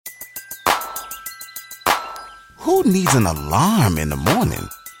Who needs an alarm in the morning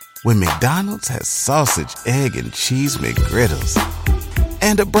when McDonald's has sausage, egg, and cheese McGriddles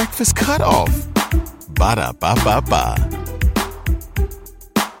and a breakfast cutoff? Ba-da-ba-ba-ba.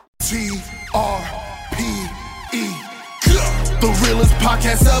 T-R-P-E. The realest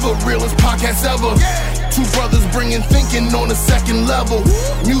podcast ever, realest podcast ever. Two brothers bringing thinking on a second level.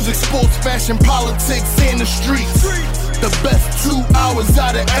 Music, sports, fashion, politics, and the streets. The best 2 hours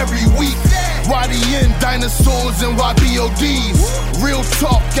out of every week. YDN, dinosaurs, and YBODs. Real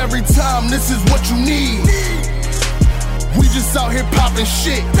talk every time, this is what you need. We just out here popping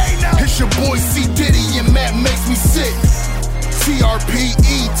shit. It's your boy C. Diddy and Matt makes me sick.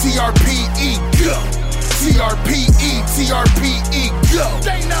 T-R-P-E, T-R-P-E, go. T-R-P-E, T-R-P-E, go.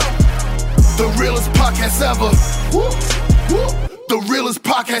 The realest podcast ever. The realest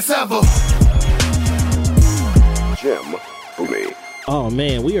podcast ever. Jim Booney. Oh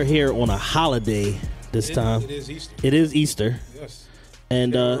man, we are here on a holiday this time. It is Easter. It is Easter. Yes.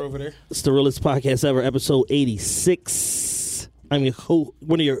 And over there. It's the realest podcast ever, episode 86. I'm your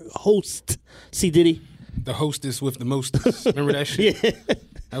one of your hosts, C. Diddy. The hostess with the mostest. Remember that shit? Yeah.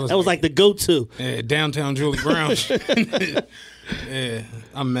 That was like the go-to. Downtown Julie Brown. Yeah,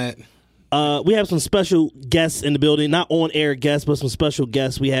 I'm Matt. We have some special guests in the building, not on-air guests, but some special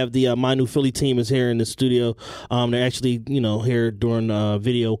guests. We have the My New Philly team is here in the studio. They're actually, here during the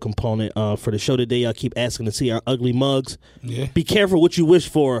video component for the show today. Y'all keep asking to see our ugly mugs. Yeah. Be careful what you wish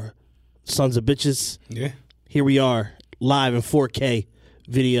for, sons of bitches. Yeah. Here we are, live in 4K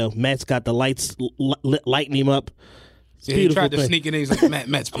video. Matt's got the lights lighting him up. Yeah, he tried to sneak in. He's like,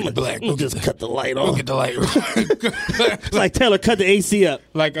 Matt's pretty black. We'll just cut the light We'll off. get the light. It's like Taylor, cut the AC up.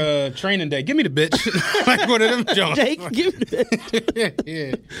 Like training day. Give me the bitch. Like one of them Jones. Jake, give me that.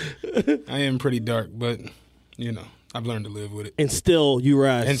 Yeah. I am pretty dark, but, I've learned to live with it. And still you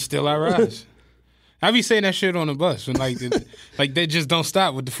rise. And still I rise. I be saying that shit on the bus. And like they just don't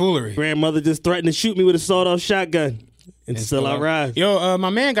stop with the foolery. Grandmother just threatened to shoot me with a sawed-off shotgun. And still I rise. Yo, my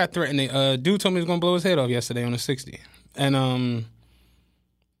man got threatened. Dude told me he was going to blow his head off yesterday on the 60. And,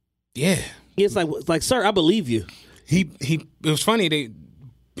 yeah. It's like, sir, I believe you. It was funny.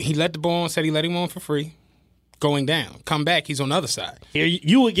 He let the ball on, said he let him on for free. Going down. Come back, he's on the other side. Here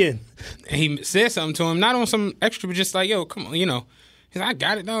you again. And he said something to him, not on some extra, but just like, yo, come on, He's like, I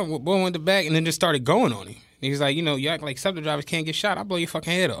got it, dog. Boy went to back and then just started going on him. And he's like, you act like subject drivers can't get shot. I'll blow your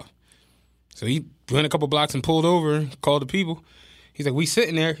fucking head off. So he went a couple blocks and pulled over, called the people. He's like, we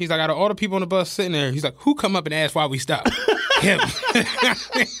sitting there. He's like, out of all the people on the bus sitting there, he's like, who come up and asked why we stopped? Him.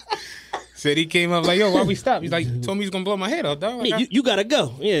 Said he came up like, yo, why we stopped? He's like, told me he's going to blow my head off, dog. Yeah, you got to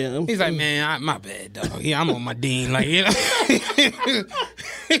go. Yeah. He's like, man, my bad, dog. Yeah, I'm on my dean. Like, He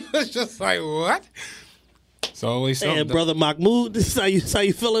was just like, what? It's always something. Hey, brother Mahmoud, this is how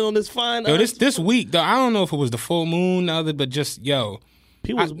you feeling on this fine? Yo, this week, though, I don't know if it was the full moon, but just,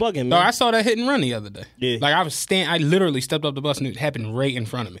 people was bugging, man. No, I saw that hit and run the other day. Yeah. Like, I literally stepped up the bus and it happened right in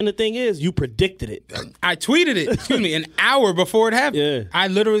front of me. And the thing is, you predicted it. I tweeted it, an hour before it happened. Yeah. I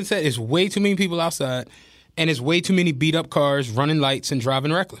literally said, it's way too many people outside and it's way too many beat up cars running lights and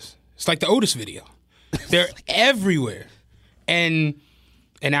driving reckless. It's like the Otis video. They're everywhere. And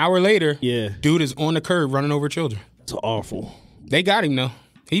an hour later, dude is on the curb running over children. It's awful. They got him, though.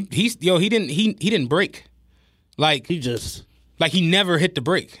 He didn't brake. Like, he never hit the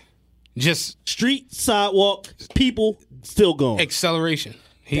brake. Just street, sidewalk, people still going. Acceleration.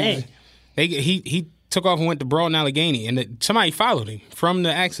 Dang. He took off and went to Broad and Allegheny, and somebody followed him from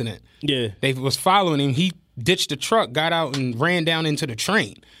the accident. Yeah. They was following him. He ditched the truck, got out, and ran down into the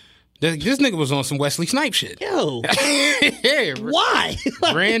train. This nigga was on some Wesley Snipes shit. Yo. Yeah. Why?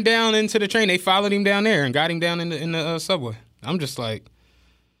 Ran down into the train. They followed him down there and got him down in the subway. I'm just like,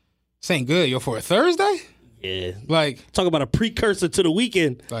 this ain't good, yo, for a Thursday? Yeah. Like, talk about a precursor to the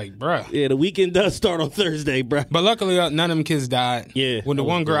weekend. Like, bruh. Yeah, the weekend does start on Thursday, bruh. But luckily, none of them kids died. Yeah. When the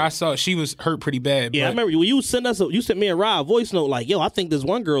one girl I saw, she was hurt pretty bad. Yeah, I remember when you sent me and Rob a voice note like, yo, I think this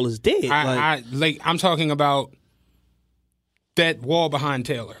one girl is dead. I'm talking about that wall behind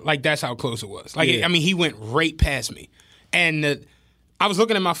Taylor. Like, that's how close it was. Like, yeah. I mean, he went right past me. And I was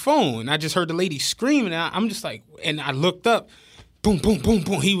looking at my phone. I just heard the lady screaming. And I'm just like, and I looked up. Boom, boom, boom,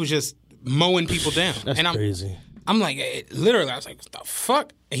 boom. He was just mowing people down. That's and crazy. I'm like, literally, I was like, what the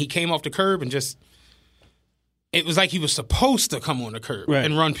fuck? And he came off the curb and just, it was like he was supposed to come on the curb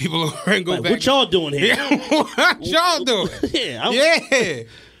and run people over and go back. What y'all doing here? Yeah, what y'all doing? Yeah.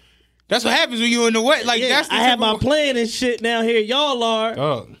 That's what happens when you're in the wet. Like, that's the I have my plan and shit now here. Y'all are.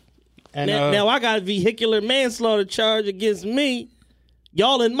 Oh. And, now I got a vehicular manslaughter charge against me.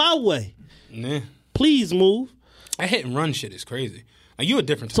 Y'all in my way. Nah. Please move. That hit and run shit is crazy. Like, you a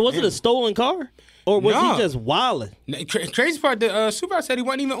different. So was it a stolen car? Or was No. he just wilding? Crazy part, the supervisor said he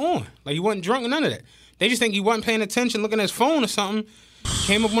wasn't even on. Like, he wasn't drunk or none of that. They just think he wasn't paying attention, looking at his phone or something.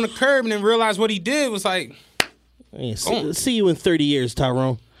 Came up on the curb and then realized what he did was like. Yeah, see you in 30 years,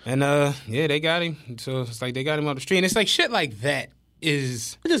 Tyrone. And yeah, they got him. So it's like they got him off the street. And it's like shit like that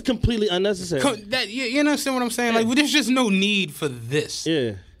is It's just completely unnecessary. you understand what I'm saying? Like, well, there's just no need for this.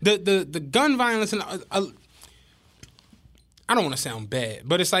 Yeah. The gun violence and I don't want to sound bad,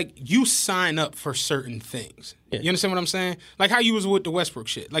 but it's like you sign up for certain things. Yeah. You understand what I'm saying? Like how you was with the Westbrook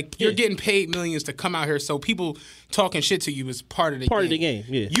shit. Like you're getting paid millions to come out here, so people talking shit to you is part of the game.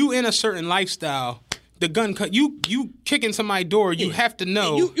 Yeah. You in a certain lifestyle, the gun cut. You kicking somebody's door. You have to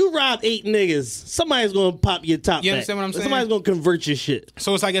know. You rob 8 niggas. Somebody's gonna pop your top. You back. understand what I'm saying? Somebody's gonna convert your shit.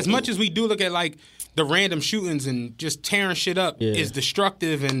 So it's like as much as we do look at like the random shootings and just tearing shit up is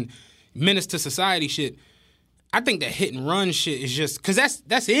destructive and menace to society shit. I think that hit and run shit is just because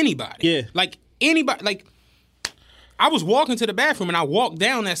that's anybody. Yeah. Like anybody. Like I was walking to the bathroom and I walked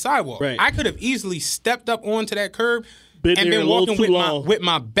down that sidewalk. Right. I could have easily stepped up onto that curb Been and there been a little walking too with long.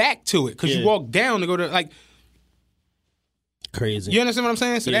 my back to it because you walk down to go to like. Crazy. You understand what I'm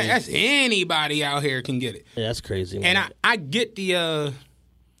saying? So Yeah. that's anybody out here can get it. Yeah, that's crazy, man. And I get the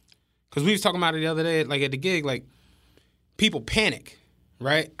because we was talking about it the other day, like at the gig, like people panic,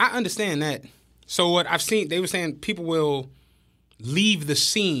 right? I understand that. So what I've seen, they were saying people will leave the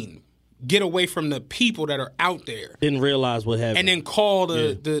scene, get away from the people that are out there, Didn't realize what happened. and then call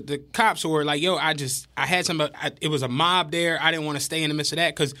the cops or like, yo, I had it was a mob there. I didn't want to stay in the midst of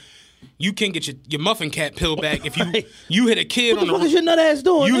that because you can get your muffin cap peeled back if you hit a kid what the fuck is your nut ass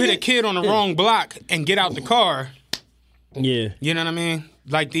doing? you nigga? hit a kid on the wrong block and get out the car. Yeah. You know what I mean?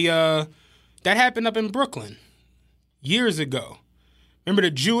 Like that happened up in Brooklyn years ago. Remember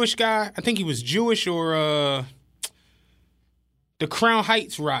the Jewish guy? I think he was Jewish or the Crown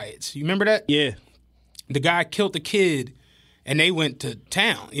Heights riots. You remember that? Yeah. The guy killed the kid and they went to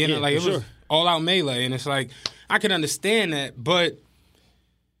town. You know, Yeah, like it for was sure. all out melee. And it's like, I can understand that, but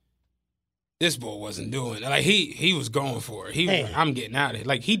this boy wasn't doing it. Like he was going for it. He was like, I'm getting out of it.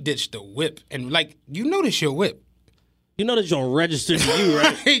 Like he ditched the whip and like, you notice your whip. You know that you're registered to you,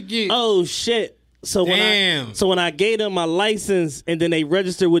 right? Yeah. Oh shit. So Damn. when I gave them my license and then they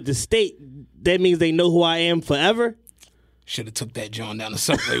registered with the state, that means they know who I am forever. Should have took that John down the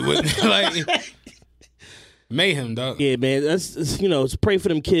subway with me. Like mayhem, dog. Yeah, man. That's it's pray for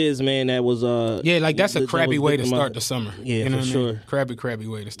them kids, man. That was Yeah, like that's a that crappy was way to victim start of- the summer. Yeah, you know for what I sure. mean? Crappy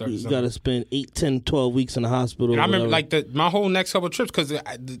way to start the You summer. got to spend 8, 10, 12 weeks in the hospital. And I remember whatever. like my whole next couple of trips because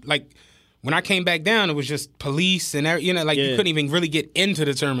like when I came back down, it was just police and you know, like you Yeah. couldn't even really get into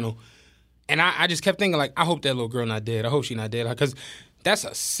the terminal. And I just kept thinking like, I hope that little girl not dead. I hope she not dead because that's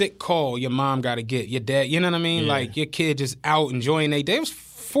a sick call your mom got to get. Your dad, you know what I mean? Yeah. Like your kid just out enjoying their day. It was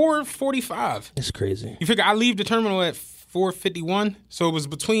 4:45. It's crazy. You figure I leave the terminal at 4:51, so it was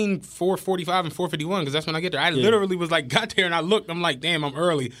between 4:45 and 4:51 because that's when I get there. I literally was like, got there and I looked. I'm like, damn, I'm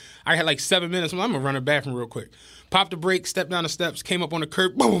early. I had like 7 minutes. I'm gonna run to the bathroom real quick. Popped the brake, stepped down the steps, came up on the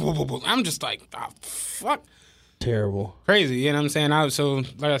curb. Boom, boom, boom, boom, boom. I'm just like, oh, fuck, Terrible. crazy. You know what I'm saying? So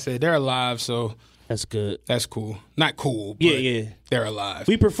like I said, they're alive, so That's good. that's cool. Not cool, but Yeah. they're alive.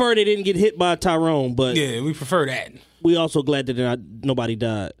 We prefer they didn't get hit by Tyrone, but Yeah, we prefer that. we also glad that nobody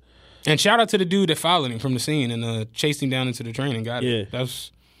died. And shout out to the dude that followed him from the scene and chased him down into the train and got Yeah. him.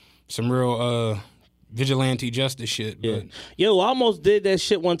 That's some real vigilante justice shit. Yeah. But Yo, I almost did that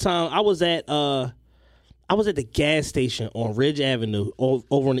shit one time. I was at the gas station on Ridge Avenue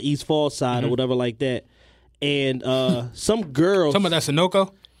over on the East Falls side or whatever like that. And some girl. some of that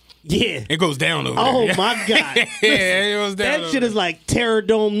Sunoco, Yeah. it goes down over Oh there. my God. Yeah, it goes down. That shit is like Terror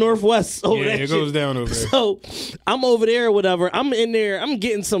Dome Northwest over Yeah, that it shit. goes down over there. So I'm over there or whatever. I'm in there. I'm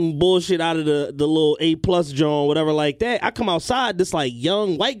getting some bullshit out of the little A+ joint, whatever like that. I come outside. This like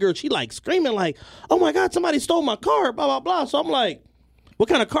young white girl. She like screaming like, "Oh my God, somebody stole my car!" Blah blah blah. So I'm like, "What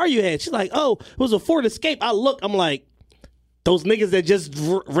kind of car you had?" She's like, "Oh, it was a Ford Escape." I look. I'm like, those niggas that just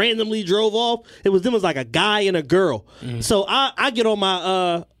randomly drove off. It was like a guy and a girl. So I get on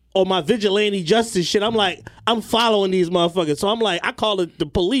my vigilante justice shit. I'm like, I'm following these motherfuckers. So I'm like, I call it the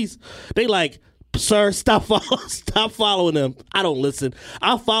police. They like, sir, stop following them. I don't listen.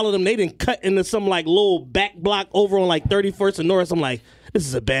 I follow them. They didn't cut into some like little back block over on like 31st and Norris. I'm like, this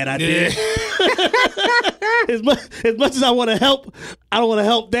is a bad idea. As much as I want to help, I don't want to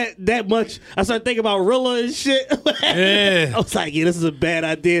help that much. I started thinking about Rilla and shit. Yeah. I was like, yeah, this is a bad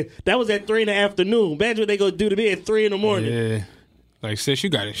idea. That was at 3 in the afternoon. Imagine what they gonna do to me at 3 in the morning. Yeah. Like, sis, you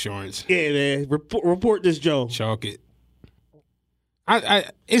got insurance. Yeah, man. Report this, Joe. Chalk it.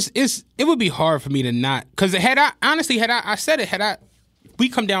 It would be hard for me to not, because had I we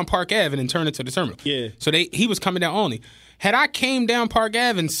come down Park Ave and then turn into the terminal. Yeah. So he was coming down Olney. Had I came down Park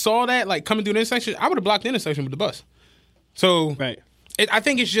Ave and saw that, like, coming through the intersection, I would have blocked the intersection with the bus. So I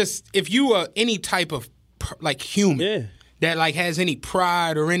think it's just, if you are any type of, like, human that, like, has any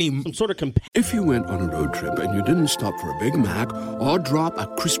pride or any... Some sort of If you went on a road trip and you didn't stop for a Big Mac or drop a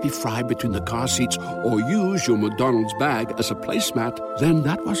crispy fry between the car seats or use your McDonald's bag as a placemat, then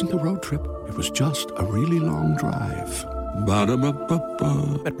that wasn't a road trip. It was just a really long drive.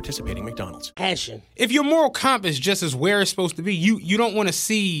 Ba-da-ba-ba-ba. At participating McDonald's. passion. If your moral compass just is where it's supposed to be, you don't want to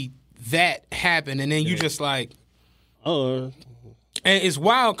see that happen, and then you just like... Oh. And it's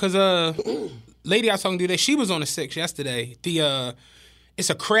wild, because lady I was talking to today, she was on the 6 yesterday. It's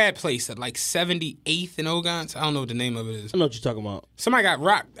a crab place at like 78th and Ogons. I don't know what the name of it is. I know what you're talking about. Somebody got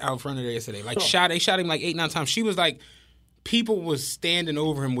rocked out front of there yesterday. Like, they shot him like 8-9 times. She was like, people was standing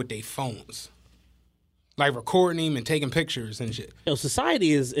over him with their phones. Like, recording him and taking pictures and shit. Yo,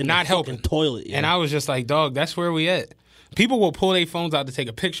 society is in Not the helping. toilet. Yeah. And I was just like, dog, that's where we at. People will pull their phones out to take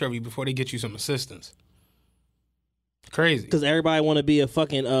a picture of you before they get you some assistance. Crazy. Because everybody want to be a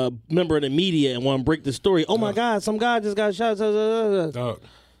fucking member of the media and want to break the story. Oh, my God, some guy just got shot. Dog.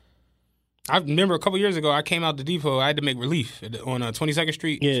 I remember a couple years ago, I came out the depot. I had to make relief on 22nd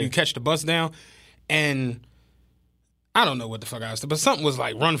Street. Yeah. So you catch the bus down. And I don't know what the fuck I was doing, but something was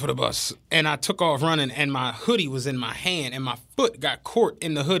like, run for the bus. And I took off running, and my hoodie was in my hand, and my foot got caught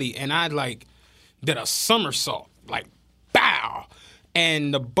in the hoodie. And I, like, did a somersault. Like, bow.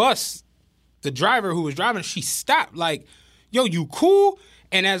 And the bus, the driver who was driving, she stopped, like, yo, you cool?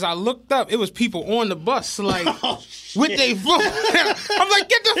 And as I looked up, it was people on the bus, like, with their phone. I'm like,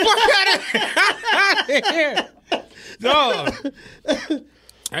 get the fuck out of here. Dog.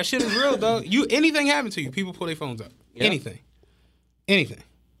 That shit is real, dog. Anything happen to you, people pull their phones up. Yep. Anything.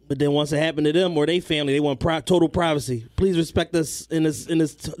 But then once it happened to them or their family, they want total privacy. Please respect us in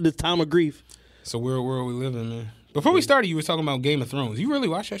this time of grief. It's a weird world we live in, man. Before we started, you were talking about Game of Thrones. You really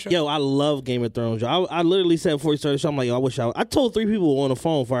watch that show? Yo, I love Game of Thrones. Yo. I literally said before we started the show, I'm like, yo, I told 3 people on the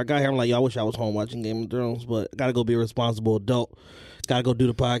phone before I got here, I'm like, yo, I wish I was home watching Game of Thrones, but I gotta go be a responsible adult. Gotta go do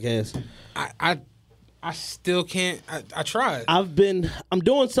the podcast. I still can't. I tried. I'm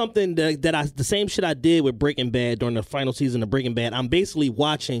doing something that the same shit I did with Breaking Bad during the final season of Breaking Bad. I'm basically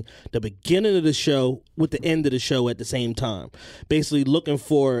watching the beginning of the show with the end of the show at the same time. Basically looking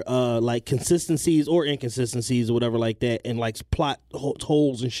for like consistencies or inconsistencies or whatever like that, and like plot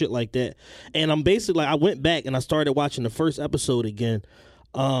holes and shit like that. And I'm basically like, I went back and I started watching the first episode again,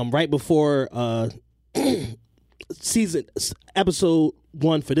 right before episode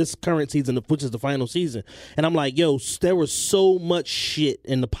 1 for this current season, which is the final season. And I'm like, yo, there was so much shit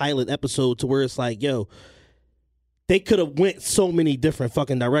in the pilot episode to where it's like, yo, they could have went so many different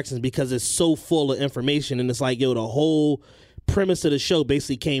fucking directions because it's so full of information. And it's like, yo, the whole premise of the show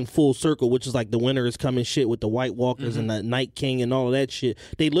basically came full circle, which is like the winter is coming shit with the White Walkers and the Night King and all of that shit.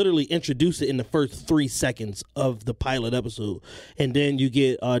 They literally introduced it in the first 3 seconds of the pilot episode. And then you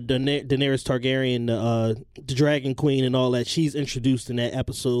get Daenerys Targaryen, the Dragon Queen and all that. She's introduced in that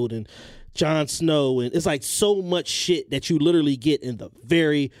episode, and Jon Snow, and it's like so much shit that you literally get in the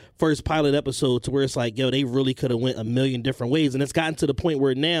very first pilot episode to where it's like, yo, they really could have went a million different ways. And it's gotten to the point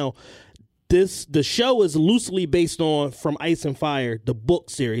where now the show is loosely based on From Ice and Fire, the book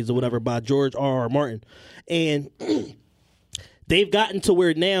series or whatever by George R.R. Martin. And they've gotten to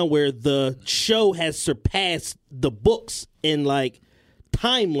where now where the show has surpassed the books in like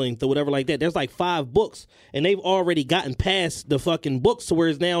time length or whatever like that. There's like 5 books and they've already gotten past the fucking books to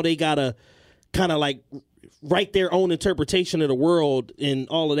whereas now they gotta kind of like write their own interpretation of the world and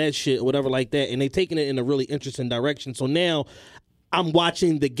all of that shit or whatever like that. And they've taken it in a really interesting direction. So now I'm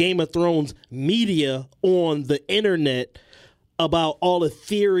watching the Game of Thrones media on the internet about all the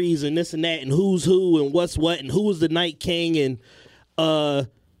theories and this and that and who's who and what's what and who's the Night King and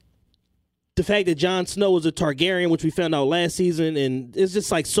the fact that Jon Snow is a Targaryen, which we found out last season. And it's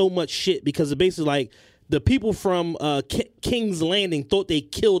just like so much shit because it's basically like the people from King's Landing thought they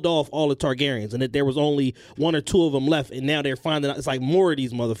killed off all the Targaryens and that there was only 1 or 2 of them left. And now they're finding out it's like more of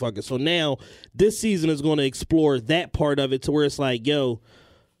these motherfuckers. So now this season is going to explore that part of it to where it's like, yo,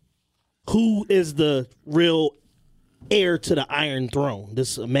 who is the real heir to the Iron Throne?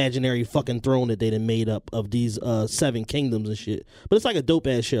 This imaginary fucking throne that they done made up of these 7 kingdoms and shit. But it's like a dope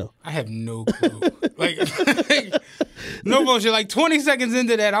ass show. I have no clue. like no bullshit. Like 20 seconds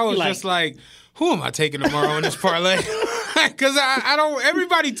into that, I was just like, who am I taking tomorrow in this parlay? Because I don't.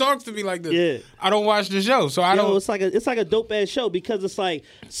 Everybody talks to me like this. Yeah. I don't watch the show, so I don't. It's like a dope ass show because it's like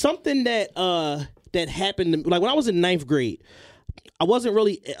something that that happened. Like when I was in 9th grade, I wasn't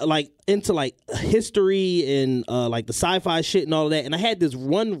really like into like history and like the sci-fi shit and all of that. And I had this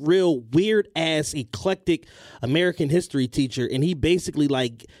one real weird ass eclectic American history teacher, and he basically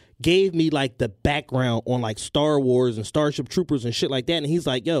like gave me like the background on like Star Wars and Starship Troopers and shit like that. And he's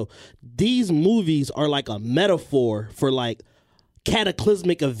like, yo, these movies are like a metaphor for like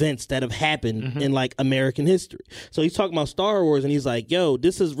cataclysmic events that have happened in like American history. So he's talking about Star Wars, and he's like, yo,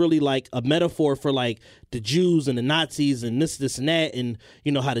 this is really like a metaphor for like the Jews and the Nazis and this and that, and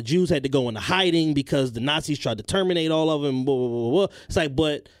you know how the Jews had to go into hiding because the Nazis tried to terminate all of them, blah, blah, blah, blah. It's like,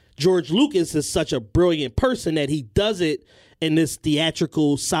 but George Lucas is such a brilliant person that he does it in this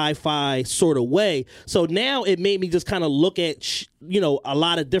theatrical sci-fi sort of way. So now it made me just kind of look at you know, a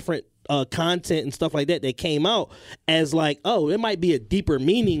lot of different content and stuff like that came out as like, oh, it might be a deeper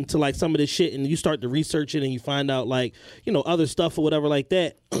meaning to like some of this shit, and you start to research it and you find out like, you know, other stuff or whatever like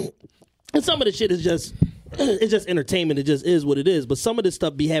that. And some of the shit is just it's just entertainment. It just is what it is. But some of this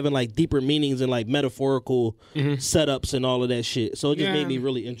stuff be having like deeper meanings and like metaphorical setups and all of that shit. So it just made me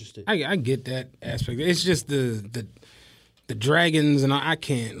really interested. I get that aspect. It's just the dragons, and I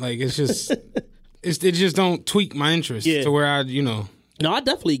can't, like, it's just it just don't tweak my interest to where I, you know. No, I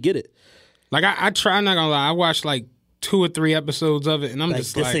definitely get it. Like, I try, I'm not gonna lie, I watched like 2 or 3 episodes of it, and I'm like,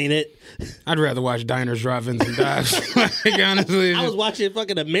 just this like, ain't it. I'd rather watch Diners, Drive-Ins, and Dives. Like, honestly. I was watching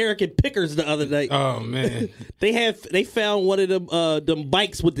fucking American Pickers the other night. Oh, man. They found one of them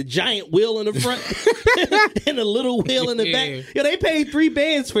bikes with the giant wheel in the front and a little wheel in the back. Yeah, they paid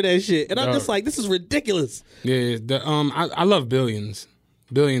 $3 for that shit. And I'm just like, this is ridiculous. Yeah, I love Billions.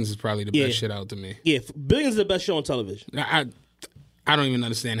 Billions is probably the best shit out to me. Yeah, Billions is the best show on television. I don't even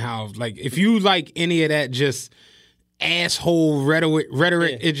understand how, like, if you like any of that just asshole rhetoric,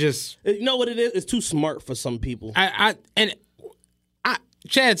 it just... You know what it is? It's too smart for some people.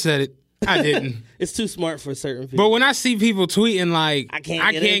 Chad said it. I didn't. It's too smart for certain people. But when I see people tweeting like, I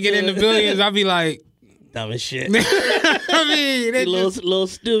can't get into Billions, I'll be like... Dumb as shit. I mean, it little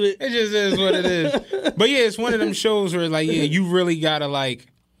stupid. It just is what it is. But yeah, it's one of them shows where like, yeah, you really gotta like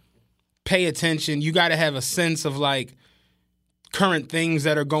pay attention. You gotta have a sense of like current things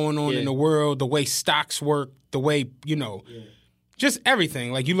that are going on in the world, the way stocks work, the way, you know, just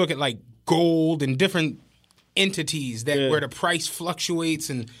everything. Like you look at like gold and different entities that where the price fluctuates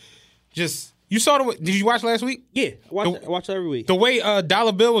and just... You saw did you watch last week? Yeah, I watch every week. The way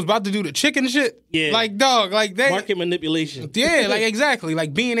Dollar Bill was about to do the chicken shit? Yeah. Like, dog, like that. Market manipulation. Yeah, like exactly.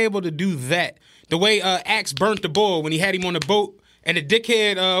 Like being able to do that. The way Axe burnt the bull when he had him on the boat and the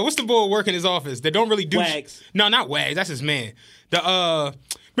dickhead, what's the bull work in his office? They don't really do... Wags. No, not Wags. That's his man.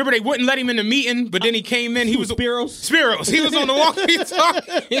 Remember they wouldn't let him in the meeting, but then he came in. He was Spiros. He was on the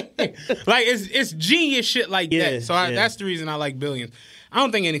walkie-talkie. Like, it's genius shit like that. So that's the reason I like Billions. I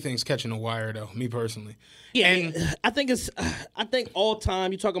don't think anything's catching a wire, though, me personally. Yeah, and I think all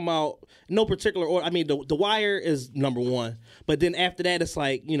time, you're talking about no particular order. I mean, The Wire is number 1. But then after that, it's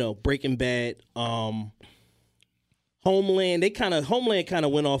like, you know, Breaking Bad, Homeland. Homeland kind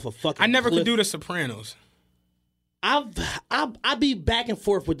of went off a fucking I never cliff. could do The Sopranos. I be back and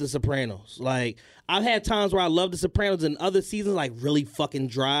forth with The Sopranos. Like, I've had times where I love The Sopranos and other seasons like really fucking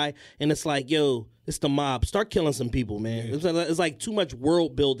dry. And it's like, yo, it's the mob. Start killing some people, man. It's like too much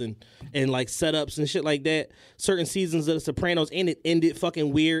world building and like setups and shit like that. Certain seasons of The Sopranos, and it ended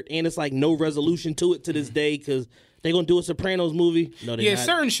fucking weird. And it's like no resolution to it to this day because they gonna do a Sopranos movie. No, they not.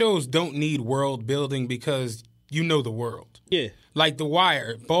 Certain shows don't need world building because you know the world. Yeah. Like The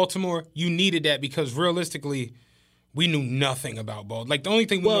Wire, Baltimore, you needed that because realistically, we knew nothing about Baltimore. Like, the only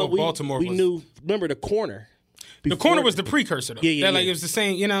thing we knew about Baltimore was... We knew, remember, The Corner. The Corner was the precursor, though. Yeah. Like, it was the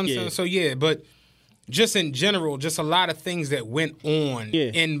same, you know what I'm saying? So, yeah, but just in general, just a lot of things that went on,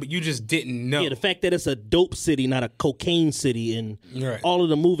 and you just didn't know. Yeah, the fact that it's a dope city, not a cocaine city, and all of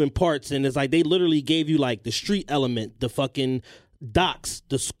the moving parts, and it's like they literally gave you, like, the street element, the fucking docks,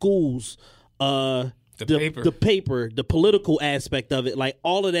 the schools, the paper, the political aspect of it, like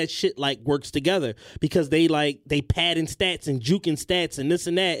all of that shit like works together because they pad in stats and juking stats and this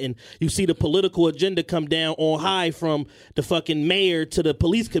and that, and you see the political agenda come down on high from the fucking mayor to the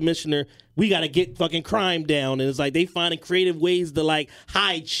police commissioner. We got to get fucking crime down. And it's like they finding creative ways to like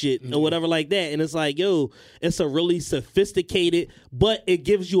hide shit or whatever like that. And it's like, yo, it's a really sophisticated, but it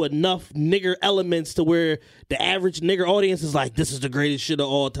gives you enough nigger elements to where the average nigger audience is like, this is the greatest shit of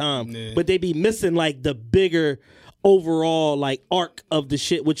all time. Yeah. But they be missing like the bigger overall like arc of the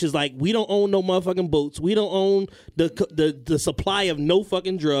shit, which is like, we don't own no motherfucking boats. We don't own the supply of no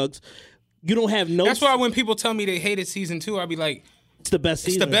fucking drugs. You don't have no... That's why when people tell me they hated season 2, I'd be like... It's the best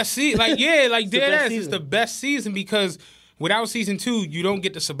season. It's the best season. Like, yeah, like, dead ass. It's the best season because Without season 2, you don't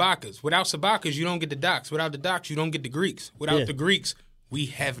get the Sabakas. Without Sabakas, you don't get the Docs. Without the Docs, you don't get the Greeks. Without the Greeks, we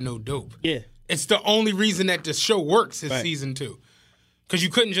have no dope. Yeah. It's the only reason that the show works is Right. season 2. Because you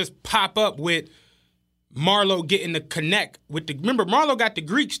couldn't just pop up with Marlo getting to connect with the... Remember, Marlo got the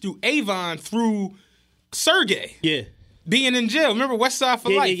Greeks through Avon through Sergey. Yeah. Being in jail. Remember, West Side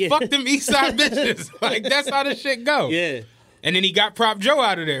for Life? yeah. Fuck them East Side bitches. Like, that's how this shit go. Yeah. And then he got Prop Joe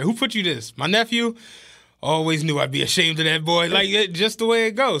out of there. Who put you this? My nephew? Always knew I'd be ashamed of that boy. Like, just the way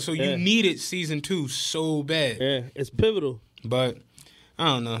it goes. So you needed season 2 so bad. Yeah. It's pivotal. But... I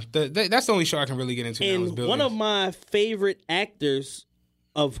don't know. That's the only show I can really get into now is And Billions. one of my favorite actors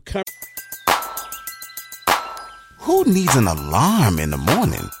of current... Who needs an alarm in the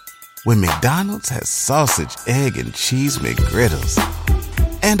morning when McDonald's has sausage, egg, and cheese McGriddles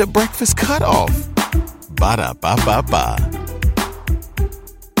and a breakfast cutoff? Ba-da-ba-ba-ba.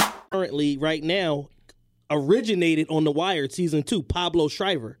 currently, right now, originated on The Wire season 2, Pablo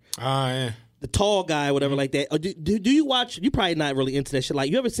Schreiber. Ah, yeah. The tall guy, whatever, like that. Do you watch? You're probably not really into that shit. Like,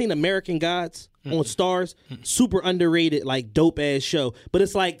 you ever seen American Gods on Stars? Super underrated, like dope ass show. But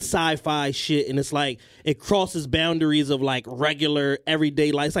it's like sci-fi shit, and it's like it crosses boundaries of like regular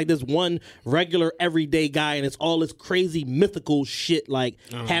everyday life. It's like this one regular everyday guy, and it's all this crazy mythical shit like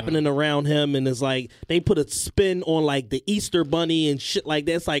happening around him, and it's like they put a spin on like the Easter Bunny and shit like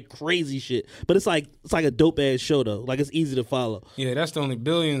that. It's like crazy shit, but it's like a dope ass show though. Like, it's easy to follow. Yeah, that's the only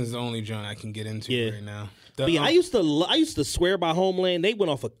Billions is the only joint I can get into right now. But yeah, I used to swear by Homeland. They went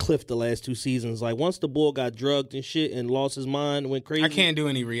off a cliff the last 2 seasons. Like, once the boy got drugged and shit and lost his mind, went crazy. I can't do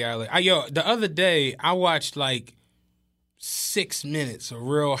any reality. The other day I watched like 6 minutes of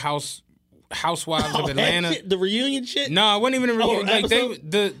Real Housewives of Atlanta. That shit, the reunion shit. No, it wasn't even a reunion. Like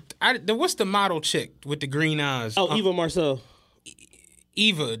episode? what's the model chick with the green eyes? Oh, Eva Marcel.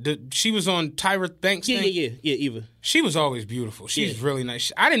 Eva, she was on Tyra Banks. Yeah, thing. yeah, Eva. She was always beautiful. She's really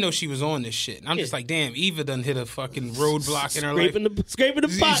nice. I didn't know she was on this shit. And I'm just like, damn, Eva done hit a fucking roadblock in her life. Scraping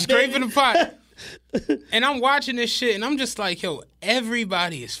the pot. Scraping the pot. And I'm watching this shit, and I'm just like, yo,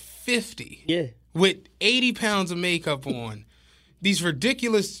 everybody is 50. Yeah. With 80 pounds of makeup on. These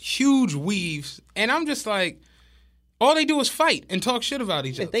ridiculous, huge weaves. And I'm just like, all they do is fight and talk shit about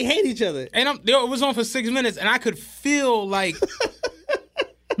each other. They hate each other. And it was on for 6 minutes, and I could feel like...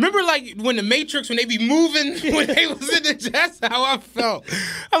 Remember, like, when the Matrix, when they be moving, when they was in the... That's how I felt.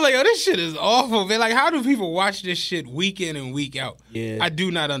 I'm like, oh, this shit is awful, man. Like, how do people watch this shit week in and week out? Yeah. I do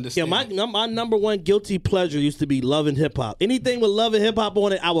not understand. Yeah, my number one guilty pleasure used to be Love and Hip Hop. Anything with Love and Hip Hop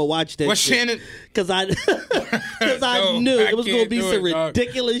on it, I would watch that. What's shit. Shannon? Because I No, knew I it was going to can't be do some it, dog.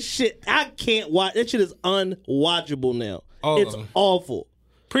 ridiculous shit. I can't watch. That shit is unwatchable now. It's awful.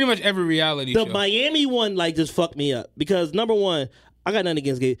 Pretty much every reality The show. Miami one, like, just fucked me up. Because, number one, I got nothing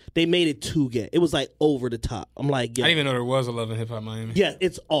against gay. They made it too gay. It was, like, over the top. I'm like, yeah. I didn't even know there was a Love and Hip Hop Miami. Yeah,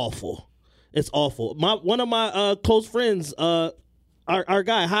 it's awful. It's awful. One of my close friends, our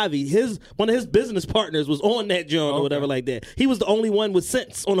guy Javi, one of his business partners was on that joint or whatever like that. He was the only one with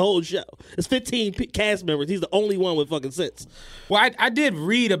sense on the whole show. It's 15 cast members. He's the only one with fucking sense. Well, I did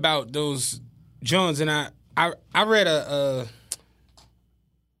read about those Jones, and I read a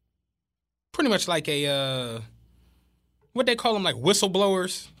pretty much like a what they call them, like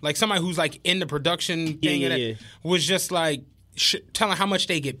whistleblowers, like somebody who's like in the production thing of that, was just like telling how much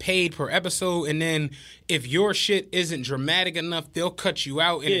they get paid per episode, and then if your shit isn't dramatic enough, they'll cut you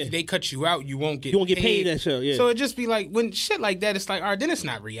out, and if they cut you out, you won't get paid that show. Yeah. So it just be like when shit like that, it's like, all right, then it's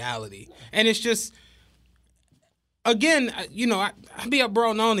not reality, and it's just. Again, you know, I be up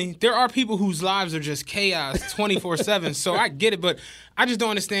bro only. There are people whose lives are just chaos 24/7. So I get it, but I just don't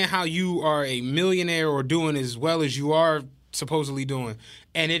understand how you are a millionaire or doing as well as you are supposedly doing,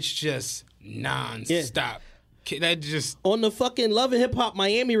 and it's just nonstop. That just on the fucking Love and Hip Hop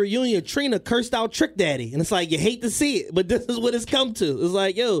Miami reunion, Trina cursed out Trick Daddy, and it's like, you hate to see it, but this is what it's come to. It's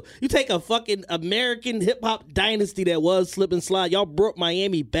like, yo, you take a fucking American hip hop dynasty that was Slip and Slide, y'all brought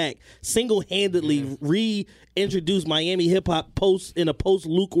Miami back single-handedly, reintroduced Miami hip hop in a post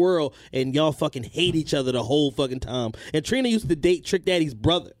Luke world, and y'all fucking hate each other the whole fucking time. And Trina used to date Trick Daddy's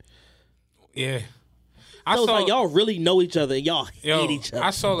brother. Yeah. So it's like y'all really know each other and y'all hate each other.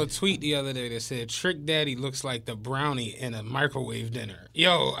 I saw a tweet the other day that said Trick Daddy looks like the brownie in a microwave dinner.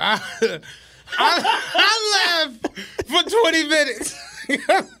 Yo, I laughed for 20 minutes.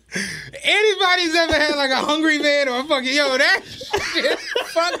 Anybody's ever had like a hungry man or a fucking that shit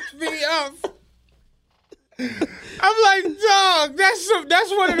fucked me up. I'm like, dog,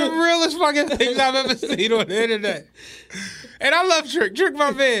 that's one of the realest fucking things I've ever seen on the internet. And I love Trick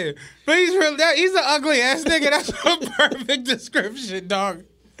my man. But he's an ugly ass nigga. That's a perfect description, dog.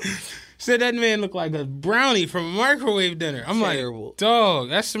 Said that man looked like a brownie from a microwave dinner. I'm Terrible. like, dog,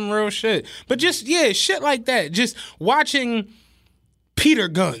 that's some real shit. But just, yeah, shit like that. Just watching Peter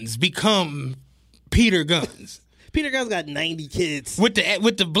Guns become Peter Guns. Peter Guns got 90 kids. With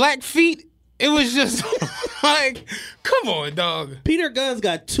the black feet, it was just like, come on, dog. Peter Guns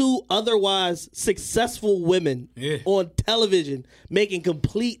got 2 otherwise successful women Yeah. on television making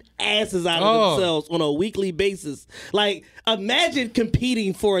complete asses out of Oh. themselves on a weekly basis. Like, imagine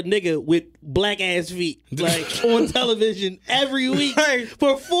competing for a nigga with black ass feet, like on television every week Right.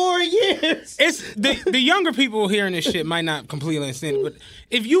 for 4 years. It's the younger people hearing this shit might not completely understand it, but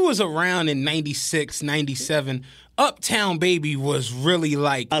if you was around in 96, 97, Uptown Baby was really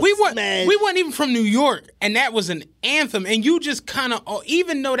like we weren't even from New York, and that was an anthem. And you just kind of,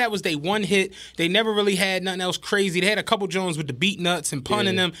 even though that was their one hit, they never really had nothing else crazy. They had a couple Jones with the beat nuts and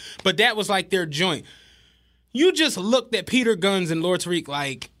punning them, but that was like their joint. You just looked at Peter Guns and Lord Tariq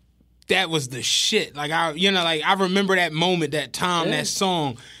like that was the shit. Like I remember that moment, that time, that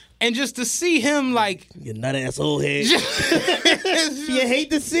song. And just to see him like You nut ass old head. You hate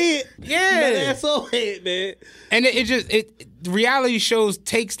to see it. Yeah. Nut ass old head, man. And reality shows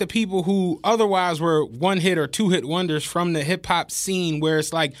takes the people who otherwise were one hit or 2 hit wonders from the hip hop scene, where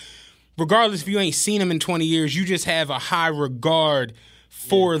it's like, regardless if you ain't seen them in 20 years, you just have a high regard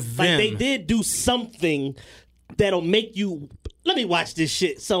for them. Like they did do something that'll make you, let me watch this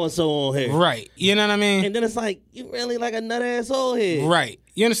shit so and so on here. Right. You know what I mean? And then it's like, you really like a nut ass old head. Right.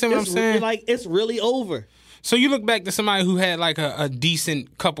 You understand what I'm saying? Like, it's really over. So you look back to somebody who had like a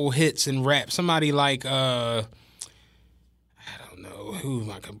decent couple hits in rap. Somebody like I don't know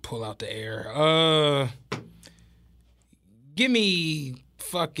who I can pull out the air. Give me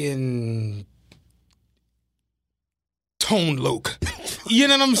fucking Tone Loc. You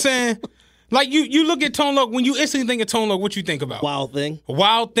know what I'm saying? Like you look at Tone Loc, when you instantly think of Tone Loc, what you think about?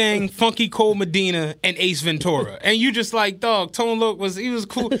 Wild Thing, Funky Cole Medina, and Ace Ventura. And you just like, dog, Tone Loc was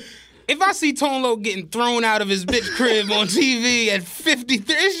cool. If I see Tone Loc getting thrown out of his bitch crib on TV at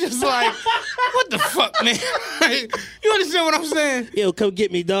 53, it's just like, what the fuck, man? You understand what I'm saying? Yo, come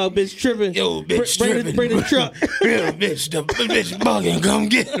get me, dog. Bitch tripping. Yo, bitch tripping. Bring the truck. Real bitch, the bitch bugging, come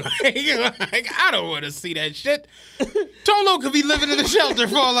get him. Like, I don't want to see that shit. Tone Loc could be living in a shelter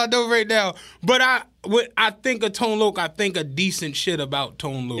for all I know right now. But I think of Tone Loc, I think of decent shit about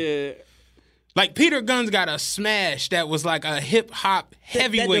Tone Loc. Yeah. Like, Peter Guns got a smash that was like a hip-hop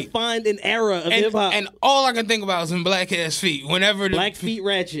heavyweight. That defined an era of hip-hop. And all I can think about is them black-ass feet. Whenever Black Feet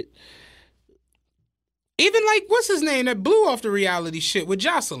Ratchet. Even like, what's his name that blew off the reality shit with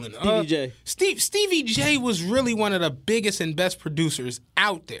Jocelyn? Stevie J. Stevie J was really one of the biggest and best producers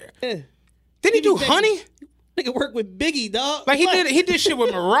out there. Yeah. Didn't he do Honey? Nigga work with Biggie, dog. Like, he did shit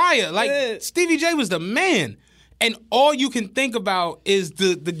with Mariah. Like, Yeah. Stevie J was the man. And all you can think about is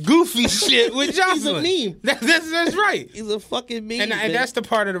the goofy shit with Jocelyn. He's a meme. That's right. He's a fucking meme. And that's the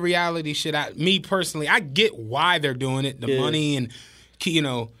part of the reality shit. Me personally, I get why they're doing it, the money and, you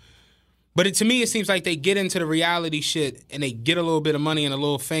know. But to me, it seems like they get into the reality shit and they get a little bit of money and a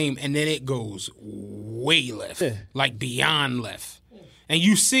little fame, and then it goes way left, like beyond left. And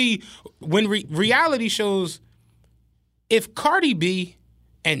you see when reality shows, if Cardi B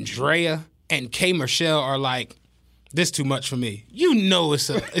and Drea and K Michelle are like, this too much for me, you know it's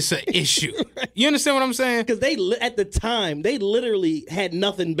an issue. You understand what I'm saying? Because at the time, they literally had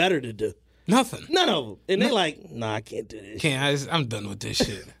nothing better to do. Nothing. None of them. And they're like, nah, I can't do this. I'm done with this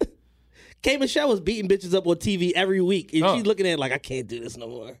shit. K Michelle was beating bitches up on TV every week. And she's looking at it like, I can't do this no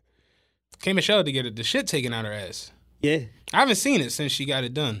more. K Michelle to get the shit taken out her ass. Yeah. I haven't seen it since she got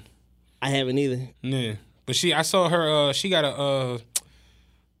it done. I haven't either. Yeah. But I saw her, she got a,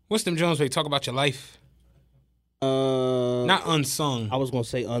 what's them Jones where you talk about your life? Not Unsung. I was going to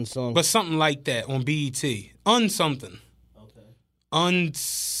say Unsung. But something like that on BET. Unsomething. Okay.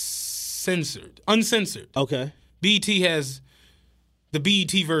 Uncensored. Okay. BET has the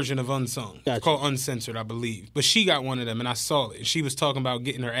BET version of Unsung. Gotcha. It's called Uncensored, I believe. But she got one of them, and I saw it. And she was talking about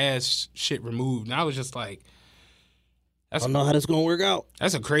getting her ass shit removed. And I was just like, I don't know how this going to work out.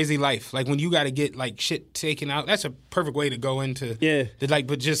 that's a crazy life. Like, when you got to get, like, shit taken out, that's a perfect way to go into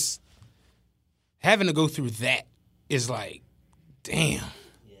but just having to go through that is like, damn.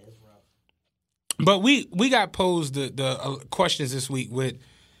 Yeah, it's rough. But we got posed the questions this week with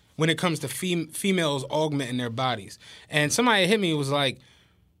when it comes to females augmenting their bodies. And somebody hit me and was like,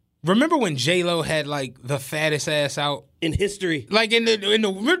 remember when J-Lo had, like, the fattest ass out? In history. Like,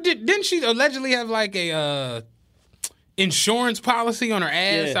 didn't she allegedly have, like, a insurance policy on her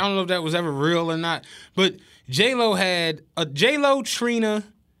ass? Yeah. I don't know if that was ever real or not. But J-Lo had J-Lo, Trina,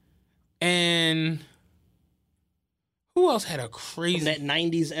 and Who else had a crazy... From that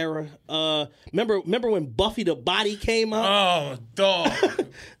 90s era. Remember when Buffy the Body came out? Oh, dog.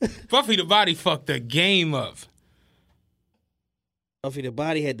 Buffy the Body fucked the game up. Buffy the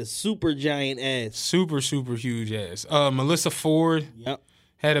Body had the super giant ass. Super, super huge ass. Melissa Ford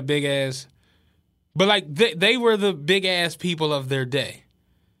had a big ass. But, like, they were the big-ass people of their day.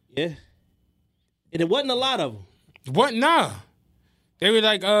 Yeah. And it wasn't a lot of them. What? Nah. They were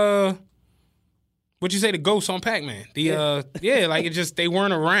like, what'd you say, the ghosts on Pac-Man? Like it just, they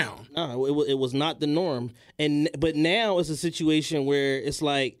weren't around. No, it was not the norm. But now it's a situation where it's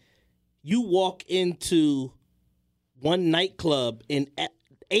like you walk into one nightclub and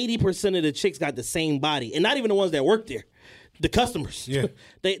 80% of the chicks got the same body. And not even the ones that work there. The customers. Yeah.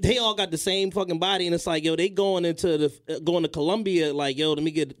 they all got the same fucking body. And it's like, yo, they going to Columbia like, yo, let me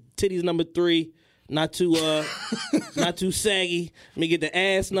get titties number 3. Not too saggy. Let me get the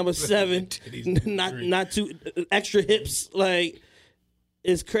ass number 7. not too extra hips. Like,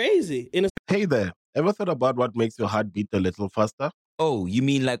 it's crazy. And it's Hey there, ever thought about what makes your heart beat a little faster? Oh, you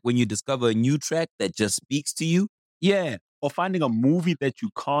mean like when you discover a new track that just speaks to you? Yeah, or finding a movie that you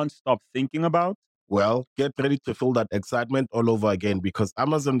can't stop thinking about? Well, get ready to feel that excitement all over again because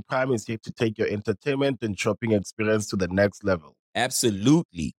Amazon Prime is here to take your entertainment and shopping experience to the next level.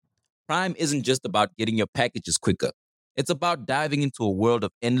 Absolutely. Prime isn't just about getting your packages quicker. It's about diving into a world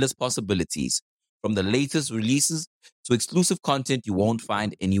of endless possibilities, from the latest releases to exclusive content you won't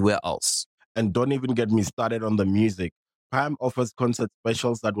find anywhere else. And don't even get me started on the music. Prime offers concert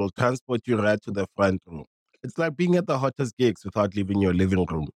specials that will transport you right to the front row. It's like being at the hottest gigs without leaving your living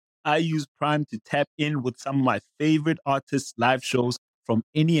room. I use Prime to tap in with some of my favorite artists' live shows from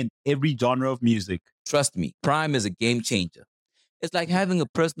any and every genre of music. Trust me, Prime is a game changer. It's like having a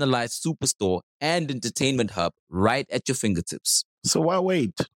personalized superstore and entertainment hub right at your fingertips. So why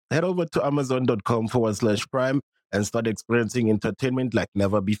wait? Head over to amazon.com/Prime and start experiencing entertainment like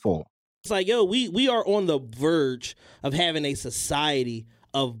never before. like, yo, we are on the verge of having a society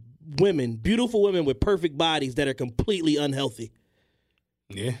of women, beautiful women with perfect bodies that are completely unhealthy.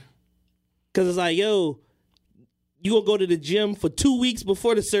 Yeah. Because it's like, yo, you gonna go to the gym for 2 weeks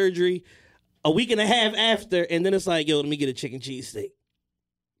before the surgery, a week and a half after, and then it's like, yo, let me get a chicken cheese steak.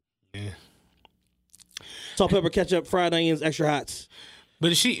 Yeah. Salt, pepper, ketchup, fried onions, extra hots.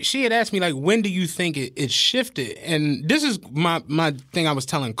 But she had asked me, like, when do you think it shifted? And this is my thing I was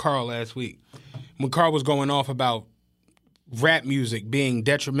telling Carl last week. When Carl was going off about rap music being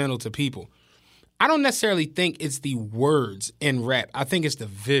detrimental to people. I don't necessarily think it's the words in rap. I think it's the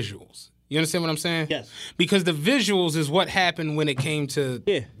visuals. You understand what I'm saying? Yes. Because the visuals is what happened when it came to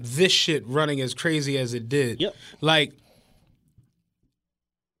this shit running as crazy as it did. Yep. Like,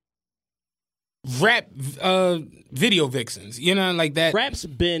 rap video vixens, you know, like that. Rap's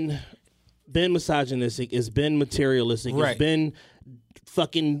been misogynistic. It's been materialistic. Right. It's been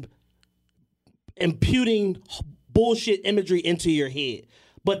fucking imputing bullshit imagery into your head.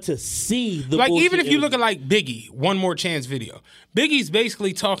 But to see the like, bullshit even if you imagery, look at like Biggie, One More Chance video, Biggie's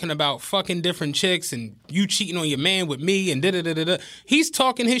basically talking about fucking different chicks and you cheating on your man with me and da-da-da-da-da. He's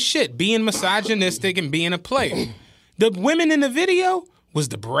talking his shit, being misogynistic and being a player. The women in the video was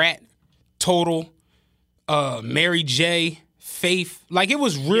the Brat, Total, Mary J, Faith. Like, it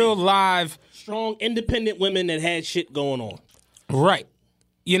was real live. strong, independent women that had shit going on. Right.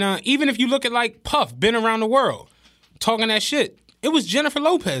 You know, even if you look at like Puff, Been Around the World, talking that shit. It was Jennifer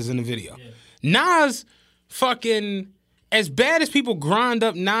Lopez in the video. Yeah. Nas, fucking, as bad as people grind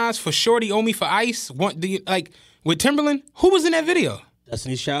up Nas for Shorty Owe Me for Ice, like with Timberland, who was in that video?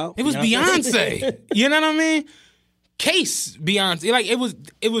 Destiny's Child. It was Beyonce. You know what I mean? Case Beyonce. Like, it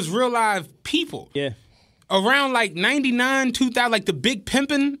was real live people. Yeah. Around like 99, 2000, like the Big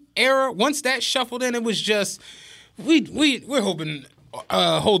Pimpin' era, once that shuffled in, it was just, we're hoping,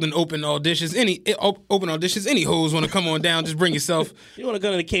 holding open auditions. Any hoes want to come on down, just bring yourself. You want to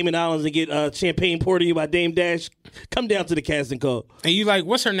go to the Cayman Islands and get champagne poured to you by Dame Dash? Come down to the casting call. And you like,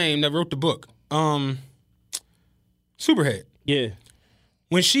 what's her name that wrote the book? Superhead. Yeah.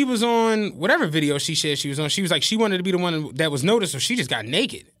 When she was on whatever video she said she was on, she was like, she wanted to be the one that was noticed, so she just got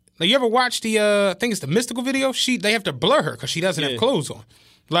naked. Like, you ever watch the, I think it's the Mystical video? They have to blur her because she doesn't have clothes on.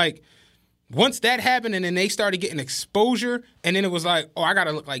 Like, once that happened and then they started getting exposure, and then it was like, oh, I got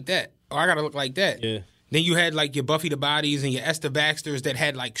to look like that. Oh, I got to look like that. Yeah. Then you had, like, your Buffy the Bodies and your Esther Baxters that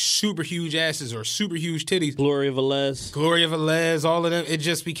had, like, super huge asses or super huge titties. Gloria Velez, all of them. It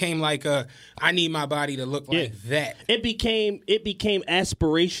just became like I need my body to look like that. It became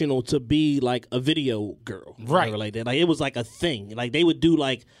aspirational to be like a video girl. Right. Like that. Like, it was like a thing. Like, they would do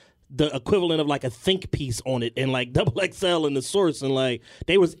like the equivalent of like a think piece on it and like XXL in the source, and like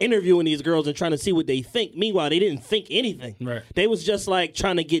they was interviewing these girls and trying to see what they think. Meanwhile, they didn't think anything. Right. They was just like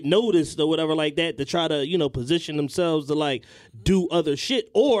trying to get noticed or whatever like that to try to, you know, position themselves to like do other shit.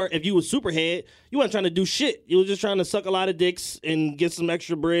 Or if you was Superhead, you weren't trying to do shit. You was just trying to suck a lot of dicks and get some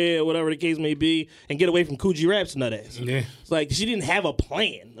extra bread or whatever the case may be and get away from Coogee Rap's nut ass. Yeah. It's like she didn't have a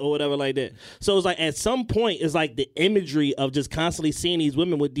plan or whatever like that. So it's like at some point it's like the imagery of just constantly seeing these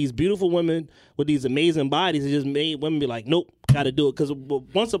women with these beautiful women with these amazing bodies. It just made women be like, nope, got to do it. Because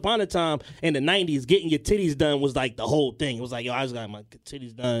once upon a time in the 90s, getting your titties done was like the whole thing. It was like, yo, I just got my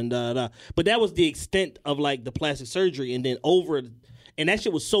titties done, But that was the extent of like the plastic surgery. And then and that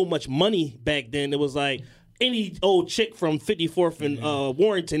shit was so much money back then. It was like any old chick from 54th and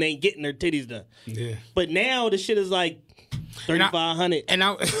Warrington ain't getting their titties done. Yeah. But now the shit is like $3,500 and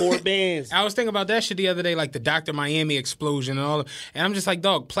 4 bands. I was thinking about that shit the other day, like the Dr. Miami explosion and all. And I'm just like,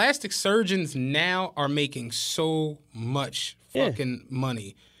 dog, plastic surgeons now are making so much fucking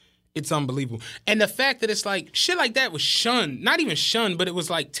money. It's unbelievable. And the fact that it's like shit like that was shunned, not even shunned, but it was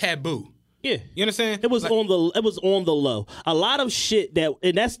like taboo. Yeah, you understand? It was on the low. A lot of shit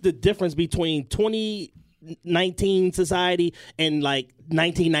and that's the difference between 2019 society and like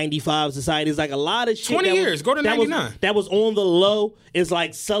 1995 society. Is like a lot of shit. 20 years. Go to 99. That was on the low. Is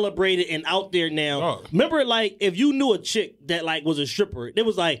like celebrated and out there now. Oh. Remember, like if you knew a chick that like was a stripper, it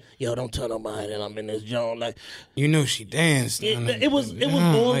was like, yo, don't tell nobody that I'm in this joint. Like you know she danced. It was on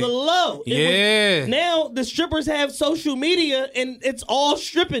the low. Now the strippers have social media and it's all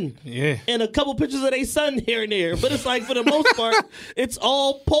stripping. Yeah. And a couple pictures of their son here and there. But it's like for the most part, it's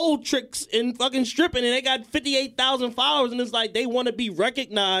all pole tricks and fucking stripping, and they got 58,000 followers, and it's like they want to be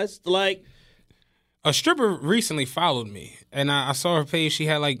recognized. Like a stripper recently followed me, and I saw her page. She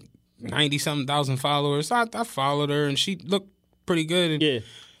had like 90-something thousand followers. So I followed her, and she looked pretty good. Yeah.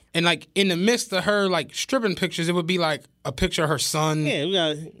 And like in the midst of her like stripping pictures, it would be like a picture of her son. Yeah,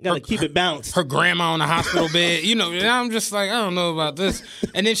 we gotta keep it balanced. Her grandma on the hospital bed, you know. And I'm just like, I don't know about this.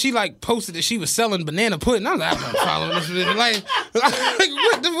 And then she like posted that she was selling banana pudding. I was like, I'm not following this bitch. Like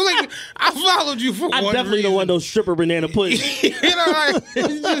what the like? I followed you for I one definitely reason. don't want no stripper banana pudding. You know, like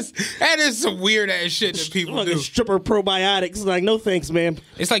it's just that is some weird ass shit that people do. Stripper probiotics, like no thanks, man.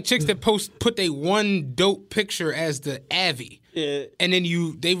 It's like chicks that put they one dope picture as the Avi. Yeah. And then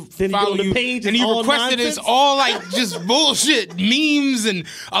they then follow you, you, page and you requested nonsense? it's all like just bullshit memes and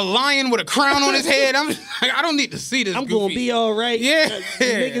a lion with a crown on his head. I'm just like, I don't need to see this. I'm goofy. gonna be all right. Yeah,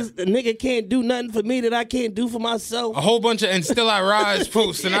 a nigga can't do nothing for me that I can't do for myself. A whole bunch of and still I rise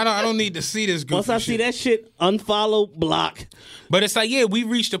posts, and I don't need to see this goofy. Once I see that shit, unfollow, block. But it's like, yeah, we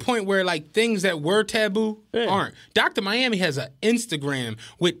reached a point where like things that were taboo aren't. Dr. Miami has an Instagram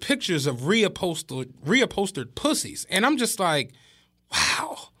with pictures of reupholstered pussies, and I'm just like,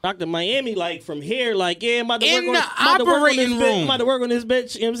 wow. Dr. Miami, like from here, like, yeah, I'm about to in work on the operating room. I'm about to work on this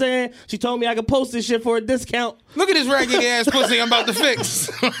bitch. You know what I'm saying? She told me I could post this shit for a discount. Look at this raggedy ass pussy I'm about to fix.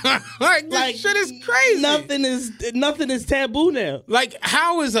 Like this shit is crazy. Nothing is taboo now. Like,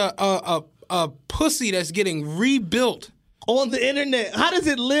 how is a pussy that's getting rebuilt on the internet? How does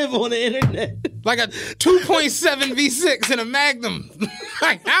it live on the internet? Like a 2.7 V6 in a Magnum.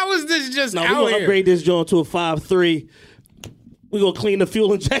 Like, how is this just out we're gonna here? upgrade this joint to a 5.3. We're going to clean the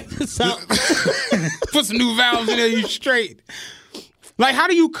fuel injectors out. Put some new valves in there, you straight. Like, how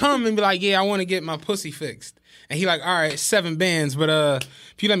do you come and be like, yeah, I want to get my pussy fixed? And he like, all right, 7 bands, but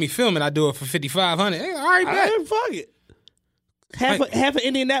if you let me film it, I do it for $5,500. Hey, all right, bet. Fuck it. Half of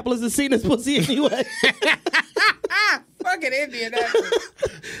Indianapolis has seen this pussy anyway. Fucking Indianapolis.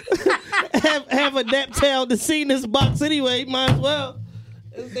 half of Naptown has seen this box anyway. Might as well.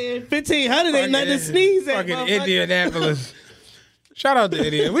 $1,500 ain't nothing to sneeze at. Fucking Indianapolis. Shout out to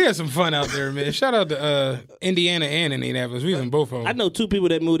Indiana. We had some fun out there, man. Shout out to Indiana and Indianapolis. We was in both of them. I know 2 people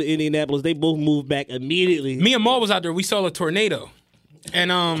that moved to Indianapolis. They both moved back immediately. Me and Maul was out there. We saw a tornado, and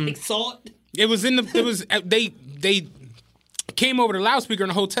They saw it. It was they came over the loudspeaker in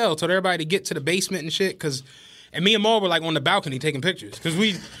the hotel, told everybody to get to the basement and shit. And me and Maul were like on the balcony taking pictures because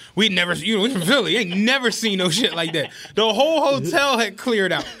we'd never, we from Philly, ain't never seen no shit like that. The whole hotel had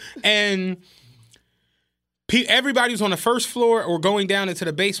cleared out, and everybody was on the first floor or going down into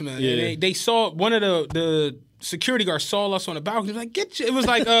the basement. Yeah. And they saw one of the security guards saw us on the balcony. Like, it was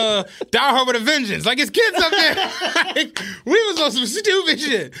like Die Hard with a Vengeance. Like, it's kids up there. Like, we was on some stupid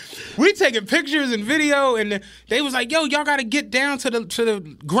shit. We taking pictures and video, and they was like, "Yo, y'all got to get down to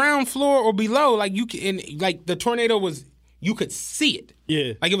the ground floor or below." Like like the tornado was, you could see it.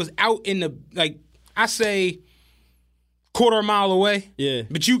 Yeah, like it was out in the I say quarter mile away. Yeah.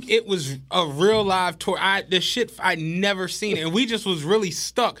 But it was a real live tour. The shit I'd never seen it. And we just was really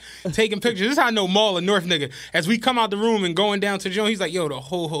stuck taking pictures. This is how I know Maul and North nigga. As we come out the room and going down to the joint, he's like, yo, the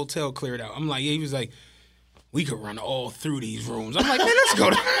whole hotel cleared out. I'm like, yeah, he was like, we could run all through these rooms. I'm like, man, let's go.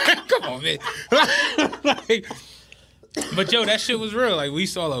 Come on, man. Like, but yo, that shit was real. Like, we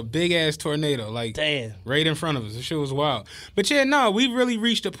saw a big ass tornado, like, damn, right in front of us. The shit was wild. But yeah, no, we really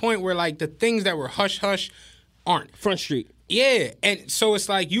reached a point where like the things that were hush hush aren't. Front Street. Yeah, and so it's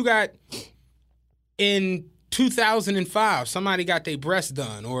like you got in 2005, somebody got their breast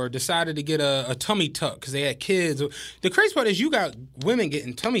done or decided to get a tummy tuck because they had kids. The crazy part is you got women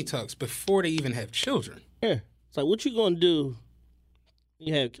getting tummy tucks before they even have children. Yeah, it's like, what you gonna do?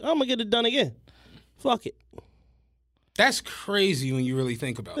 I'm gonna get it done again. Fuck it. That's crazy when you really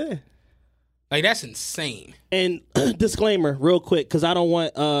think about it. Like, that's insane. And disclaimer, real quick, because I don't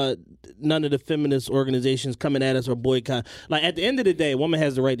want none of the feminist organizations coming at us or boycott. Like, at the end of the day, a woman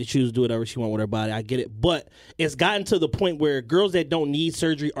has the right to choose to do whatever she wants with her body. I get it. But it's gotten to the point where girls that don't need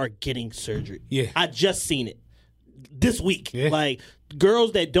surgery are getting surgery. Yeah. I just seen it this week. Yeah. Like,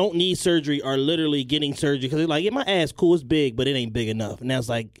 girls that don't need surgery are literally getting surgery because they're like, yeah, my ass cool, it's big, but it ain't big enough. And that's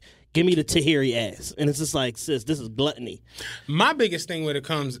like, give me the Tahiri ass. And it's just like, sis, this is gluttony. My biggest thing when it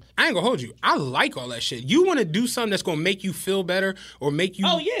comes, I ain't gonna hold you. I like all that shit. You want to do something that's gonna make you feel better or make you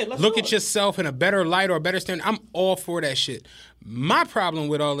look at yourself in a better light or a better standard. I'm all for that shit. My problem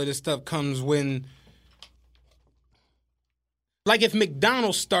with all of this stuff comes when, like, if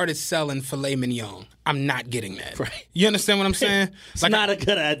McDonald's started selling filet mignon, I'm not getting that. Right. You understand what I'm saying? It's not a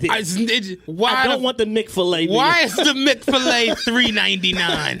good idea. I don't want the McFilet. Why is the McFilet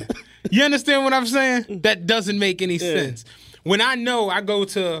 $3.99? You understand what I'm saying? That doesn't make any sense. When I know I go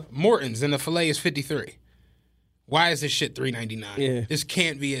to Morton's and the filet is $53. Why is this shit $3.99? Yeah. This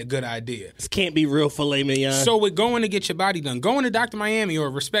can't be a good idea. This can't be real filet mignon. So with going to get your body done, going to Dr. Miami or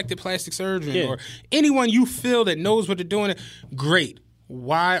a respected plastic surgeon or anyone you feel that knows what they're doing, great.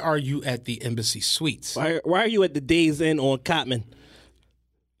 Why are you at the Embassy Suites? Why are you at the Days Inn on Cotman?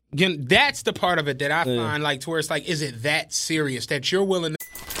 Again, that's the part of it that I find like to where it's like, is it that serious that you're willing to...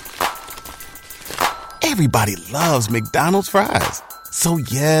 Everybody loves McDonald's fries. So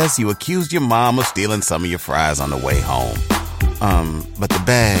yes, you accused your mom of stealing some of your fries on the way home. But the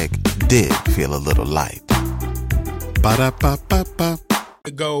bag did feel a little light. Ba-da-ba-ba-ba.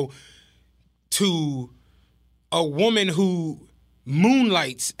 Go to a woman who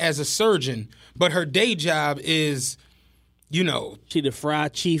moonlights as a surgeon, but her day job is, you know, she the fry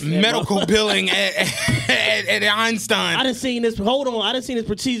chief medical billing at Einstein. I done seen this. Hold on, I done seen this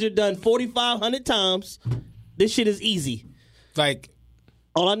procedure done 4,500 times. This shit is easy. Like,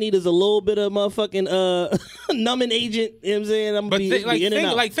 all I need is a little bit of motherfucking numbing agent. You know what I'm saying? I'm gonna be in and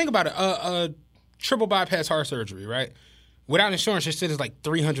out. Think about it. Triple bypass heart surgery, right? Without insurance, your shit is like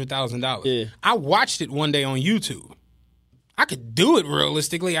 $300,000. Yeah. I watched it one day on YouTube. I could do it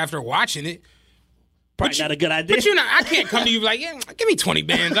realistically after watching it. Probably not a good idea. But I can't come to you like, yeah, give me 20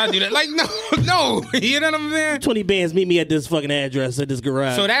 bands. I'll do that. Like, no. You know what I'm saying? 20 bands, meet me at this fucking address, at this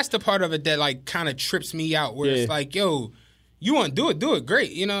garage. So that's the part of it that like kind of trips me out where it's like, yo, you want to do it,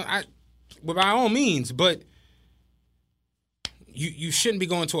 great. You know, by all means, but you shouldn't be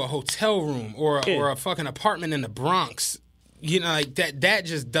going to a hotel room or a fucking apartment in the Bronx. You know, like that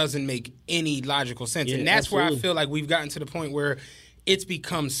just doesn't make any logical sense. Yeah, and that's absolutely. where I feel like we've gotten to the point where it's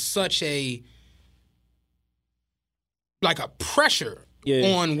become such a pressure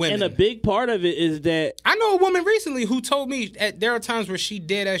on women. And a big part of it is that I know a woman recently who told me there are times where she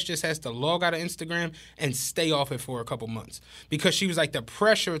dead ass just has to log out of Instagram and stay off it for a couple months because she was like the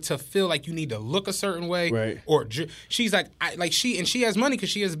pressure to feel like you need to look a certain way, right? Or she's like, she has money because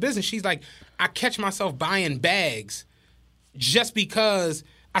she has a business. She's like, I catch myself buying bags just because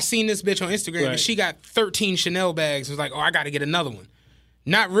I seen this bitch on Instagram and she got 13 Chanel bags. It was like, oh, I got to get another one,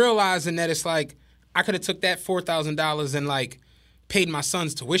 not realizing that it's like I could have took that $4,000 and like paid my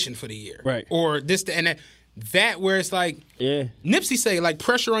son's tuition for the year. Right. Or this and that where it's like, Nipsey say, like,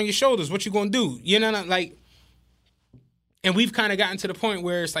 pressure on your shoulders, what you gonna do? You know, like, and we've kind of gotten to the point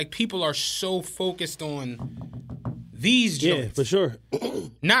where it's like people are so focused on these joints. Yeah, for sure.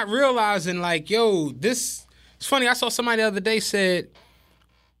 Not realizing like, yo, it's funny, I saw somebody the other day said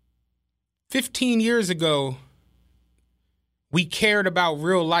 15 years ago, we cared about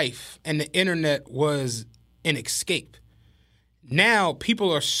real life and the internet was an escape. Now,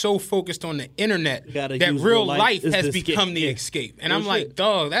 people are so focused on the internet that real life has become the escape. And I'm like,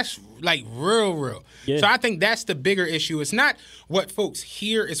 dog, that's like real. Yeah. So I think that's the bigger issue. It's not what folks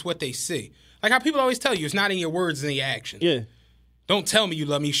hear, it's what they see. Like how people always tell you, it's not in your words, it's in your actions. Yeah. Don't tell me you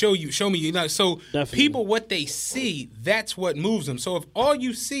love me. Show me you love. So Definitely. people, what they see, that's what moves them. So if all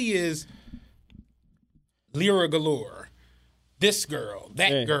you see is Lyra galore, this girl,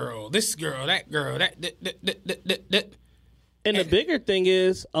 that girl, this girl, that girl, that. And the bigger thing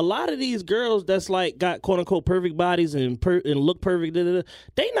is, a lot of these girls that's like got quote unquote perfect bodies and look perfect,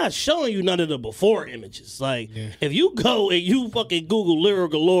 they not showing you none of the before images. Like if you go and you fucking Google Lyra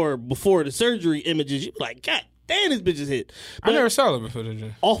galore before the surgery images, you be like, God damn, this bitch is hit. I never saw it before.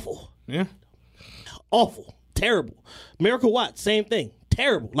 Awful. Yeah. Awful. Terrible. Miracle Watts, same thing.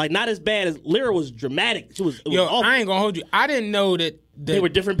 Terrible. Like not as bad as Lyra was dramatic. It was awful. I ain't gonna hold you. I didn't know that they were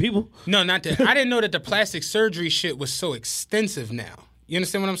different people. No, not that. I didn't know that the plastic surgery shit was so extensive now. You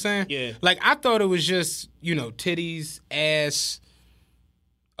understand what I'm saying? Yeah. Like I thought it was just, titties, ass,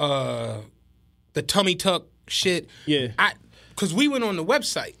 the tummy tuck shit. Yeah. Because we went on the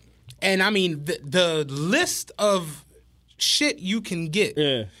website, and I mean the list of shit you can get.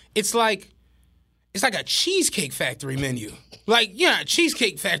 Yeah. It's like a Cheesecake Factory menu. Like,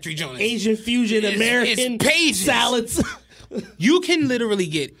 Cheesecake Factory Jonas. Asian fusion, American it's pages. salads. You can literally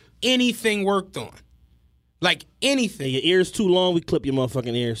get anything worked on. Like anything. Your ears too long, we clip your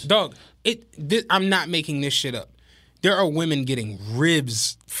motherfucking ears. Dog, I'm not making this shit up. There are women getting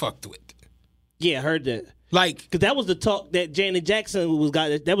ribs fucked with. Yeah, I heard that. Like, because that was the talk that Janet Jackson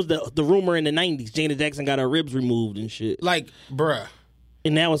that was the rumor in the 90s. Janet Jackson got her ribs removed and shit. Like, bruh.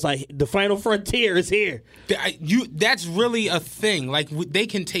 And now it's like the final frontier is here. That's really a thing. Like, they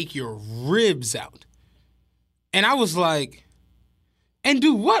can take your ribs out. And I was like, and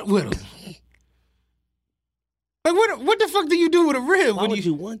do what with them? Like, what the fuck do you do with a rib? Why would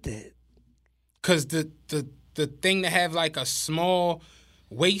you want that? Because the thing to have like a small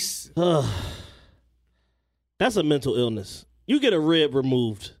waist. That's a mental illness. You get a rib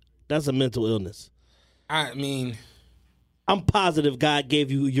removed. That's a mental illness. I mean, I'm positive God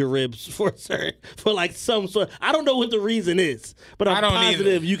gave you your ribs for like some sort. I don't know what the reason is, but I'm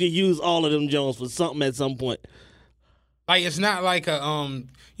positive you can use all of them Jones for something at some point. Like it's not like a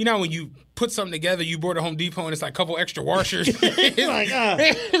when you put something together, you bought at Home Depot and it's like a couple extra washers. It's like,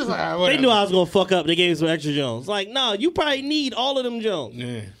 they knew I was gonna fuck up. They gave me some extra Jones. Like, no, you probably need all of them Jones.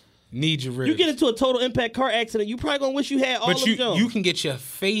 Yeah. Need your ribs. You get into a total impact car accident, you probably gonna wish you had all of them Jones. You can get your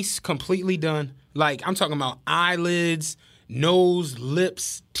face completely done. Like I'm talking about eyelids, nose,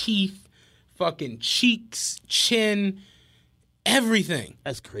 lips, teeth, fucking cheeks, chin, everything.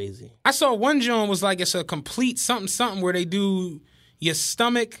 That's crazy. I saw one Joan was like it's a complete something where they do your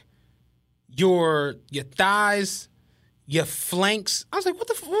stomach, your thighs, your flanks. I was like, what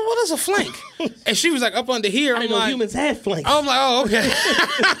is a flank? And she was like, up under here. I didn't know humans had flanks. I'm like, oh, okay.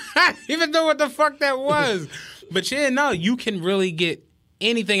 I didn't even know what the fuck that was. But yeah, no, you can really get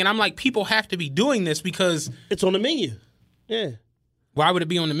anything. And I'm like, people have to be doing this because it's on the menu. Yeah. Why would it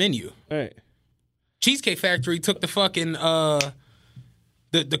be on the menu? All right. Cheesecake Factory took the fucking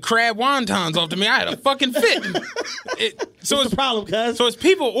the crab wontons off to me. I had a fucking fit. What's the problem, cuz? So it's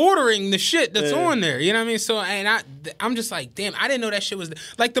people ordering the shit that's on there. You know what I mean? So and I'm just like, damn, I didn't know that shit was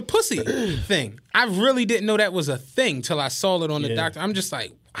like the pussy thing. I really didn't know that was a thing till I saw it on the doctor. I'm just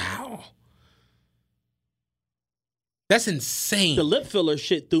like, wow. That's insane. The lip filler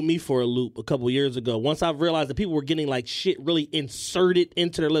shit threw me for a loop a couple years ago. Once I realized that people were getting like shit really inserted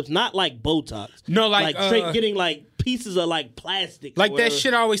into their lips, not like Botox. No, like straight getting like pieces of like plastic. Like that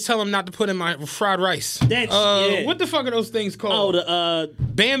shit I always tell them not to put in my fried rice. What the fuck are those things called? Oh, the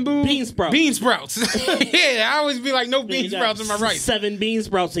bamboo bean sprouts. Bean sprouts. Yeah, I always be like, no bean sprouts in my rice. 7 bean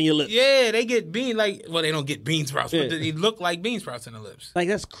sprouts in your lips. Yeah, they get they don't get bean sprouts, but they look like bean sprouts in the lips. Like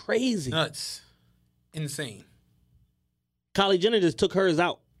that's crazy. Nuts. Insane. Kylie Jenner just took hers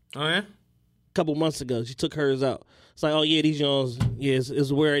out. Oh, yeah? A couple months ago. She took hers out. It's like, oh, yeah, these Jones,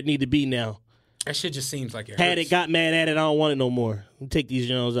 is where it need to be now. That shit just seems like it Had hurts. it, got mad at it, I don't want it no more. Take these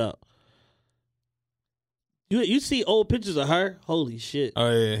Jones out. You see old pictures of her? Holy shit. Oh,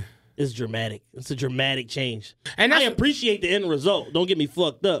 yeah. It's dramatic. It's a dramatic change. And I appreciate the end result. Don't get me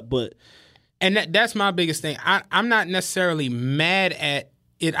fucked up, but... And that's my biggest thing. I'm not necessarily mad at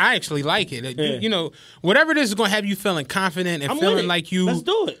it. I actually like it. Yeah. You know, whatever it is going to have you feeling confident and feeling like you. Let's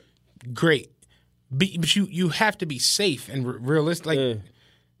do it. Great, but you have to be safe and realistic. Like,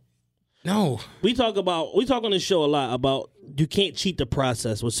 no, we talk on this show a lot about you can't cheat the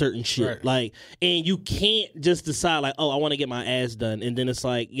process with certain shit. Right. Like, and you can't just decide like, oh, I want to get my ass done, and then it's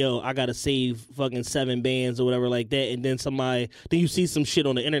like, yo, I gotta save fucking 7 bands or whatever like that, and then you see some shit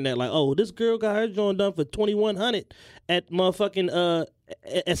on the internet like, oh, this girl got her joint done for $2,100 at motherfucking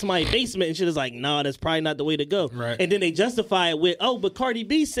at somebody's basement and shit is like, nah, that's probably not the way to go. Right. And then they justify it with, oh, but Cardi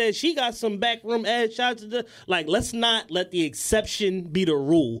B said she got some backroom ass shots. Like, let's not let the exception be the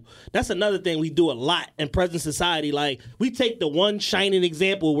rule. That's another thing we do a lot in present society. Like, we take the one shining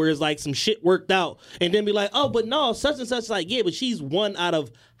example where it's like some shit worked out and then be like, oh, but no, such and such. Like, yeah, but she's one out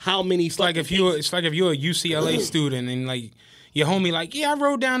of how many? It's like if you're a UCLA student and like your homie like, yeah, I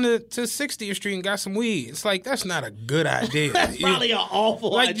rode down to 60th Street and got some weed. It's like, that's not a good idea. That's probably an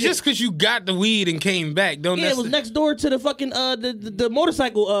awful like, idea. just because you got the weed and came back, don't it was next door to the fucking the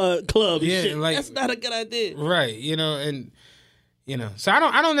motorcycle club. And shit. Like, that's not a good idea. Right, and so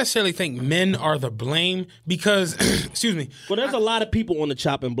I don't necessarily think men are the blame because excuse me. Well, there's a lot of people on the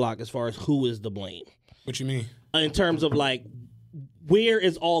chopping block as far as who is the blame. What you mean? In terms of like, where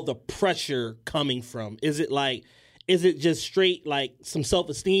is all the pressure coming from? Is it just straight like some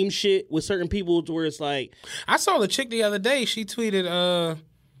self-esteem shit with certain people to where it's like... I saw the chick the other day. She tweeted,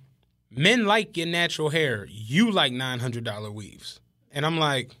 men like your natural hair. You like $900 weaves. And I'm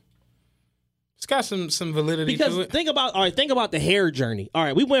like, it's got some validity to it. Because think about the hair journey. All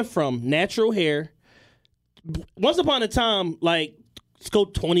right, we went from natural hair. Once upon a time, like, let's go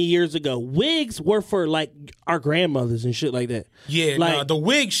 20 years ago, wigs were for like our grandmothers and shit like that. Yeah, like, the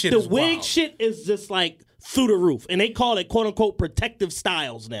wig shit is wild. Shit is just like... through the roof, and they call it "quote unquote" protective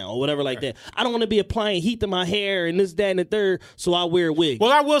styles now, or whatever like that. I don't want to be applying heat to my hair and this, that, and the third, so I wear wigs.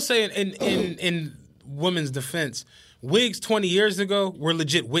 Well, I will say in women's defense, wigs 20 years ago were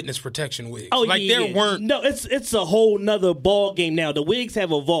legit witness protection wigs. Oh, like yeah, there weren't. No, it's a whole nother ball game now. The wigs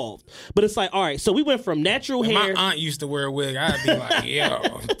have evolved, but it's like, all right, so we went from natural hair. My aunt used to wear a wig. I'd be like, yo,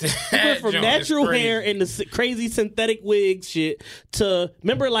 we went from natural hair and the crazy synthetic wig shit to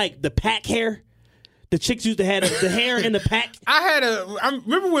remember like the pack hair. The chicks used to have the hair in the pack. I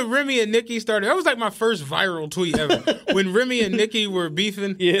remember when Remy and Nicki started. That was like my first viral tweet ever. When Remy and Nicki were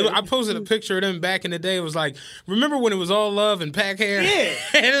beefing, I posted a picture of them back in the day. It was like, remember when it was all love and pack hair? Yeah.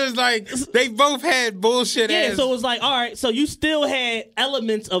 And it was like, they both had bullshit ass. Yeah, so it was like, all right, so you still had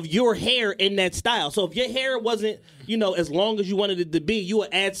elements of your hair in that style. So if your hair wasn't, as long as you wanted it to be, you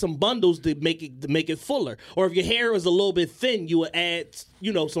would add some bundles to make it fuller. Or if your hair was a little bit thin, you would add,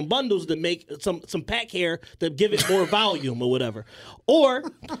 some bundles to make some pack hair to give it more volume or whatever. Or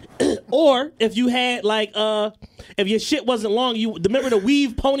if you had like if your shit wasn't long, you remember the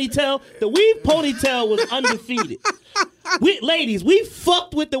weave ponytail? The weave ponytail was undefeated. Ladies, we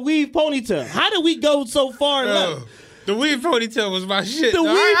fucked with the weave ponytail. How did we go so far left? The weave ponytail was my shit.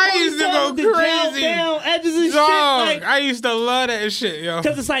 I used to go crazy. Down edges and shit. Like, I used to love that shit, yo.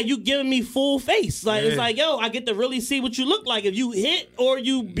 Because it's like you giving me full face. Like it's like, yo, I get to really see what you look like. If you hit or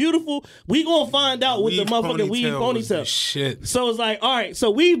you beautiful, we gonna find out with the motherfucking weave ponytail. Shit. So it's like, all right,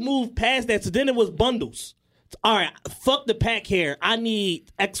 so we moved past that. So then it was bundles. All right, fuck the pack hair. I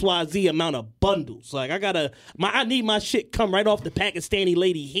need XYZ amount of bundles. Like I need my shit come right off the Pakistani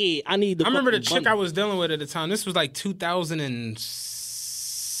lady head. I remember the chick I was dealing with at the time. This was like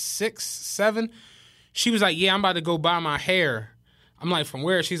 2006, 7. She was like, "Yeah, I'm about to go buy my hair." I'm like, "From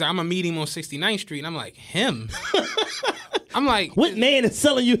where?" She's like, "I'm gonna meet him on 69th Street." And I'm like, "Him?" I'm like, what man is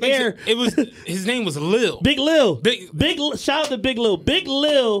selling you hair? His name was Lil. Big Lil. Big shout out to Big Lil. Big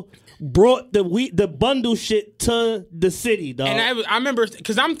Lil brought the bundle shit to the city, dog. And I remember,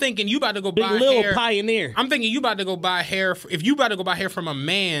 because I'm thinking you about to go Big buy Lil hair. Pioneer. I'm thinking you about to go buy hair. If you about to go buy hair from a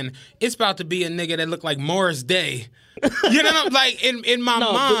man, it's about to be a nigga that look like Morris Day. You know, like in my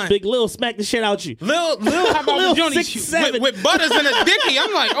mind. Big Lil smack the shit out you. Lil how about Lil Johnny 6'7" with butters and a dicky?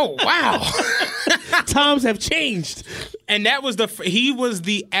 I'm like, oh wow. Times have changed. And that was he was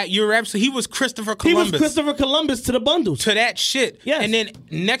Christopher Columbus. He was Christopher Columbus to the bundles. To that shit. Yes. And then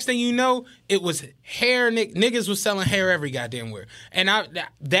next thing you know, it was hair. Niggas was selling hair every goddamn where. And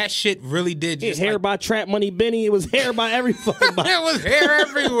that shit really did just hair by Trap Money Benny. It was hair by every fucking body. There was hair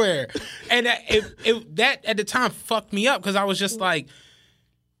everywhere. And that at the time fucked me up because I was just like,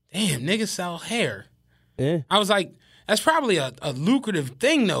 damn, niggas sell hair. Yeah. I was like, that's probably a lucrative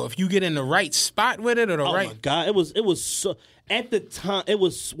thing though if you get in the right spot with it or the right. Oh my god, it was so at the time. It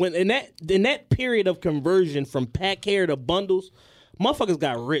was when in that period of conversion from pack hair to bundles, motherfuckers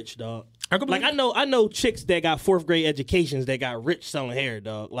got rich, dog. Like I know chicks that got 4th grade educations that got rich selling hair,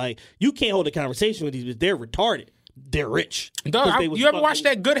 dog. Like you can't hold a conversation with these, but they're retarded. They're rich. Dog, you ever watch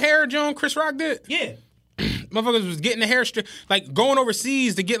that Good Hair Joan Chris Rock did? Yeah. Motherfuckers was getting the hair straight, like going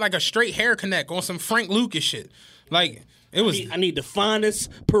overseas to get like a straight hair connect on some Frank Lucas shit. Like it was. I need the finest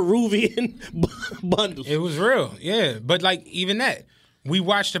Peruvian bundles. It was real, yeah. But like even that, we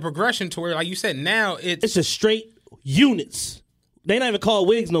watched the progression to where, like you said, now it's just straight units. They not even called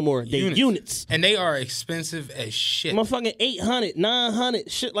wigs no more. They units. And they are expensive as shit. Motherfucking 800,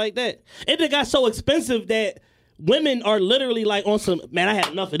 900, shit like that. It got so expensive that women are literally like on some, man, I had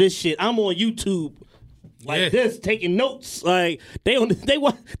enough of this shit. I'm on YouTube like this, taking notes. Like they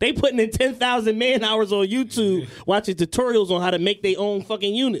putting in 10,000 man hours on YouTube watching tutorials on how to make their own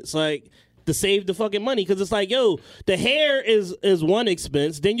fucking units. Like to save the fucking money. Cause it's like, yo, the hair is one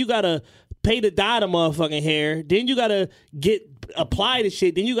expense. Then you gotta pay to dye the motherfucking hair. Then you gotta apply the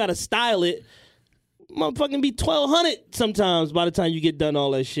shit. Then you gotta style it. Motherfucking be $1,200 sometimes by the time you get done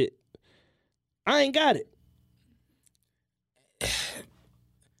all that shit. I ain't got it.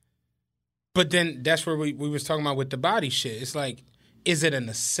 But then that's where we was talking about with the body shit. It's like, is it a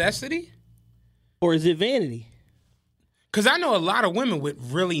necessity? Or is it vanity? Because I know a lot of women with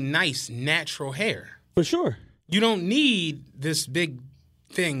really nice natural hair. For sure. You don't need this big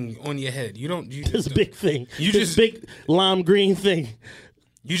thing on your head. You don't. This big thing. This big lime green thing.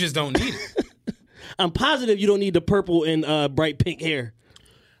 You just don't need it. I'm positive you don't need the purple and bright pink hair.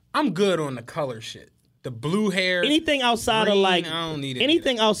 I'm good on the color shit. The blue hair. Anything outside green, of like, I don't need it.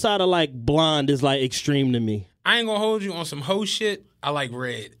 anything outside of like blonde is like extreme to me. I ain't gonna hold you on some hoe shit. I like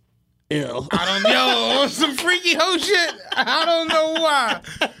red. Ew. On some freaky hoe shit. I don't know why.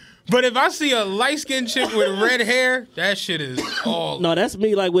 But if I see a light-skinned chick with red hair, that shit is all. No, that's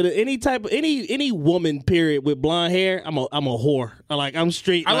me. Like with any type of any woman, period, with blonde hair, I'm a whore. I'm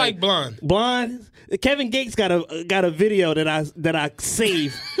straight. I like blonde. Blonde. Kevin Gates got a video that I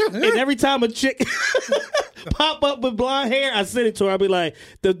save, and every time a chick pop up with blonde hair, I send it to her. I'll be like,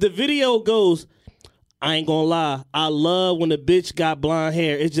 the video goes, I ain't gonna lie, I love when a bitch got blonde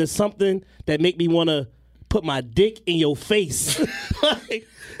hair. It's just something that make me want to put my dick in your face.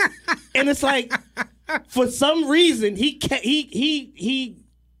 And it's like, for some reason, he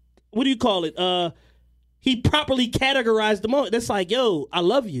what do you call it? He properly categorized the moment. That's like, yo, I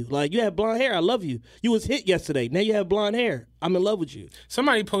love you. Like, you have blonde hair. I love you. You was hit yesterday. Now you have blonde hair. I'm in love with you.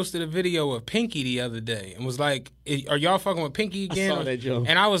 Somebody posted a video of Pinky the other day and was like, are y'all fucking with Pinky again? I saw that, Joe.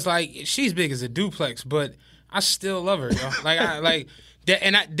 And I was like, she's big as a duplex, but I still love her, yo. Like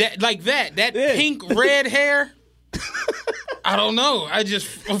that pink red hair. I don't know. I just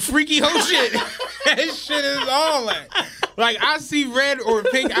freaky hoe shit. That shit is all that. Like, I see red or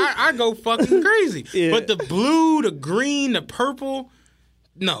pink, I go fucking crazy. Yeah. But the blue, the green, the purple,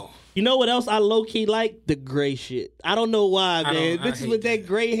 no. You know what else I low-key like? The gray shit. I don't know why, man. Bitches with that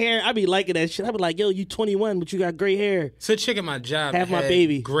gray hair, I be liking that shit. I be like, yo, you 21, but you got gray hair. So a chick at my job have my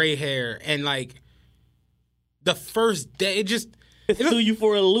baby. Gray hair. And, like, the first day, it threw you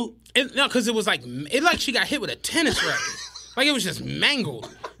for a loop. No, because it was like she got hit with a tennis racket. Like, it was just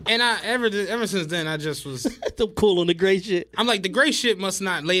mangled. And ever since then, I just was... I'm cool on the gray shit. I'm like, the gray shit must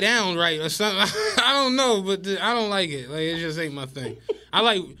not lay down right or something. I don't know, but I don't like it. Like, it just ain't my thing. I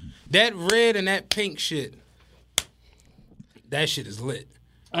like that red and that pink shit. That shit is lit.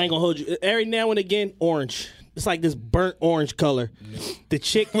 I ain't gonna hold you. Every now and again, orange. It's like this burnt orange color. The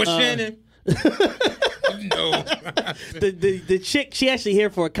chick... What's Shannon? No. the chick, she actually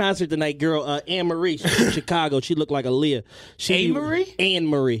here for a concert tonight, girl, Anne Marie. She's from Chicago. She looked like Aaliyah. Anne Marie? Anne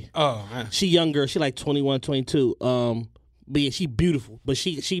Marie. Oh. She young girl. She like 21, 22. But yeah, she beautiful. But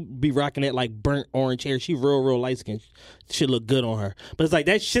she be rocking that like burnt orange hair. She real light skinned. Shit look good on her. But it's like,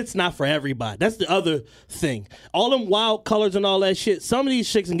 that shit's not for everybody. That's the other thing. All them wild colors and all that shit, some of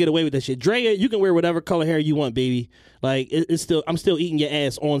these chicks can get away with that shit. Drea, you can wear whatever color hair you want, baby. Like, I'm still eating your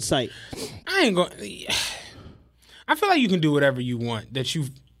ass on sight. I ain't going... I feel like you can do whatever you want.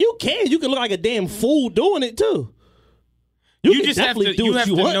 You can. You can look like a damn fool doing it, too. You just have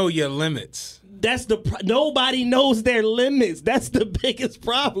to know your limits. That's nobody knows their limits. That's the biggest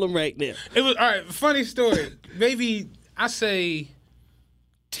problem right now. It was all right. Funny story. Maybe I say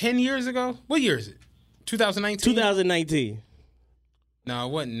 10 years ago. What year is it? 2019. 2019. No,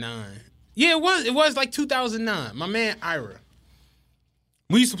 it wasn't 9. Yeah, it was. It was like 2009. My man Ira.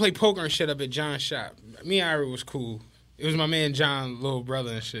 We used to play poker and shit up at John's shop. Me and Ira was cool. It was my man John, little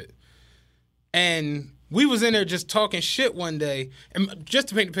brother and shit. And we was in there just talking shit one day. And just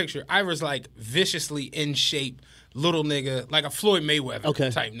to paint the picture, Ira's like viciously in shape, little nigga, like a Floyd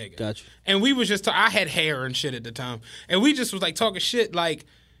Mayweather type nigga. Gotcha. And we was just, I had hair and shit at the time. And we just was like talking shit like,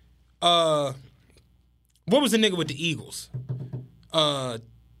 what was the nigga with the Eagles?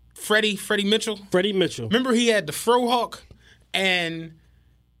 Freddie Mitchell? Freddie Mitchell. Remember he had the Frohawk? And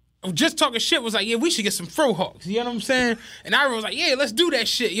just talking shit was like, yeah, we should get some Frohawks. You know what I'm saying? And Ira was like, yeah, let's do that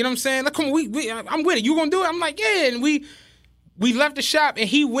shit. You know what I'm saying? Like, come on, I'm with it. You gonna do it? I'm like, yeah. And we We left the shop, and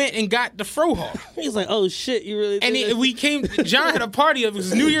he went and got the Frohawk. He's like, oh, shit, you really And we came, John had a party, it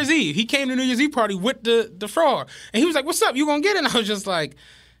was New Year's Eve. He came to New Year's Eve party with the Frohawk. And he was like, what's up, you gonna get it? And I was just like,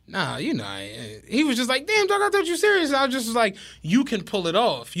 nah, you know. He was just like, damn, dog, I thought you serious. I was just like, you can pull it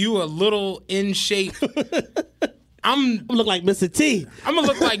off. You a little in shape. I'm look like Mr. T. I'm gonna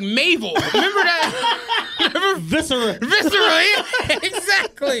look like Mabel. Remember that? Viscera. Yeah,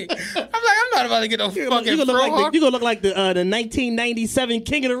 exactly. I'm like, I'm not about to get no fucking You're Frohawk. gonna look like the 1997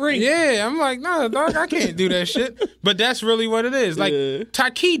 King of the Ring. Yeah, I'm like, nah, dog, I can't do that shit. But that's really what it is. Like,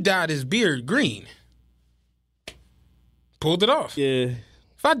 Taki dyed his beard green. Pulled it off. Yeah.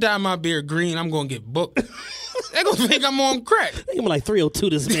 If I dye my beard green, I'm gonna get booked. They gonna think I'm on crack. They gonna be like 302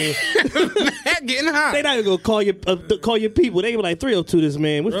 this man. That getting hot. They not even gonna call your people. They gonna be like 302 this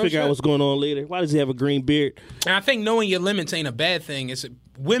man. We'll figure out what's going on later. Why does he have a green beard? And I think knowing your limits ain't a bad thing.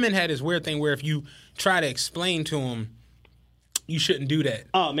 Women had this weird thing where if you try to explain to them, you shouldn't do that.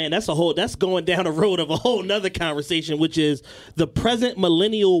 Oh man, that's going down the road of a whole nother conversation, which is the present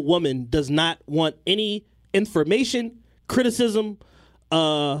millennial woman does not want any information, criticism,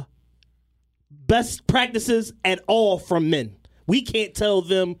 best practices at all from men. We can't tell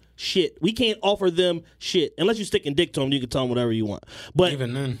them shit. We can't offer them shit unless you're sticking dick to them. You can tell them whatever you want. But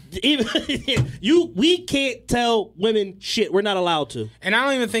even then, we can't tell women shit. We're not allowed to. And I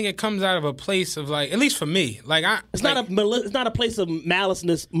don't even think it comes out of a place of like, at least for me, like it's not a place of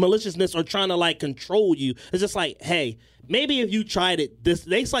maliciousness or trying to like control you. It's just like, hey, maybe if you tried it,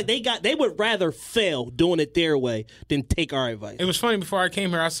 they would rather fail doing it their way than take our advice. It was funny before I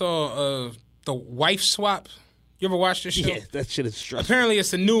came here. I saw the wife swap. You ever watch this show? Yeah, that shit is stressful. Apparently,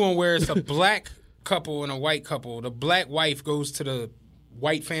 it's a new one where it's a black couple and a white couple. The black wife goes to the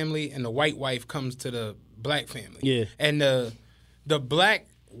white family, and the white wife comes to the black family. Yeah. And the black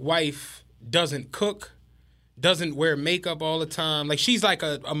wife doesn't cook, doesn't wear makeup all the time. Like, she's like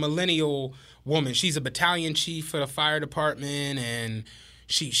a millennial woman. She's a battalion chief for the fire department, and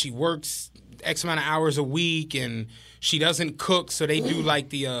she works X amount of hours a week, and she doesn't cook, so they do like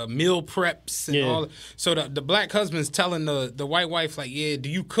the meal preps and all. So the black husband's telling the white wife, like, yeah, do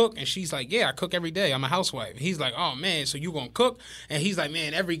you cook? And she's like, yeah, I cook every day. I'm a housewife. And he's like, oh, man, so you gonna cook? And he's like,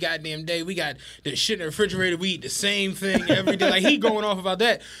 man, every goddamn day we got the shit in the refrigerator. We eat the same thing every day. Like, he going off about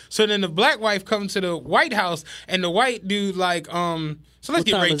that. So then the black wife comes to the White House, and the white dude like, so let's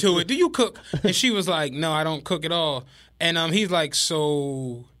get right to it. Do you cook? And she was like, no, I don't cook at all. And he's like,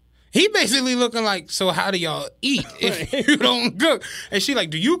 so... He basically looking like, so how do y'all eat if you don't cook? And she like,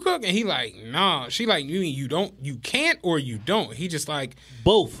 do you cook? And he like, nah. She like, you mean you can't or you don't? He just like,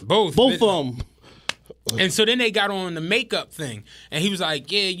 both of them. And so then they got on the makeup thing. And he was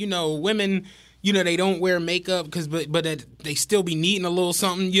like, yeah, you know, women, you know, they don't wear makeup but they still be needing a little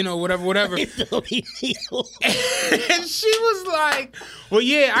something, you know, whatever. And she was like, well,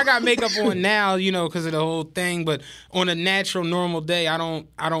 yeah, I got makeup on now, you know, because of the whole thing. But on a natural, normal day, I don't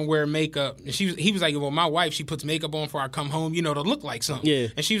wear makeup. And he was like, well, my wife, she puts makeup on before I come home, you know, to look like something. Yeah.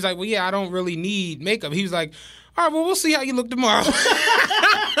 And she was like, well, yeah, I don't really need makeup. He was like, all right, well, we'll see how you look tomorrow.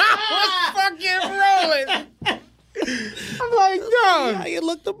 I was fucking rolling. I'm like, yo, how you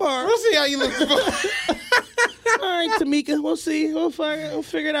look tomorrow? We'll see how you look tomorrow. All right, Tamika, we'll see. We'll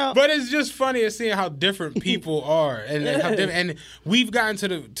figure it out. But it's just funny to see how different people are, and how different. And we've gotten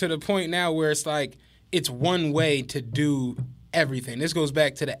to the point now where it's like it's one way to do everything. This goes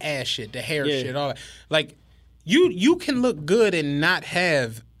back to the ass shit, the hair shit, all that. Like you can look good and not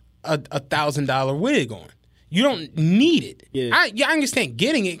have a $1,000 wig on. You don't need it. Yeah. I understand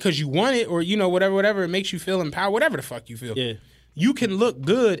getting it because you want it, or you know whatever it makes you feel empowered, whatever the fuck you feel. Yeah. You can look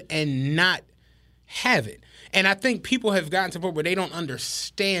good and not have it. And I think people have gotten to the point where they don't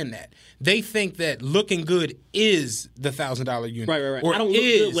understand that. They think that looking good is the $1,000 unit. Right. Or I don't look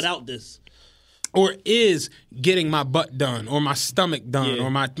good without this. Or is getting my butt done, or my stomach done,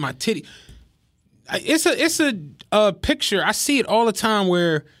 or my titty. It's a picture. I see it all the time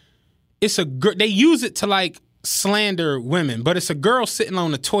where it's a girl. They use it to like slander women, but it's a girl sitting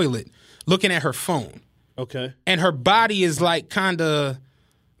on the toilet looking at her phone. Okay. And her body is like kind of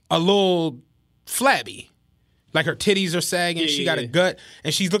a little flabby. Like her titties are sagging, she got a gut,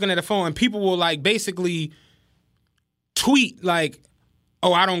 and she's looking at the phone, and people will like basically tweet like,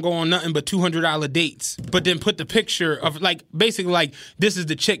 oh, I don't go on nothing but $200 dates, but then put the picture of like basically like this is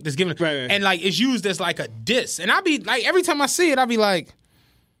the chick that's giving, right. And like it's used as like a diss, and I'll be like every time I see it, I'll be like,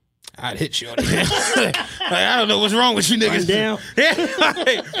 I'd hit you on the like, I don't know what's wrong with you niggas. Down.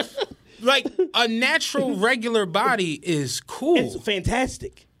 Like a natural regular body is cool. It's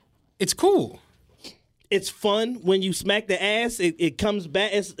fantastic. It's cool. It's fun when you smack the ass. It comes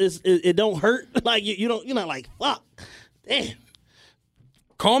back. It don't hurt. Like you don't. You're not like fuck. Damn.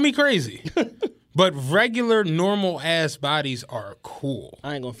 Call me crazy. But regular, normal-ass bodies are cool.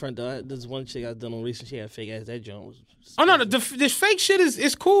 I ain't gonna front though. This one chick I done on recent, she had a fake ass. That joint was... Oh, no, this fake shit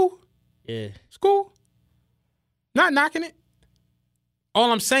is cool. Yeah. It's cool. Not knocking it.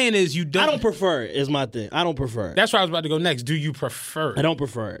 All I'm saying is you don't... I don't prefer it, is my thing. I don't prefer it. That's where I was about to go next. Do you prefer it? I don't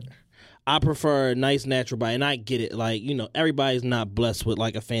prefer it. I prefer a nice natural body, and I get it. Like, you know, everybody's not blessed with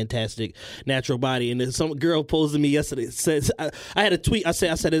like a fantastic natural body. And then some girl posted me yesterday. Says I had a tweet. I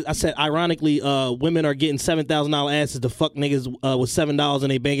said, ironically, women are getting $7,000 asses to fuck niggas with $7 in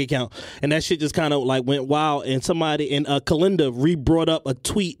their bank account, and that shit just kind of like went wild. And somebody in Kalinda re-brought up a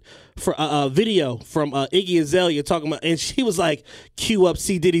tweet for a video from Iggy Azalea talking about, and she was like, "Cue up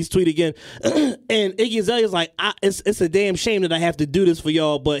C Diddy's tweet again," and Iggy Azalea's like, "It's a damn shame that I have to do this for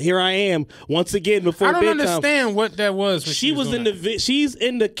y'all, but here I am once again before I don't bedtime." understand what that was. She was in she's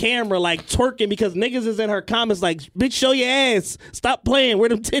in the camera like twerking because niggas is in her comments like, "Bitch, show your ass, stop playing, where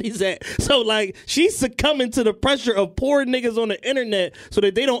them titties at?" So like she's succumbing to the pressure of poor niggas on the internet so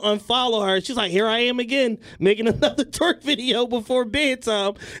that they don't unfollow her. She's like, "Here I am again making another twerk video before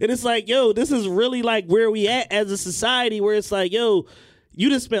bedtime," and it's like, yo, this is really like where we at as a society, where it's like, yo, you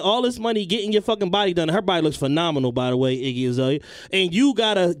just spent all this money getting your fucking body done. Her body looks phenomenal, by the way, Iggy Azalea. And you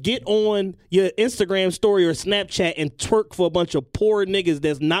gotta get on your Instagram story or Snapchat and twerk for a bunch of poor niggas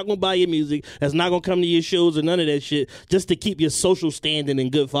that's not gonna buy your music, that's not gonna come to your shows or none of that shit, just to keep your social standing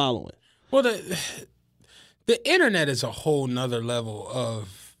and good following. Well, the internet is a whole nother level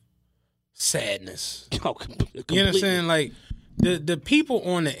of sadness. Oh, you know what I'm saying? Like, the people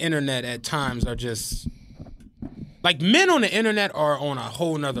on the internet at times are just... Like, men on the internet are on a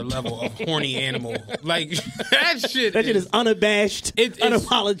whole nother level of horny animal. Like, that shit is unabashed,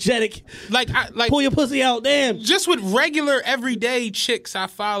 unapologetic. Like, pull your pussy out, damn. Just with regular, everyday chicks I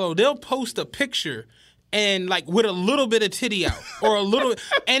follow, they'll post a picture and, like, with a little bit of titty out. Or a little...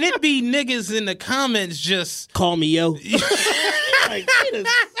 and it be niggas in the comments just... Call me, yo. Like, wait a second.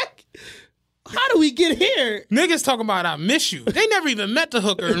 How do we get here? Niggas talking about I miss you. They never even met the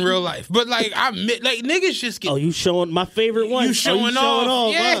hooker in real life. But like niggas just get... Oh, you showing my favorite one. You showing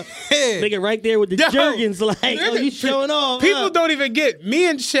off. Yeah. Huh? Nigga right there with the Jergens like, oh, you showing off. People don't even get... Me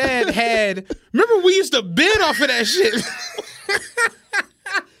and Chad had... Remember we used to bid off of that shit?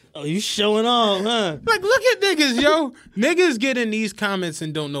 Oh, you showing off, huh? Like, look at niggas, yo. Niggas get in these comments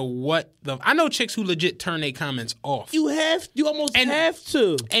and don't know what the... I know chicks who legit turn their comments off. You almost have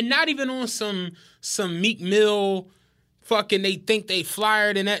to. And not even on some Meek Mill fucking they think they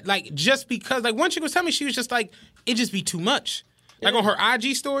flyered and that. Like, just because... Like, one chick was telling me, she was just like, it just be too much. Like, on her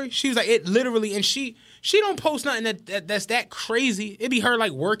IG story, she was like, it literally... And she don't post nothing that's that crazy. It be her,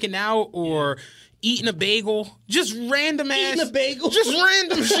 like, working out or... Eating a bagel, just random ass. Eating a bagel, just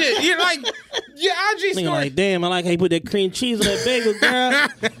random shit. You're like, your IG story. Like, damn, I like how you put that cream cheese on that bagel,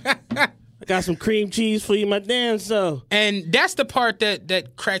 girl. I got some cream cheese for you, my damn self. And that's the part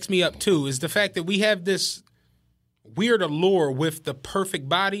that cracks me up too, is the fact that we have this weird allure with the perfect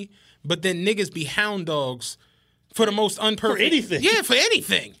body, but then niggas be hound dogs for the most unperfect. For anything. Yeah, for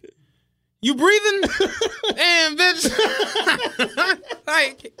anything. You breathing? Damn, bitch.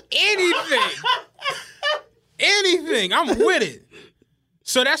 Like, anything. Anything. I'm with it.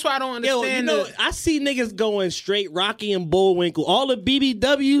 So that's why I don't understand. Yo, I see niggas going straight Rocky and Bullwinkle. All the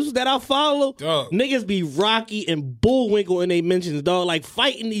BBWs that I follow, niggas be Rocky and Bullwinkle in they mentions, dog. Like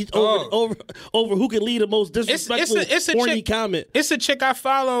fighting each over who can lead the most disrespectful, horny comment. It's a chick I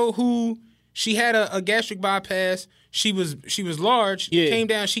follow who she had a gastric bypass. She was large.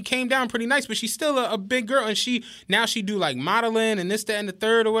 Yeah. She came down pretty nice, but she's still a big girl. And she do like modeling and this, that, and the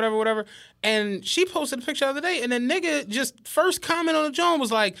third or whatever. And she posted a picture the other day, and the nigga just first comment on the joint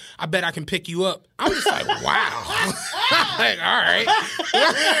was like, "I bet I can pick you up." I'm just like, wow. Like, all right.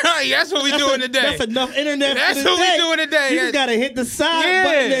 That's what we doing today. That's enough internet. That's what we doing today. You just gotta hit the side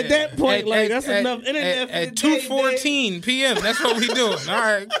button at that point. That's enough internet at 2:14 p.m. That's what we doing. All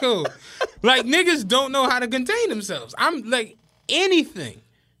right, cool. Like, niggas don't know how to contain themselves. I'm like, anything.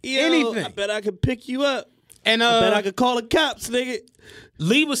 Anything. I bet I could pick you up. And I bet I could call the cops, nigga.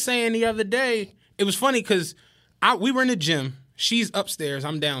 Lee was saying the other day, it was funny because we were in the gym. She's upstairs.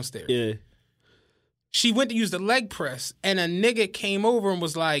 I'm downstairs. Yeah. She went to use the leg press, and a nigga came over and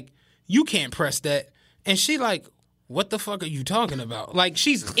was like, "You can't press that." And she like, "What the fuck are you talking about?" Like,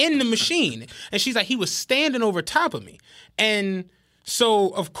 she's in the machine. And she's like, "He was standing over top of me." And so,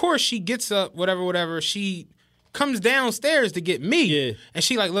 of course, she gets up, whatever. She comes downstairs to get me. Yeah. And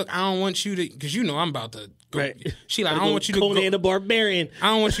she like, look, I don't want you to, because you know I'm about to go. Right. She like, I don't want you to Conan go. the Barbarian. I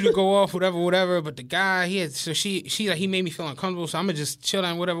don't want you to go off, whatever. But the guy, she like, he made me feel uncomfortable, so I'm gonna just chill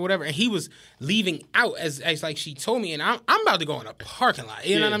out, whatever. And he was leaving out as like she told me, and I'm about to go in a parking lot.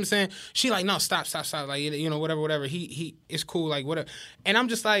 You know what I'm saying? She like, no, stop. Like, you know, whatever. He it's cool, like whatever. And I'm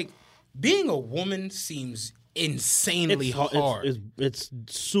just like, being a woman seems insanely hard. It's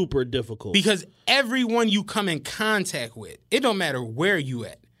super difficult because everyone you come in contact with, it don't matter where you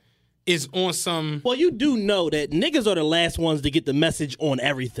at, is on some. Well, you do know that niggas are the last ones to get the message on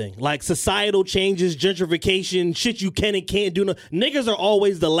everything. Like societal changes, gentrification, shit you can and can't do. Niggas are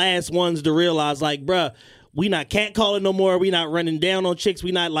always the last ones to realize, like, bruh, we not catcalling no more. We not running down on chicks.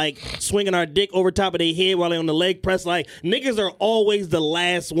 We not like swinging our dick over top of their head while they on the leg press. Like niggas are always the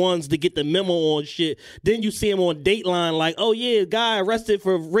last ones to get the memo on shit. Then you see them on Dateline like, oh yeah, guy arrested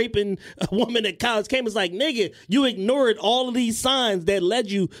for raping a woman at college campus. Like nigga, you ignored all of these signs that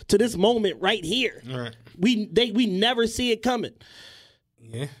led you to this moment right here. All right. We never see it coming.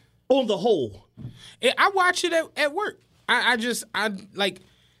 Yeah. On the whole, I watch it at work. I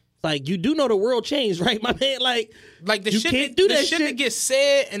Like you do know the world changed, right, my man? Like the you shit can't do that shit that gets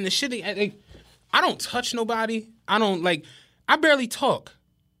said and the shit that, I don't touch nobody. I don't I barely talk.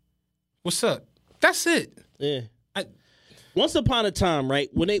 What's up? That's it. Yeah. Once upon a time, right,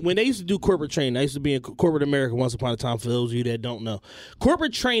 when they used to do corporate training, I used to be in corporate America once upon a time, for those of you that don't know.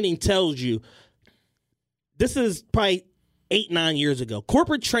 Corporate training tells you, this is probably 8-9 years ago.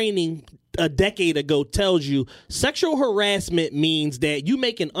 Corporate training a decade ago tells you sexual harassment means that you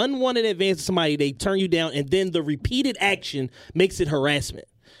make an unwanted advance to somebody, they turn you down, and then the repeated action makes it harassment.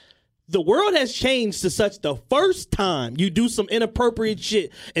 The world has changed to such the first time you do some inappropriate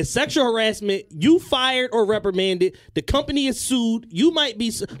shit and sexual harassment, you fired or reprimanded, the company is sued, you might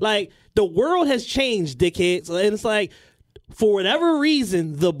be like, the world has changed, dickheads. And it's like, for whatever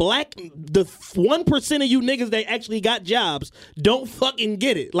reason, the 1% of you niggas that actually got jobs don't fucking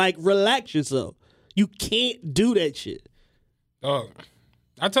get it. Like, relax yourself. You can't do that shit. Oh,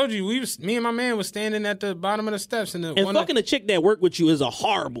 I told you, me and my man was standing at the bottom of the steps. And fucking a chick that worked with you is a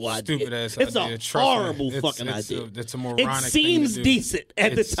horrible idea. Stupid ass it's idea. It's a horrible fucking idea. It's a moronic It seems thing to do. decent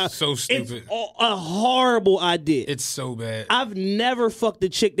at the time. It's so stupid. It's a horrible idea. It's so bad. I've never fucked a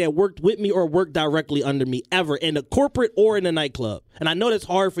chick that worked with me or worked directly under me ever in a corporate or in a nightclub. And I know that's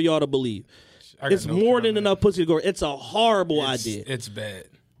hard for y'all to believe. It's more than enough pussy to go. It's a horrible idea. It's bad.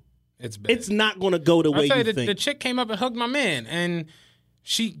 It's bad. It's not going to go the way you think. The chick came up and hugged my man, and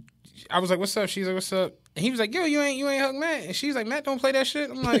I was like, "What's up?" She's like, "What's up?" And he was like, "Yo, you ain't hug Matt." And she's like, "Matt, don't play that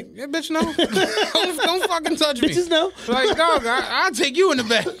shit." I'm like, "Yeah, bitch, no, don't fucking touch me." Bitches no. Like, dog, I'll take you in the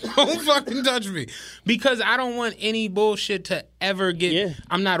back. Don't fucking touch me, because I don't want any bullshit to ever get. Yeah.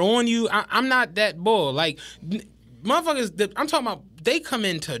 I'm not on you. I'm not that bull. Like, motherfuckers. I'm talking about. They come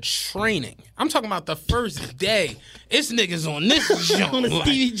into training. I'm talking about the first day. It's niggas on this joint. On the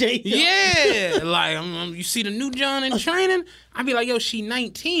Stevie J. Yeah. Like, you see the new John in training? I'd be like, yo, she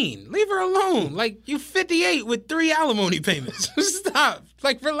 19. Leave her alone. Like, you 58 with 3 alimony payments. Stop.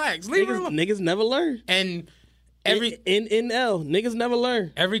 Like, relax. Leave her alone. Niggas never learn. And niggas never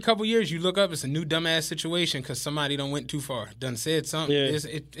learn. Every couple years you look up, it's a new dumbass situation because somebody done went too far. Done said something. Yeah.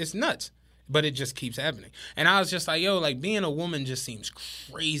 It's nuts. But it just keeps happening. And I was just like, yo, like being a woman just seems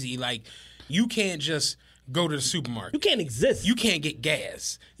crazy. Like you can't just go to the supermarket. You can't exist. You can't get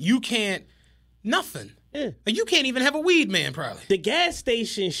gas. You can't nothing. Yeah. Like, you can't even have a weed man probably. The gas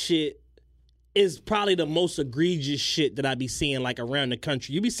station shit is probably the most egregious shit that I be seeing like around the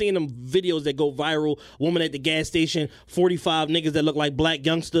country. You be seeing them videos that go viral. Woman at the gas station, 45 niggas that look like Black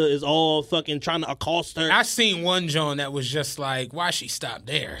Youngster is all fucking trying to accost her. I seen one John that was just like, why she stopped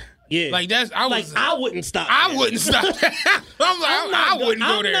there? Yeah. Like I wouldn't stop. I wouldn't stop there. I wouldn't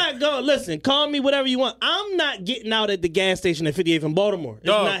go there. I'm not going. Listen, call me whatever you want. I'm not getting out at the gas station at 58th in Baltimore. It's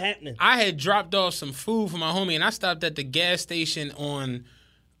not happening. I had dropped off some food for my homie, and I stopped at the gas station on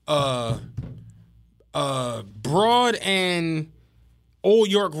Broad and Old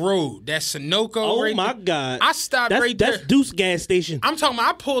York Road. That's Sunoco. Oh my God! I stopped right there. That's Deuce gas station. I'm talking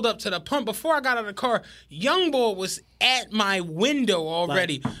about. I pulled up to the pump before I got out of the car. Young boy was at my window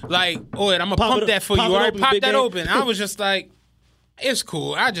already. Like, oh, I'm gonna pump that for you. All right, pop that open. I was just like, it's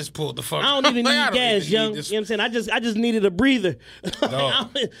cool. I just pulled the fuck. I don't even need gas, young. You know what I'm saying? I just needed a breather.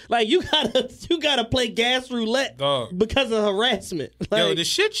 Like you gotta play gas roulette because of harassment. Like, yo, the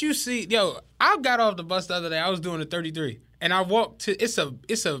shit you see. Yo, I got off the bus the other day. I was doing a 33. And I walked to it's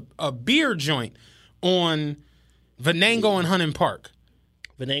a beer joint on Venango and Hunting Park.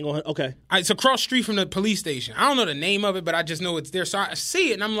 Venango, okay. It's across the street from the police station. I don't know the name of it, but I just know it's there. So I see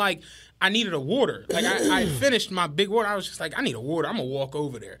it, and I'm like, I needed a water. Like, I finished my big water. I was just like, I need a water. I'm going to walk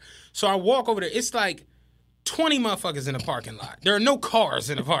over there. So I walk over there. It's like 20 motherfuckers in the parking lot. There are no cars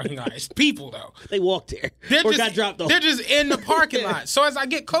in the parking lot. It's people, though. They walked there. Got dropped off. They're just in the parking lot. So as I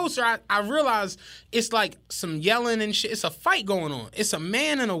get closer, I realize it's like some yelling and shit. It's a fight going on. It's a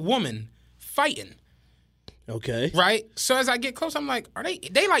man and a woman fighting. Okay. Right? So as I get close, I'm like, are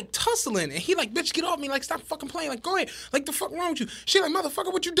they like tussling? And he like, bitch, get off me. Like, stop fucking playing. Like, go ahead. Like, the fuck wrong with you? She like,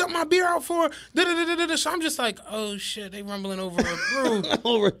 motherfucker, what you dump my beer out for? Da-da-da-da-da. So I'm just like, oh shit, they rumbling over a brew.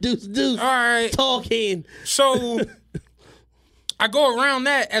 Over deuce. All right. Talking. So I go around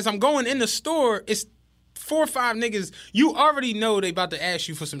that. As I'm going in the store, it's 4 or 5 niggas. You already know they about to ask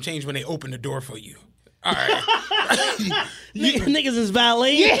you for some change when they open the door for you. All right. Niggas is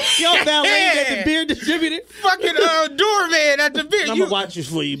valet. Yeah. Y'all valet at the beer distributor. Fucking doorman at the beer. I'm going to watch this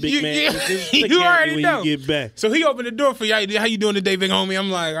for you, big man. You already know. You get back. So he opened the door for you. How you doing today, big homie? I'm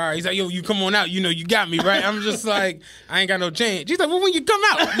like, all right. He's like, yo, you come on out. You know you got me, right? I'm just like, I ain't got no change. He's like, well, when you come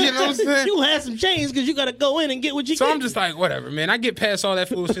out. You know what I'm saying? You have some change because you got to go in and get what you So get. I'm just like, whatever, man. I get past all that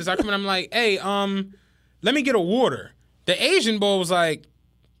foolishness. I come in, I'm like, hey, let me get a water. The Asian boy was like,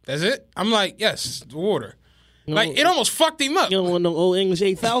 that's it? I'm like, yes, the water. Like, it almost fucked him up. You don't want no old English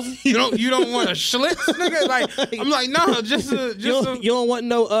 8000? You don't want a Schlitz, nigga? Like, I'm like, no, you don't want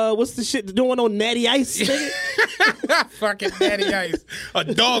no, what's the shit? You don't want no Natty Ice, nigga? Fucking Natty Ice. A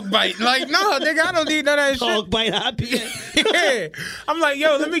dog bite. Like, no, nigga, I don't need none of that shit. Dog bite IPA. Yeah. I'm like,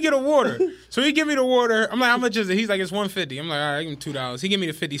 yo, let me get a water. So he give me the water. I'm like, how much is it? He's like, it's $1.50. I'm like, all right, give him $2. He give me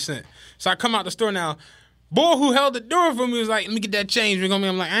the 50 cents. So I come out the store now. Boy who held the door for me was like, let me get that change.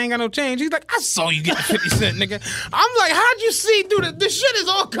 I'm like, I ain't got no change. He's like, I saw you get the 50 cent, nigga. I'm like, how'd you see through the shit is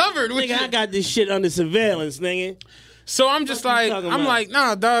all covered with nigga, shit. I got this shit under surveillance, nigga. So I'm just like, like,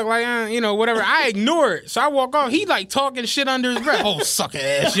 nah, dog, like, whatever. I ignore it. So I walk off. He like talking shit under his breath. Oh, sucker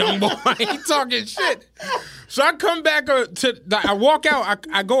ass young boy. He talking shit. So I come back I walk out.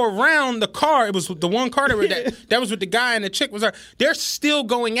 I go around the car. It was the one car that was with the guy and the chick was there. They're still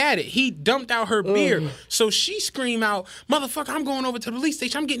going at it. He dumped out her beer. So she scream out, motherfucker, I'm going over to the police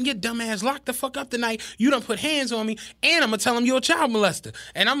station. I'm getting your dumb ass locked the fuck up tonight. You done put hands on me. And I'm going to tell him you're a child molester.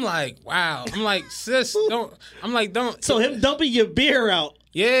 And I'm like, wow. I'm like, sis, don't. I'm like, don't. So him dumping your beer out.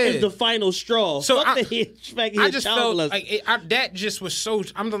 Yeah, is the final straw. So I just felt like that just was so.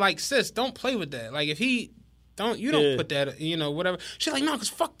 I'm like, sis, don't play with that. Like if he don't put that, whatever. She's like, no, cause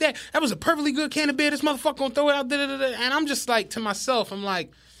fuck that. That was a perfectly good can of beer. This motherfucker gonna throw it out. And I'm just like to myself, I'm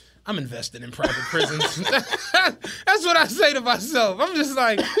like, I'm invested in private prisons. That's what I say to myself. I'm just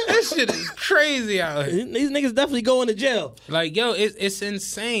like, this shit is crazy out here. These niggas definitely going to jail. Like, yo, it's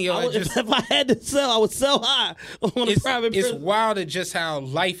insane, yo. If I had to sell, I would sell high on a private prison. It's wild at just how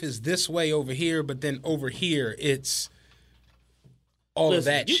life is this way over here, but then over here, it's all of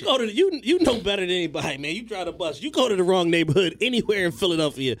that shit. You know better than anybody, man. You drive the bus. You go to the wrong neighborhood anywhere in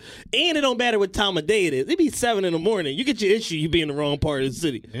Philadelphia. And it don't matter what time of day it is. It be 7 in the morning. You get your issue, you be in the wrong part of the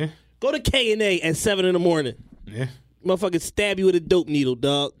city. Yeah. Go to K&A at 7 in the morning. Yeah. Motherfuckers stab you with a dope needle,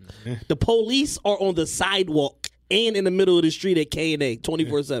 dog. Yeah. The police are on the sidewalk and in the middle of the street at K&A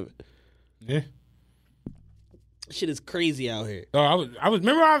 24/7. Yeah. Shit is crazy out here. Oh, I was.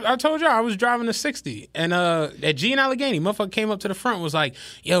 Remember, I told y'all I was driving a 60, and at G in Allegheny, motherfucker came up to the front, and was like,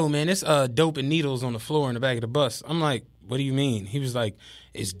 "Yo, man, it's dope and needles on the floor in the back of the bus." I'm like, "What do you mean?" He was like,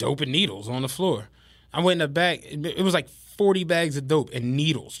 "It's dope and needles on the floor." I went in the back. It was like 40 bags of dope and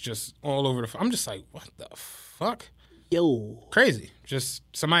needles just all over the floor. I'm just like, what the fuck? Yo, crazy. Just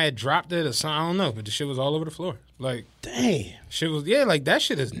somebody had dropped it or something. I don't know, but the shit was all over the floor. Like, damn, shit was like that.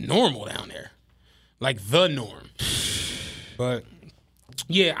 Shit is normal down there. Like the norm. But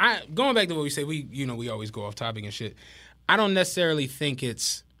yeah, going back to what we say, we always go off topic and shit. I don't necessarily think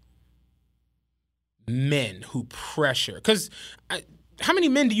it's men who pressure. Because how many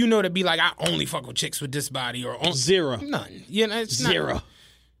men do you know that be like, I only fuck with chicks with this body or zero? None. You know, it's zero. Not,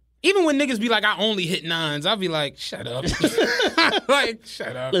 even when niggas be like, I only hit 9s, I'll be like, shut up. Like,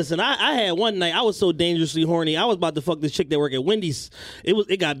 shut up. Listen, I had one night, I was so dangerously horny, I was about to fuck this chick that worked at Wendy's.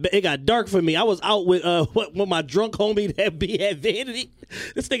 It got dark for me. I was out with my drunk homie that had Vanity.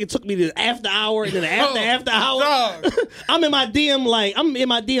 This nigga took me to the after hour and then the after hour. I'm in my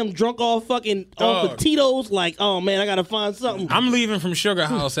DM drunk off off Tito's, like, oh man, I gotta find something. I'm leaving from Sugar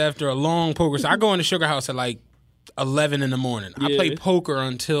House after a long poker. So I go into Sugar House at like 11 in the morning. Yeah. I play poker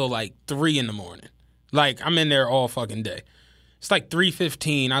until like 3 in the morning. Like, I'm in there all fucking day. It's like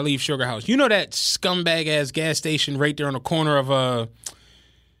 3:15. I leave Sugar House. You know that scumbag ass gas station right there on the corner of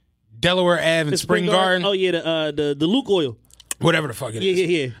Delaware Ave and Spring Garden? Oh yeah, the Luke Oil. Whatever the fuck it is.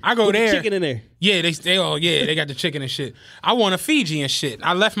 Yeah. I go With there. The chicken in there. Yeah, they got the chicken and shit. I want a Fiji and shit.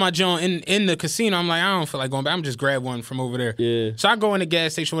 I left my joint in the casino. I'm like, I don't feel like going back. I'm just grab one from over there. Yeah. So I go in the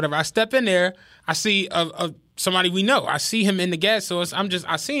gas station, whatever. I step in there. I see somebody we know. I see him in the gas source.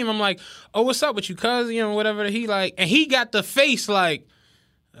 I see him. I'm like, oh, what's up with you, cuz? You know, whatever. He like, and he got the face like,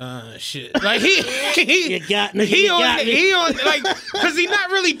 shit. Like You got me. he on like, cause he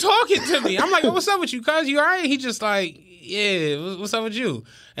not really talking to me. I'm like, oh, what's up with you, cuz? You all right? He just like, yeah, what's up with you?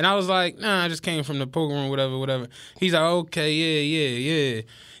 And I was like, nah, I just came from the poker room, whatever. He's like, okay, yeah.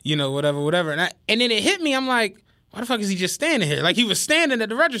 You know, whatever. And then it hit me. I'm like, why the fuck is he just standing here? Like, he was standing at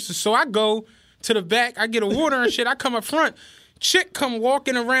the register. So I go to the back. I get a water and shit. I come up front. Chick come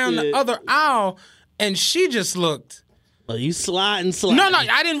walking around the other aisle, and she just looked. Oh, you sliding. No,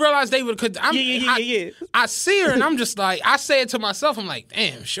 I didn't realize they would. Cause Yeah. I see her, and I'm just like, I say it to myself. I'm like,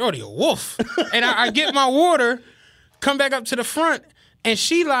 damn, shorty a wolf. And I get my water, come back up to the front, and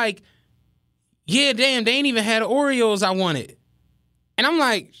she like, yeah, damn, they ain't even had Oreos I wanted. And I'm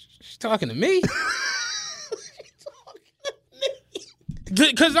like, she's talking to me?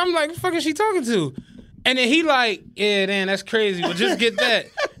 Because I'm like, what the fuck is she talking to? And then he like, yeah, damn, that's crazy. Well, just get that.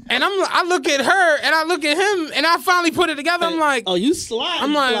 And I look at her, and I look at him, and I finally put it together. I'm like, oh, you sliding.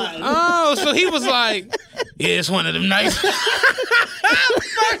 I'm like, sliding. oh, so he was like, yeah, it's one of them nights. First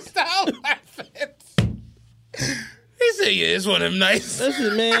I was laughing. He said, yeah, it's one of them nights.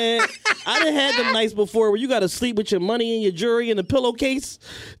 Listen, man, I done had them nights before where you got to sleep with your money and your jewelry in the pillowcase.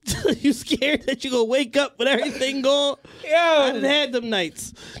 You scared that you gonna wake up with everything gone? Yo. I done had them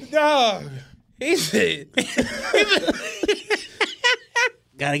nights. Dog. He said,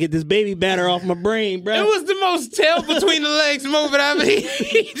 Gotta get this baby batter off my brain, bro. it was the most tail between the legs moment ever.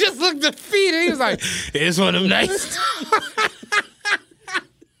 He just looked defeated. He was like, it's one of them nights.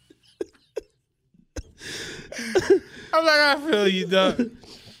 I'm like, I feel you, dog.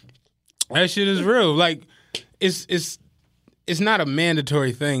 That shit is real. Like, it's not a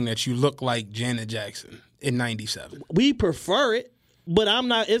mandatory thing that you look like Janet Jackson in 97. We prefer it, but I'm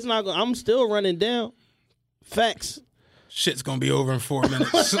not. It's not. I'm still running down. Facts. Shit's gonna be over in 4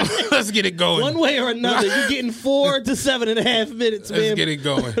 minutes. Let's get it going. One way or another, you're getting 4 to 7.5 minutes, man. Let's get it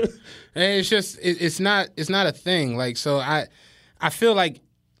going. And it's just it's not a thing. Like, so I feel like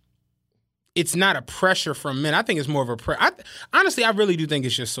it's not a pressure from men. I think it's more of a pressure. Honestly, I really do think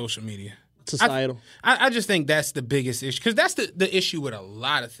it's just social media. Societal. I just think that's the biggest issue, because that's the issue with a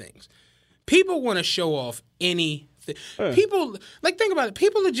lot of things. People want to show off anything. People, like, think about it.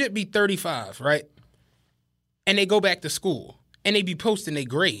 People legit be 35, right? And they go back to school, and they be posting their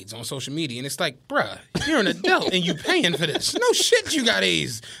grades on social media, and it's like, bruh, you're an adult, and you paying for this. No shit, you got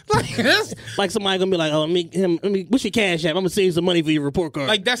A's. Like, that's, Like somebody gonna be like, oh, let me, what's your cash app? I'm gonna save you some money for your report card.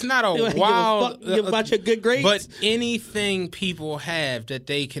 like, that's not a You don't wild... give a fuck about your good grades. But anything people have that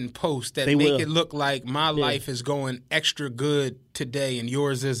they can post that They make will. it look like my life is going extra good today and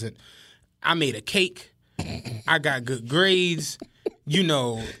yours isn't. I made a cake. I got good grades. You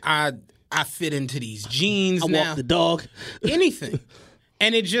know, I fit into these jeans I now. walk the dog. Anything.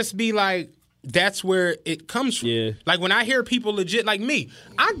 And it just be like, that's where it comes from. Yeah. Like, when I hear people legit, like me,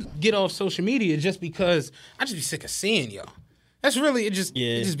 I get off social media just because I just be sick of seeing y'all. That's really, it just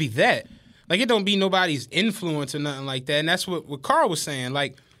be that. Like, it don't be nobody's influence or nothing like that. And that's what Carl was saying.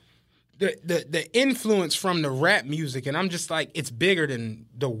 Like, the influence from the rap music, and I'm just like, it's bigger than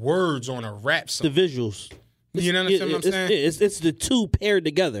the words on a rap song. The visuals. You know what I'm saying? It's the two paired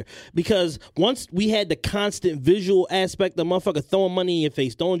together, because once we had the constant visual aspect of motherfucker throwing money in your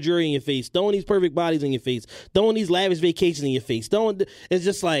face, throwing jewelry in your face, throwing these perfect bodies in your face, throwing these lavish vacations in your face, it's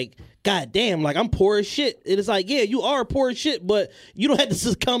just like, god damn, like, I'm poor as shit. It is like, yeah, you are poor as shit, but you don't have to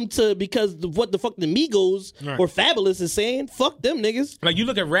succumb to because of what the fuck the Migos or Fabulous is saying. Fuck them niggas. Like, you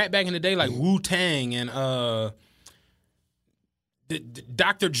look at rap back in the day, like Wu-Tang and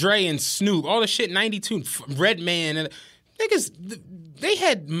Dr. Dre and Snoop, all the shit, 92, Redman, and niggas, they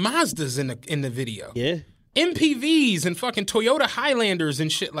had Mazdas in the video. Yeah. MPVs and fucking Toyota Highlanders and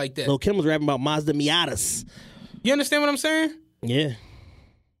shit like that. Lil Kim was rapping about Mazda Miatas. You understand what I'm saying? Yeah.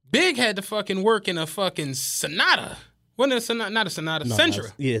 Big had to fucking work in a fucking Sonata. Wasn't it a Sonata? Not a Sonata. No,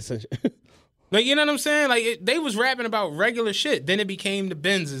 Sentra. Yeah, Sentra. Like, you know what I'm saying? Like, they was rapping about regular shit. Then it became the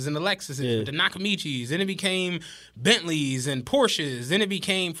Benzes and the Lexuses, the Nakamichis. Then it became Bentleys and Porsches. Then it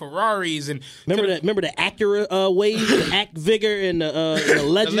became Ferraris and Remember the Acura wave, the Act Vigor, and the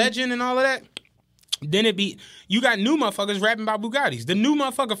Legend? The Legend and all of that? Then you got new motherfuckers rapping about Bugattis. The new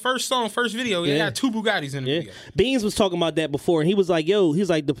motherfucker first song, first video, it got 2 Bugattis in the video. Beans was talking about that before, and he was like,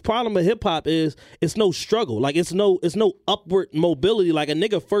 the problem with hip hop is it's no struggle. Like it's no upward mobility. Like a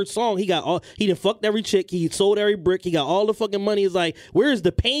nigga first song, he done fucked every chick, he sold every brick, he got all the fucking money. It's like, where is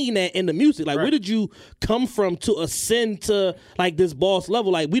the pain at in the music? Like where did you come from to ascend to like this boss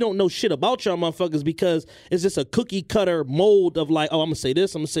level? Like we don't know shit about y'all motherfuckers because it's just a cookie cutter mold of like, oh, I'm gonna say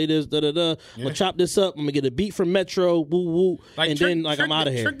this, I'm gonna chop this up, I'm gonna get a beat from Metro, woo woo, and then like I'm out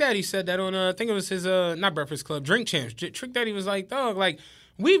of here. Trick Daddy said that on I think it was his not Breakfast Club, Drink Champs. Trick Daddy was like, dog, like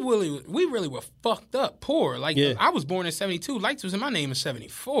we really were fucked up, poor. Like I was born in 72, Lights was in my name in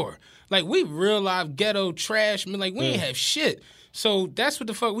 74. Like we real life ghetto trash. Like we ain't have shit. So that's what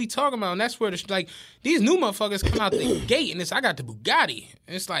the fuck we talking about, and that's where these new motherfuckers come out the gate, and I got the Bugatti,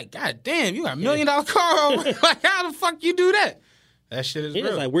 and it's like, god damn, you got $1 million car over. Like how the fuck you do that? That shit is real.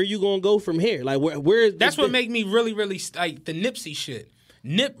 It's like, where you gonna go from here? Like, where is that's what make me really, really like the Nipsey shit.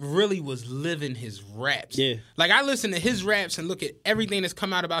 Nip really was living his raps. Yeah. Like I listen to his raps and look at everything that's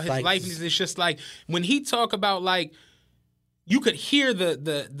come out about his life, and it's just like when he talk about like you could hear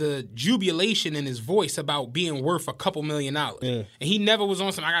the jubilation in his voice about being worth a couple $1 million. Yeah. And he never was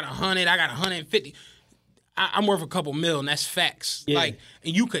on some I got 100, I got 150. I'm worth a couple mil, and that's facts. Yeah. Like,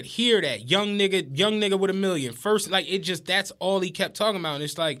 and you could hear that young nigga with $1 million. First, like that's all he kept talking about. And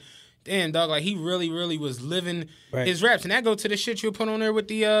it's like, damn, dog, like he really, really was living his raps. And that go to the shit you put on there with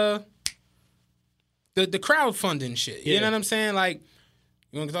the crowdfunding shit. You know what I'm saying? Like,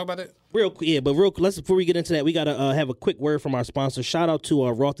 you want to talk about that? Real quick, before we get into that, we got to have a quick word from our sponsor. Shout out to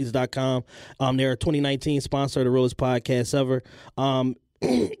Rothys.com. They're a 2019 sponsor of the realest podcast ever.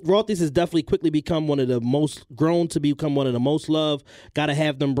 Rothys has definitely quickly become one of the most loved. Gotta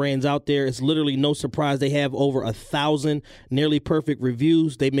have them brands out there. It's literally no surprise they have over 1,000 nearly perfect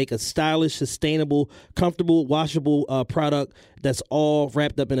reviews. They make a stylish, sustainable, comfortable, washable product that's all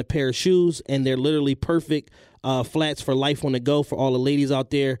wrapped up in a pair of shoes, and they're literally perfect flats for life on the go for all the ladies out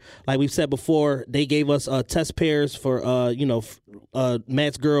there. Like we've said before, they gave us test pairs for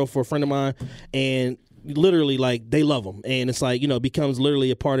Matt's girl, for a friend of mine, and literally, like, they love them, and it's like, it becomes literally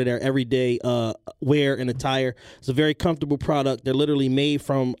a part of their everyday wear and attire. It's a very comfortable product. They're literally made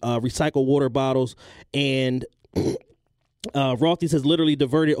from recycled water bottles, and Rothys has literally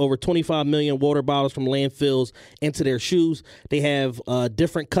diverted over 25 million water bottles from landfills into their shoes. They have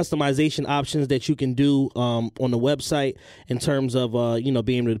different customization options that you can do on the website in terms of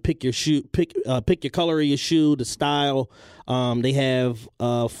being able to pick your shoe, pick your color of your shoe, the style. They have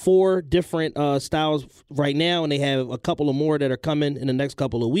 4 different styles right now, and they have a couple of more that are coming in the next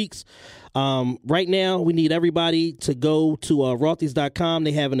couple of weeks. Right now, we need everybody to go to Rothys.com.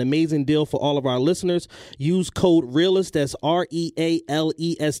 They have an amazing deal for all of our listeners. Use code REALEST. That's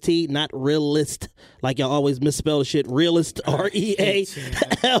REALEST, not realist. Like y'all always misspell the shit. Realist, REALEST.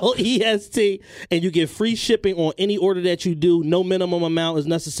 And you get free shipping on any order that you do. No minimum amount is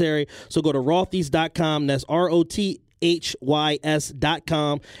necessary. So go to Rothys.com. That's ROTHYS.com.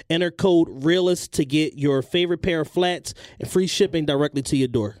 Enter code REALEST to get your favorite pair of flats and free shipping directly to your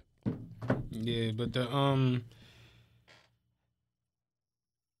door. Yeah, but the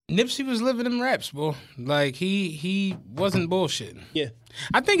Nipsey was living them raps, bro. Like he wasn't bullshitting. Yeah,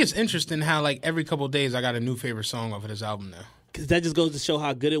 I think it's interesting how like every couple of days I got a new favorite song off of this album now. Because that just goes to show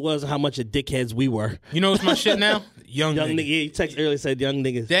how good it was and how much of dickheads we were. You know what's my shit now? Young nigga. Yeah, you text earlier said young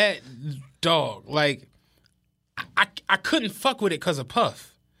niggas. That dog, like I couldn't fuck with it because of Puff.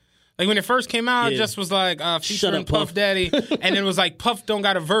 Like when it first came out, it just was like featuring Puff Daddy, and it was like Puff don't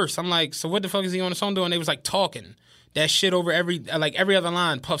got a verse. I'm like, so what the fuck is he on the song doing? They was like talking that shit over every other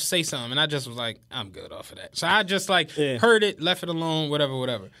line. Puff say something, and I just was like, I'm good off of that. So I just heard it, left it alone,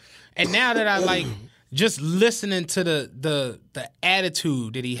 whatever. And now that I like just listening to the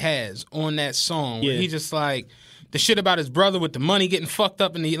attitude that he has on that song, where he just like the shit about his brother with the money getting fucked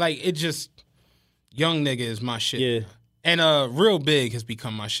up, and it just young nigga is my shit. Yeah. And Real Big has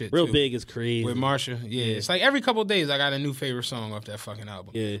become my shit, Real too. Big is crazy. With Marsha. Yeah. It's like every couple of days I got a new favorite song off that fucking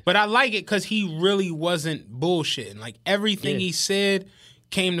album. Yeah. But I like it because he really wasn't bullshitting. Like everything he said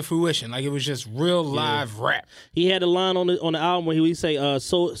came to fruition. Like it was just real live rap. He had a line on the album where he would say,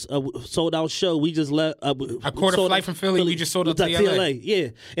 sold out show, we just let a quarter flight from Philly, we just sold out to LA. Yeah.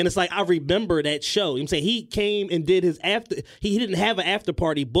 And it's like, I remember that show. I'm saying he came and did his he didn't have an after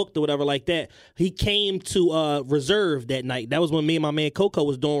party booked or whatever like that. He came to Reserve that night. That was when me and my man Coco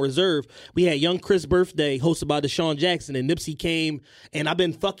was doing Reserve. We had Young Chris' birthday hosted by Deshaun Jackson, and Nipsey came, and I've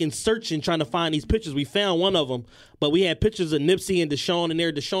been fucking searching trying to find these pictures. We found one of them, but we had pictures of Nipsey and Deshaun and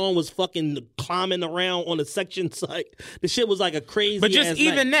there. Deshaun was fucking climbing around on a section site. The shit was like a crazy. But just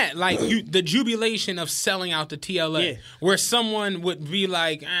even night. that, like the jubilation of selling out the TLA, where someone would be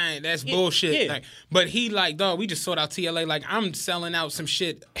like, that's bullshit. Yeah. Like, but he like, dog, we just sold out TLA. Like, I'm selling out some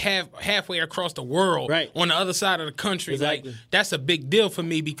shit halfway across the world, on the other side of the country. Exactly. Like, that's a big deal for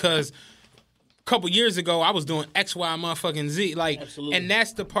me because a couple years ago, I was doing X, Y, motherfucking Z. Like, Absolutely. and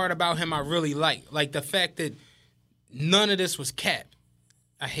that's the part about him I really like. Like, the fact that none of this was cap.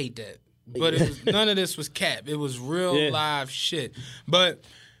 I hate that. But none of this was cap. It was real live shit. But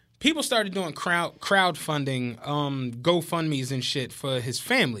people started doing crowdfunding, GoFundMes and shit for his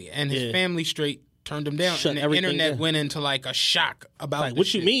family. And his family straight turned him down. Shut and the everything internet down. went into like a shock about Like, this what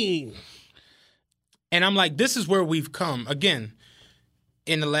shit. you mean? And I'm like, this is where we've come. Again,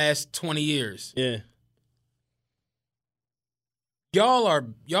 in the last 20 years. Yeah. Y'all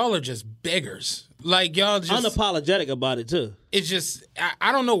are just beggars. Like, y'all just Unapologetic about it, too. It's just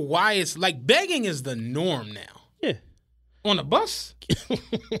I don't know why it's like begging is the norm now. Yeah. On the bus.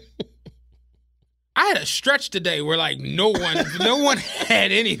 I had a stretch today where like no one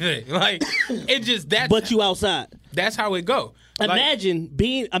had anything. Like it just But you outside. That's how it go. Imagine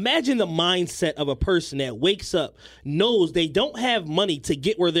the mindset of a person that wakes up, knows they don't have money to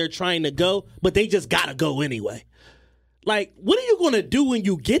get where they're trying to go, but they just gotta go anyway. Like, what are you gonna do when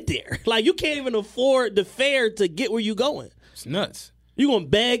you get there? Like, you can't even afford the fare to get where you going. It's nuts. You gonna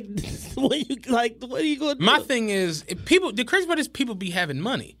beg? What are you gonna do? My thing is, the crazy part is people be having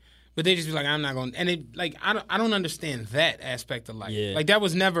money, but they just be like, I'm not going. And it like I don't understand that aspect of life. Yeah. Like that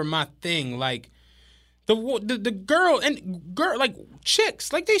was never my thing. Like the girl like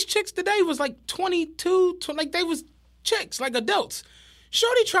chicks, like these chicks today was like 22, like they was chicks, like adults.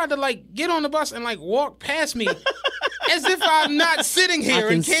 Shorty tried to like get on the bus and like walk past me as if I'm not sitting here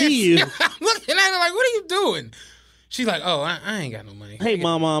I and can can't see you. I'm looking at her like, what are you doing? She's like, oh, I ain't got no money. Hey,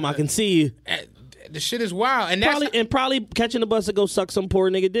 mom, I can see you. The shit is wild, and that's probably catching the bus to go suck some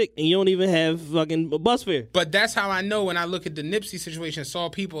poor nigga dick, and you don't even have fucking bus fare. But that's how I know when I look at the Nipsey situation. Saw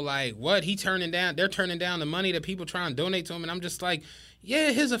people like, what? They're turning down the money that people try and donate to him, and I'm just like,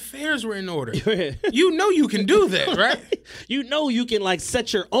 yeah, his affairs were in order. You know you can do that, right? You know you can like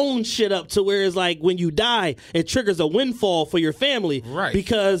set your own shit up to where it's like when you die, it triggers a windfall for your family, right?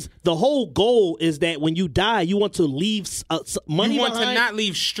 Because the whole goal is that when you die, you want to leave money. You want behind. to not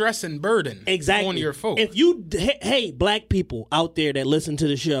leave stress and burden exactly on your folks. If you, hey, black people out there that listen to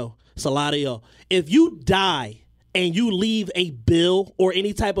the show, it's a lot of y'all. If you die and you leave a bill or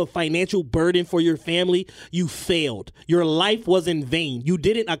any type of financial burden for your family, you failed. Your life was in vain. You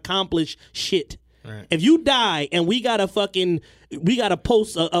didn't accomplish shit. Right. If you die and we gotta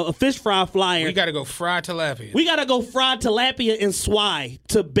post a fish fry flyer. We gotta go fry tilapia. We gotta go fry tilapia and swai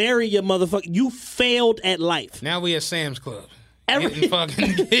to bury your motherfucker. You failed at life. Now we at Sam's Club. Hitting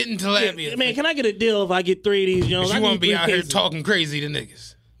tilapia. Man, can I get a deal if I get 3 of these, Jones? You won't be out here talking crazy to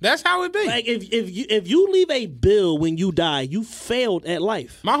niggas. That's how it be. Like if you leave a bill when you die, you failed at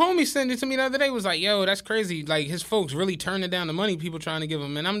life. My homie sent it to me the other day. Was like, yo, that's crazy. Like his folks really turning down the money people trying to give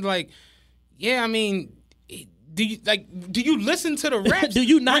him, and I'm like, yeah, I mean, do you listen to the raps? Do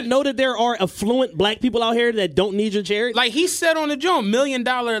you not know that there are affluent black people out here that don't need your charity? Like he said on the joint, $1 million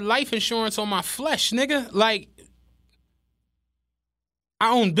life insurance on my flesh, nigga. Like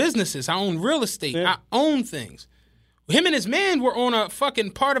I own businesses, I own real estate, I own things. Him and his man were on a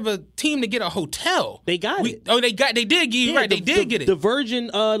fucking part of a team to get a hotel. They got it. Oh, they did get it. Right, they did get it. The Virgin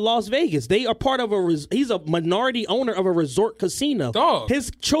Las Vegas. They are part of he's a minority owner of a resort casino. Dog.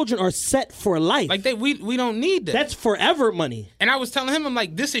 His children are set for life. Like we don't need that. That's forever money. And I was telling him, I'm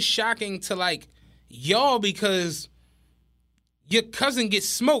like, this is shocking to like y'all because your cousin gets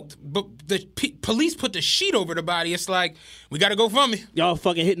smoked, but the police put the sheet over the body. It's like, we got to go from me. Y'all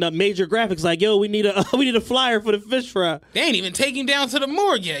fucking hitting up Major Graphics like, yo, we need a flyer for the fish fry. They ain't even taking him down to the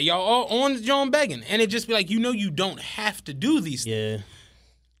morgue yet. Y'all all on the John begging. And it just be like, you don't have to do these things.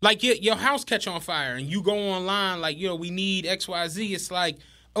 Like your house catch on fire and you go online like, we need XYZ. It's like,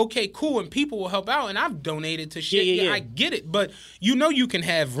 okay, cool, and people will help out. And I've donated to shit. Yeah, I get it. But you can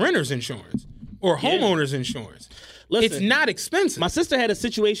have renter's insurance or homeowner's insurance. Listen, it's not expensive. My sister had a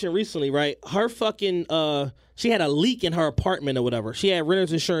situation recently, right? Her fucking, she had a leak in her apartment or whatever. She had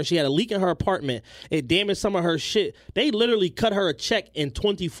renter's insurance. She had a leak in her apartment. It damaged some of her shit. They literally cut her a check in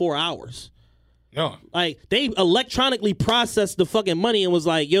 24 hours. No. Like, they electronically processed the fucking money and was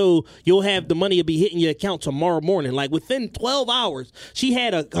like, yo, you'll have the money to be hitting your account tomorrow morning. Like, within 12 hours, she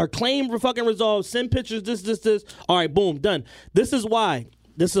had her claim fucking resolved, send pictures, this. All right, boom, done. This is why.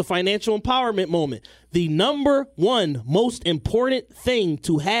 This is a financial empowerment moment. The number one most important thing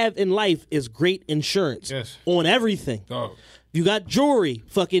to have in life is great insurance. Yes. On everything. Dog. You got jewelry.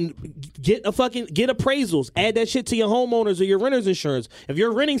 Get appraisals. Add that shit to your homeowners or your renter's insurance. If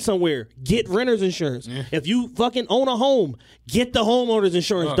you're renting somewhere, get renter's insurance. Yeah. If you fucking own a home, get the homeowner's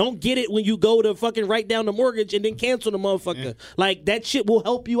insurance. Don't get it when you go to fucking write down the mortgage and then cancel the motherfucker. Yeah. Like, that shit will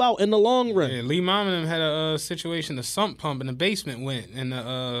help you out in the long run. Yeah, Lee Mom and them had a situation. The sump pump in the basement went, and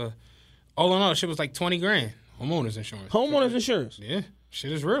all in all, shit was like $20,000. Homeowner's insurance. Homeowner's insurance. Yeah,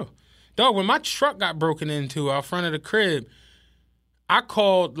 shit is real. Dog, when my truck got broken into out front of the crib, I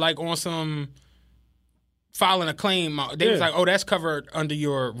called like on some filing a claim. They was like, "Oh, that's covered under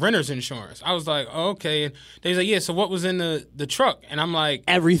your renter's insurance." I was like, oh, "Okay." And they was like, "Yeah." So what was in the truck? And I'm like,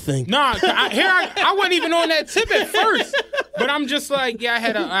 everything. Nah, I wasn't even on that tip at first. But I'm just like, yeah,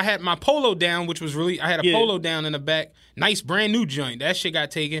 I had my Polo down, which was really, I had a Polo down in the back, nice brand new joint. That shit got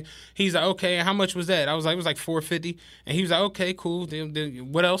taken. He's like, okay, and how much was that? I was like, it was like $450. And he was like, okay, cool.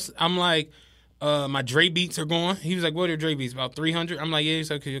 What else? I'm like, my Dre beats are gone. He was like, what are your Dre beats? About $300. I'm like, yeah. He's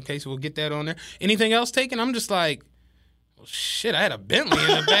like, okay, so we'll get that on there. Anything else taken? I'm just like, well, shit, I had a Bentley in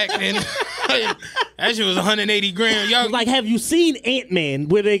the back, and that shit was $180,000. Y'all like, have you seen Ant-Man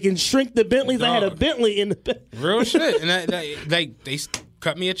where they can shrink the Bentleys? Dog. I had a Bentley in the back. Real shit. And they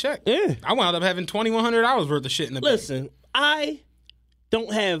cut me a check. Yeah. I wound up having $2,100 worth of shit in the back. Listen, I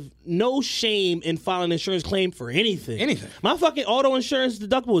don't have no shame in filing an insurance claim for anything. Anything. My fucking auto insurance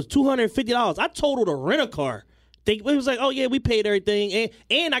deductible was $250. I totaled a rent-a-car. It was like, oh, yeah, we paid everything.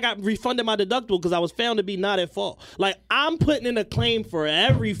 And I got refunded my deductible because I was found to be not at fault. Like, I'm putting in a claim for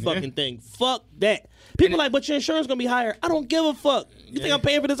every fucking thing. Fuck that. People like, but your insurance going to be higher. I don't give a fuck. You think I'm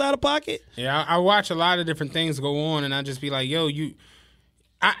paying for this out of pocket? Yeah, I watch a lot of different things go on, and I just be like, yo,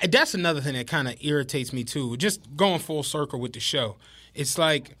 that's another thing that kind of irritates me, too. Just going full circle with the show. It's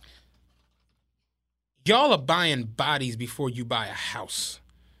like, y'all are buying bodies before you buy a house.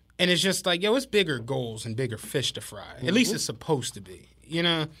 And it's just like, yo, it's bigger goals and bigger fish to fry. At least it's supposed to be, you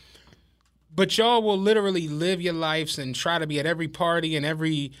know? But y'all will literally live your lives and try to be at every party and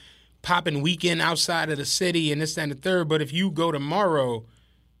every popping weekend outside of the city and this, that, and the third. But if you go tomorrow,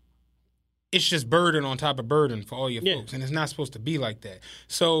 it's just burden on top of burden for all your folks. And it's not supposed to be like that.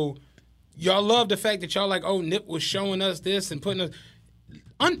 So y'all love the fact that y'all like, oh, Nip was showing us this and putting us.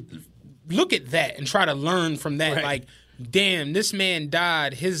 Look at that and try to learn from that. Right. Like, damn, this man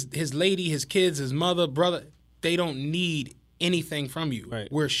died. His lady, his kids, his mother, brother, they don't need anything from you. Right.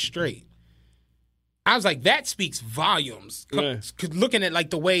 We're straight. I was like, that speaks volumes. Looking at like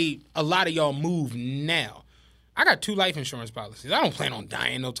the way a lot of y'all move now. I got 2 life insurance policies. I don't plan on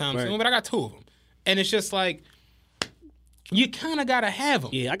dying no time soon, but I got 2 of them. And it's just like, you kind of got to have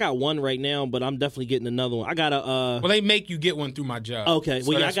them. Yeah, I got 1 right now, but I'm definitely getting another one. I got a... well, they make you get one through my job. Okay. So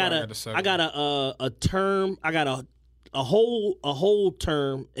well, I got a term. I got a whole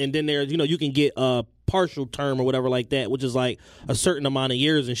term, and then there's, you can get a partial term or whatever like that, which is like a certain amount of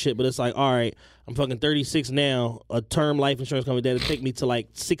years and shit. But it's like, all right, I'm fucking 36 now. A term life insurance company that'll take me to like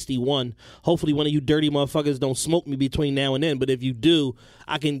 61. Hopefully, one of you dirty motherfuckers don't smoke me between now and then. But if you do,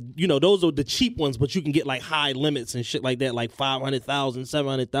 I can, those are the cheap ones. But you can get like high limits and shit like that, like 500,000,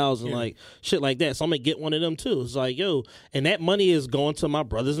 700,000, like shit like that. So I'm gonna get one of them too. It's like, yo, and that money is going to my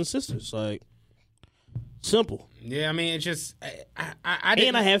brothers and sisters. Like, simple. Yeah, I mean, it's just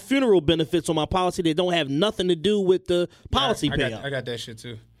I have funeral benefits on my policy that don't have nothing to do with the policy payout. I got that shit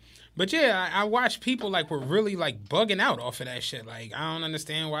too. But yeah, I watch people like we're really like bugging out off of that shit. Like, I don't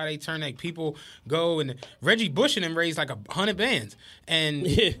understand why they turn like people go and Reggie Bush and them raised like 100 bands. And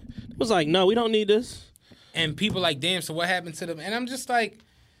it was like, no, we don't need this. And people like, damn, so what happened to them? And I'm just like,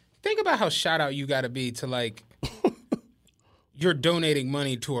 think about how shout out you got to be to like, you're donating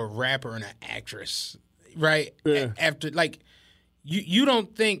money to a rapper and an actress. Right? Yeah. After, like, you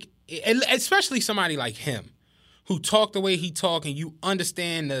don't think, especially somebody like him, who talk the way he talk, and you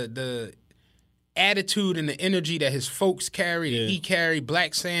understand the attitude and the energy that his folks carry, that he carried,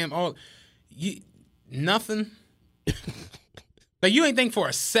 Black Sam, nothing. Like, you ain't think for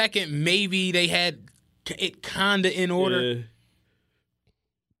a second maybe they had it kinda in order. Yeah.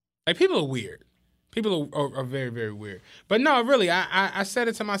 Like, people are weird. People are very, very weird. But no, really, I said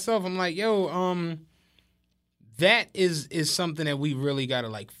it to myself. I'm like, yo, that is something that we really gotta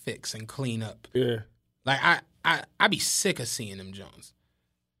like fix and clean up. Yeah. Like I be sick of seeing them Jones.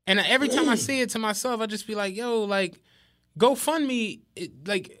 And every time I see it to myself, I just be like, yo, like, GoFundMe,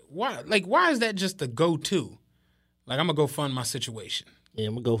 why is that just the go-to? Like, I'm gonna go fund my situation. Yeah,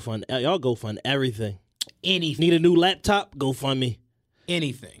 I'm gonna go fund, y'all go fund everything. Anything. Need a new laptop? Go fund me.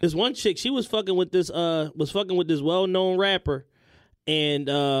 Anything. This one chick, she was fucking with this well-known rapper,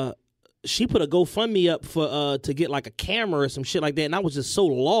 and she put a GoFundMe up for to get like a camera or some shit like that, and I was just so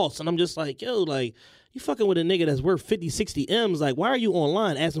lost, and I'm just like, yo, like, You fucking with a nigga that's worth 50, 60 M's. Like, why are you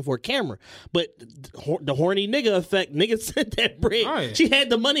online asking for a camera? But the horny nigga effect, nigga sent that bread. Oh, yeah. She had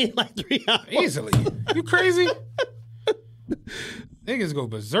the money in like 3 hours. Easily. You crazy? Niggas go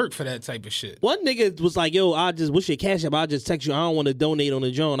berserk for that type of shit. One nigga was like, yo, I just wish your cash app. I'll just text you. I don't want to donate on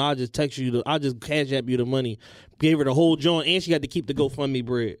the joint. I'll just text you. I'll just cash app you the money. Gave her the whole joint, and she got to keep the GoFundMe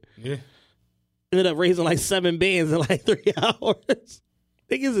bread. Yeah. Ended up raising like 7 bands in like 3 hours.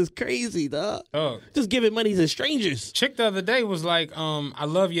 Niggas is crazy, dog. Just giving money to strangers. Chick the other day was like, I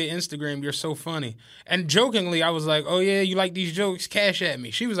love your Instagram. You're so funny. And jokingly, I was like, oh, yeah, you like these jokes? Cash at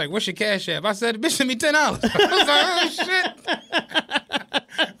me. She was like, what's your cash app? I said, bitch, send me $10. I was like, oh, shit.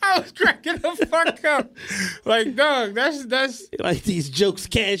 I was cracking the fuck up. Like, dog, that's... Like these jokes,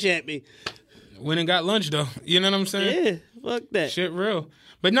 cash at me. Went and got lunch, though. You know what I'm saying? Yeah, fuck that. Shit real.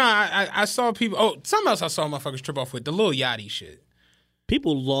 But no, I saw people... Oh, something else I saw motherfuckers trip off with. The Lil Yachty shit.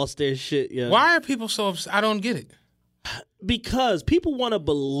 People lost their shit, yeah. Why are people so upset? I don't get it. Because people want to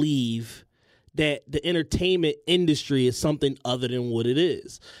believe that the entertainment industry is something other than what it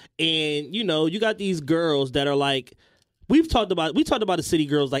is. And, you know, you got these girls that are like, we talked about the city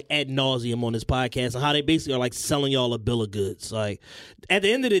girls like ad nauseum on this podcast and how they basically are like selling y'all a bill of goods. Like, at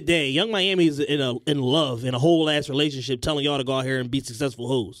the end of the day, Young Miami is in love, in a whole ass relationship, telling y'all to go out here and be successful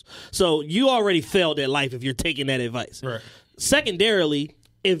hoes. So you already failed at life if you're taking that advice. Right. Secondarily,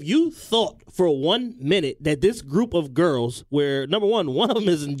 if you thought for 1 minute that this group of girls, where number one of them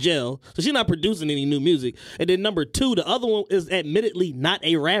is in jail, so she's not producing any new music, and then number two, the other one is admittedly not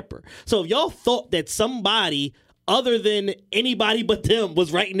a rapper. So if y'all thought that somebody other than anybody but them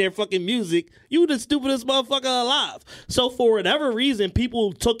was writing their fucking music, you the stupidest motherfucker alive. So for whatever reason,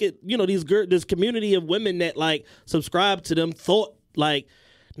 people took it, you know, this community of women that like subscribe to them thought like,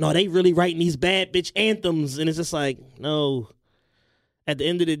 no, they really writing these bad bitch anthems, and it's just like, no. At the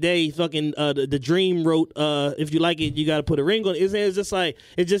end of the day, fucking the Dream wrote, if you like it, you got to put a ring on it. It's just like,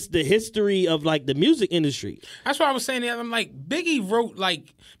 it's just the history of like the music industry. That's what I was saying the other. I'm like, Biggie wrote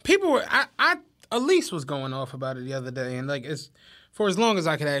like people were. Elise was going off about it the other day, and like it's for as long as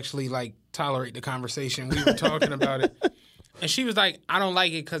I could actually like tolerate the conversation, we were talking about it, and she was like, I don't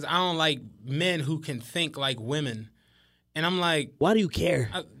like it because I don't like men who can think like women, and I'm like, why do you care?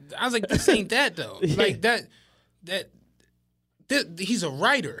 I was like, this ain't that though. Yeah. Like that. He's a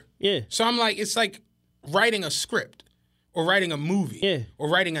writer. Yeah. So I'm like, it's like writing a script or writing a movie or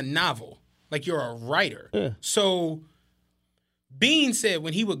writing a novel. Like you're a writer. Yeah. So Bean said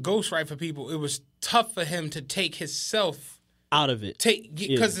when he would ghostwrite for people, it was tough for him to take himself out of it.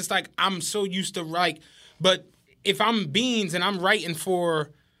 Because it's like, I'm so used to but if I'm Beans and I'm writing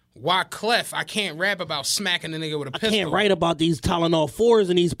for Wyclef, I can't rap about smacking a nigga with a pistol. I can't write about these Tylenol 4s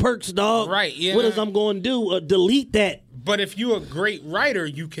and these perks, dog. Right, yeah. What is I'm going to do? Delete that. But if you're a great writer,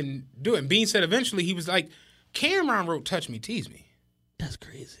 you can do it. And Bean said eventually he was like, Cameron wrote Touch Me, Tease Me. That's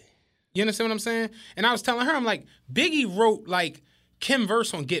crazy. You understand what I'm saying? And I was telling her, I'm like, Biggie wrote like Kim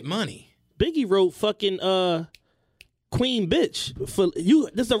Verse on Get Money. Biggie wrote fucking Queen Bitch. For you.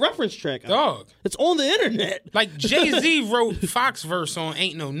 This is a reference track. Dog. It's on the internet. Like Jay-Z wrote Fox Verse on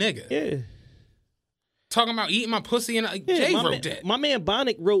Ain't No Nigga. Yeah. Talking about eating my pussy and Jay wrote that. My man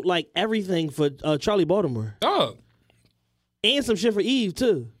Bonnick wrote like everything for Charlie Baltimore. Dog. And some shit for Eve,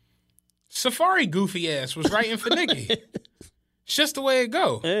 too. Safari goofy ass was writing for Nicki. It's just the way it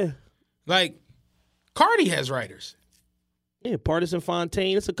go. Yeah. Like, Cardi has writers. Yeah, Partisan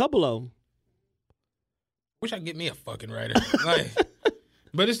Fontaine. It's a couple of them. Wish I could get me a fucking writer. Like,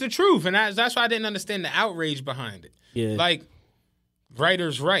 but it's the truth, and that's why I didn't understand the outrage behind it. Yeah. Like,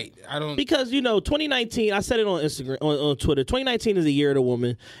 writers write. Because, 2019, I said it on Instagram, on Twitter, 2019 is the year of the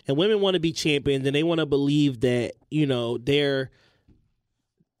woman, and women want to be champions, and they want to believe that, they're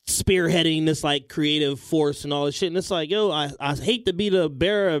spearheading this, like, creative force and all this shit. And it's like, yo, I hate to be the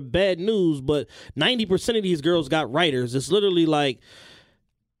bearer of bad news, but 90% of these girls got writers. It's literally like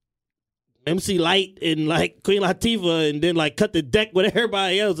MC Light and, like, Queen Latifah, and then, like, cut the deck with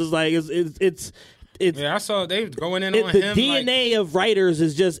everybody else. It's like, it's I saw they was going in on the him. The DNA of writers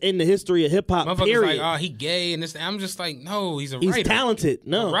is just in the history of hip hop. Period. Like, oh, he gay and this. I'm just like, no, he's writer. He's talented.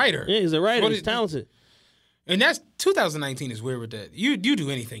 No, a writer. Yeah, he's a writer. He's talented. And that's 2019 is weird with that. You do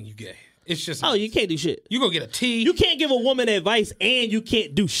anything, you gay. It's just you can't do shit. You go get a T. You can't give a woman advice and you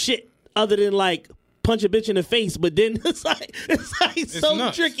can't do shit other than like punch a bitch in the face. But then it's so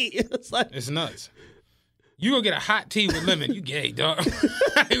nuts. tricky. It's nuts. You go get a hot tea with lemon. You gay, dog.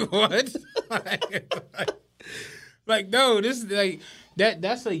 Like, what? Like, no, this is like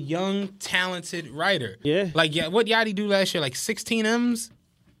that's a young, talented writer. Yeah. Like, what Yachty do last year? Like 16 M's?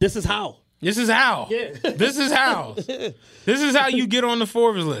 This is how. This is how. Yeah. This is how. This is how you get on the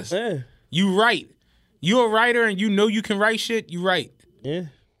Forbes list. Yeah. You write. You a writer and you know you can write shit, you write. Yeah.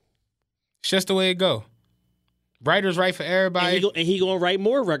 It's just the way it go. Writers write for everybody. And he gonna write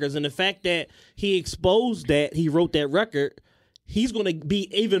more records. And the fact that he exposed that, he wrote that record, he's gonna be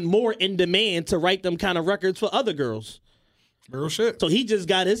even more in demand to write them kind of records for other girls. Real shit. So he just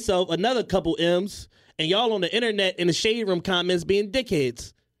got himself another couple M's, and y'all on the internet in the shade room comments being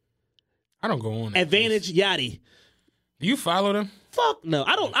dickheads. I don't go on that. Advantage Yachty. Do you follow them? Fuck no.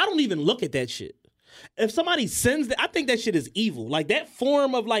 I don't even look at that shit. If somebody sends that, I think that shit is evil. Like that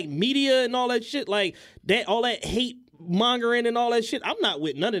form of like media and all that shit, like that, all that hate mongering and all that shit. I'm not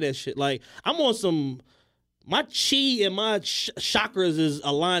with none of that shit. Like I'm on some, my chi and my chakras is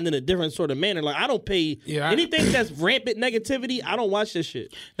aligned in a different sort of manner. Like I don't pay anything that's rampant negativity. I don't watch this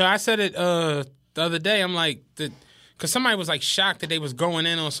shit. No, I said it the other day. I'm like, because somebody was like shocked that they was going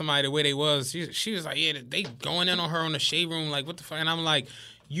in on somebody the way they was. She was like, yeah, they going in on her on the shade room. Like what the fuck? And I'm like,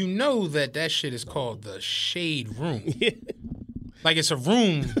 you know that shit is called the shade room. Like it's a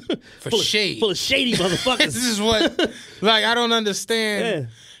room for shade. Full of shady motherfuckers. This is what, like, I don't understand. Yeah.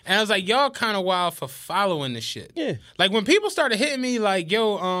 And I was like, y'all kind of wild for following this shit. Yeah. Like when people started hitting me like,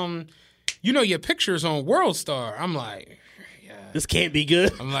 yo, you know your pictures on World Star. I'm like, yeah. This can't be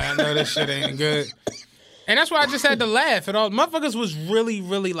good. I'm like, I know this shit ain't good. And that's why I just had to laugh at all. Motherfuckers was really,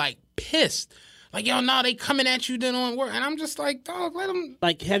 really like pissed. Like, yo, no, they coming at you then on work. And I'm just like, dog, let them.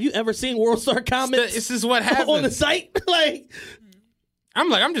 Like, have you ever seen World Star comments? This is what happens. On the site? Like.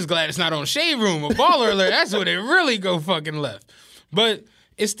 I'm just glad it's not on Shade Room or Baller Alert. That's where they really go fucking left. But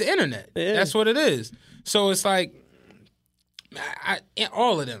it's the internet. Yeah. That's what it is. So it's like,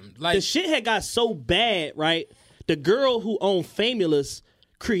 all of them. Like the shit had got so bad, right? The girl who owned Famulous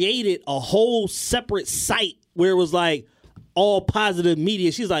created a whole separate site where it was like, all positive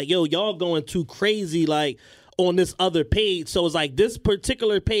media. She's like, yo, y'all going too crazy, like, on this other page. So it's like, this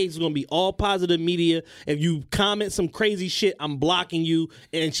particular page is going to be all positive media. If you comment some crazy shit, I'm blocking you.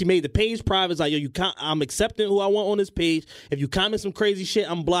 And she made the page private. It's like, yo, I'm accepting who I want on this page. If you comment some crazy shit,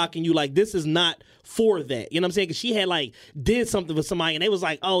 I'm blocking you. Like, this is not for that. You know what I'm saying? Because she had, like, did something for somebody, and they was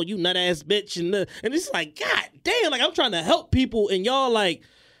like, oh, you nut-ass bitch. And it's like, God damn, like, I'm trying to help people, and y'all, like,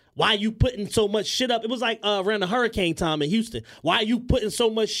 why you putting so much shit up? It was like around the hurricane time in Houston. Why you putting so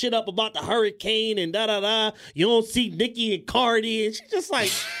much shit up about the hurricane and da-da-da? You don't see Nicki and Cardi. And she's just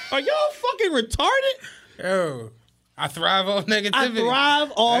like, are y'all fucking retarded? Yo, I thrive off negativity. I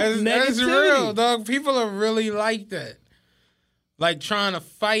thrive off negativity. That's real, dog. People are really like that. Like trying to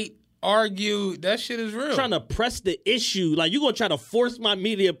fight, argue. That shit is real. Trying to press the issue. Like, you're going to try to force my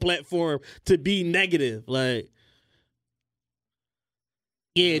media platform to be negative. Like,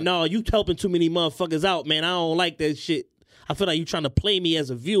 yeah, no, you helping too many motherfuckers out, man. I don't like that shit. I feel like you trying to play me as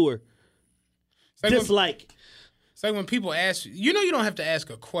a viewer. It's like when people ask you know you don't have to ask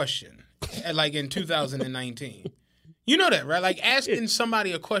a question like in 2019. You know that, right? Like asking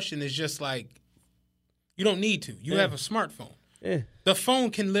somebody a question is just like, you don't need to. You have a smartphone. Yeah. The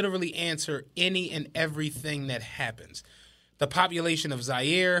phone can literally answer any and everything that happens. The population of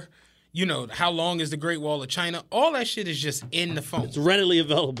Zaire, you know, how long is the Great Wall of China? All that shit is just in the phone. It's readily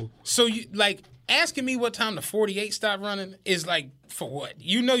available. So, you like, asking me what time the 48 stopped running is like, for what?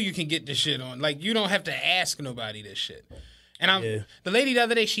 You know you can get this shit on. Like, you don't have to ask nobody this shit. And the lady the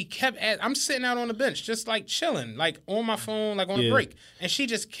other day, she kept I'm sitting out on the bench, just like chilling, like on my phone, like on a break. And she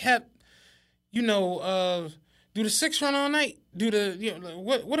just kept, you know, do the 6 run all night? Do the, you know,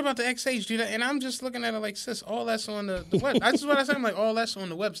 what about the XH? Do that? And I'm just looking at her like, sis, all that's on the web. That's what I said. I'm like, all that's on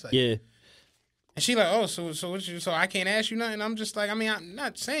the website. Yeah. And she like, oh, so I can't ask you nothing? I'm just like, I mean, I'm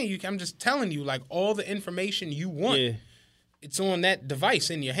not saying you can. I'm just telling you, like, all the information you want, it's on that device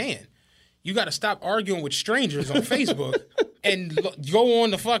in your hand. You got to stop arguing with strangers on Facebook and go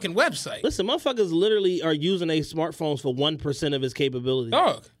on the fucking website. Listen, motherfuckers literally are using their smartphones for 1% of its capability.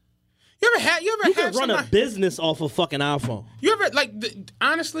 Dog. You can run a business off a fucking iPhone. You ever, like,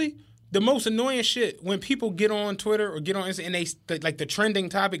 honestly, the most annoying shit when people get on Twitter or get on Instagram and they like the trending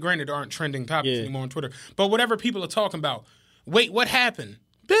topic. Granted, there aren't trending topics anymore on Twitter, but whatever people are talking about. Wait, what happened?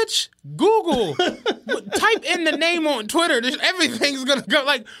 Bitch, Google. Type in the name on Twitter. Everything's gonna go.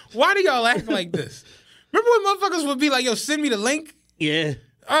 Like, why do y'all act like this? Remember when motherfuckers would be like, yo, send me the link? Yeah.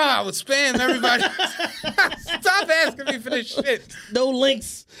 I would spam everybody. Stop asking me for this shit. No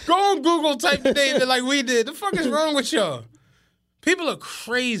links. Go on Google, type the name like we did. The fuck is wrong with y'all? People are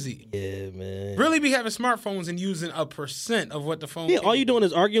crazy. Yeah, man. Really be having smartphones and using 1% of what the phone all you doing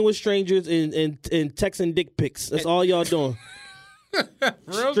is arguing with strangers and texting dick pics. That's all y'all doing.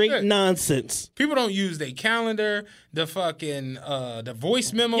 Real Straight shit. nonsense. People don't use their calendar, the fucking the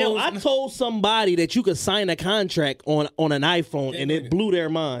voice memos. Yo, I told somebody that you could sign a contract on an iPhone, and it blew their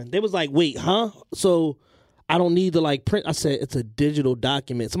mind. They was like, "Wait, huh?" So I don't need to like print. I said it's a digital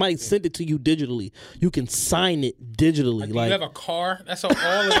document. Somebody sent it to you digitally. You can sign it digitally. You have a car. That's how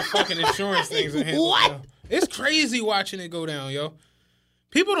all of the fucking insurance things are handled. What? Now. It's crazy watching it go down, yo.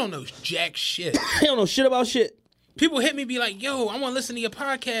 People don't know jack shit. They don't know shit about shit. People hit me, be like, "Yo, I want to listen to your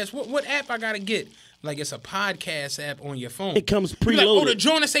podcast. What app I gotta get?" Like, it's a podcast app on your phone. It comes Be preloaded. like, oh, the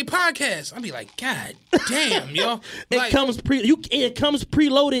joint that say podcast. I'll be like, God damn, yo. It comes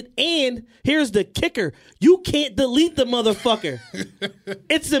preloaded, and here's the kicker: you can't delete the motherfucker.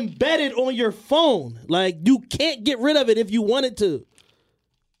 It's embedded on your phone. Like, you can't get rid of it if you wanted to.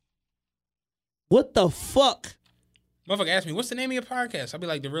 What the fuck? Motherfucker asked me, what's the name of your podcast? I'll be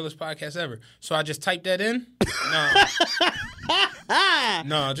like, the realest podcast ever. So I just type that in?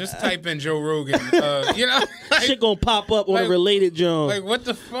 No, just type in Joe Rogan. You know? Like, shit gonna pop up on a related joint. Like, what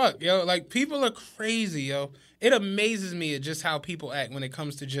the fuck, yo? Like, people are crazy, yo. It amazes me at just how people act when it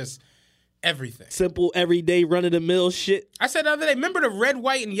comes to just everything. Simple, everyday, run-of-the-mill shit. I said the other day, remember the red,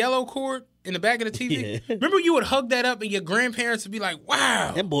 white, and yellow cord in the back of the TV? Yeah. Remember you would hug that up and your grandparents would be like,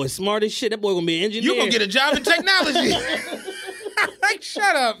 wow. That boy smart as shit. That boy gonna be an engineer. You gonna get a job in technology. Like,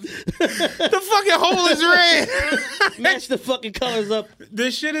 shut up. The fucking hole is red. Match the fucking colors up.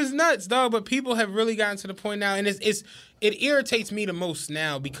 This shit is nuts, dog. But people have really gotten to the point now, and it irritates me the most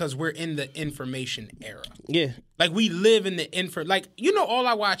now because we're in the information era. Yeah. Like, we live in the like, you know, all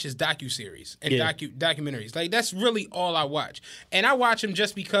I watch is docuseries and documentaries. Like, that's really all I watch. And I watch them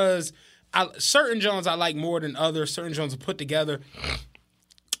just because certain Jones I like more than others. Certain Jones are put together.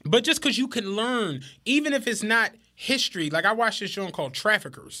 But just because you can learn, even if it's not history. Like, I watched this show called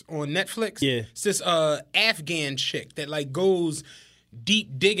Traffickers on Netflix. Yeah. It's this Afghan chick that, like, goes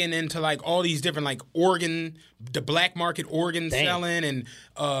deep digging into, like, all these different, like, the black market organ selling and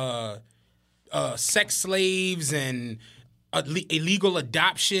sex slaves and illegal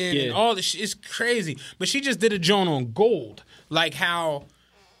adoption and all this shit. It's crazy. But she just did a joint on gold. Like how,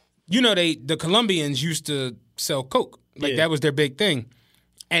 you know, the Colombians used to sell coke. Like, that was their big thing.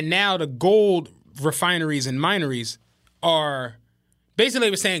 And now the gold refineries and mineries are basically,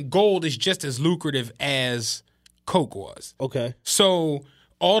 they were saying gold is just as lucrative as coke was. Okay. So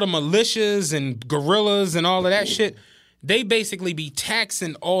all the militias and guerrillas and all of that shit, they basically be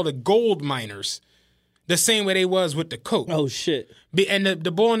taxing all the gold miners the same way they was with the coke. Oh, shit. And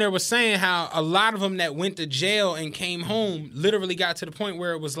the boy in there was saying how a lot of them that went to jail and came home literally got to the point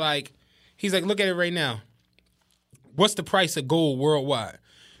where it was like, he's like, look at it right now. What's the price of gold worldwide?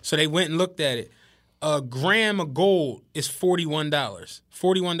 So they went and looked at it. A gram of gold is $41.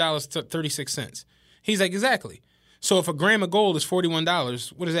 $41.36. He's like, exactly. So if a gram of gold is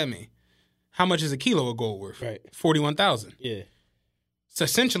 $41, what does that mean? How much is a kilo of gold worth? Right. 41,000. Yeah. It's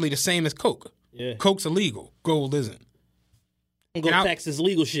essentially the same as coke. Yeah. Coke's illegal. Gold isn't. I'm gonna tax this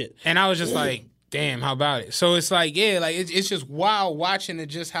legal shit. And I was just like, damn, how about it? So it's like, yeah, like it's just wild watching it,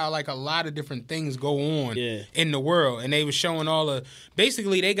 just how like a lot of different things go on in the world. And they were showing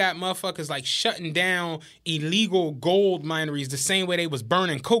basically they got motherfuckers like shutting down illegal gold mineries the same way they was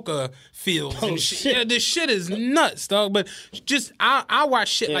burning coca fields and shit. Yeah, this shit is nuts, dog. But just I watch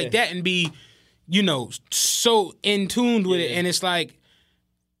shit like that and be, you know, so in tune with it. And it's like,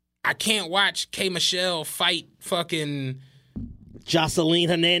 I can't watch K. Michelle fight fucking Jocelyn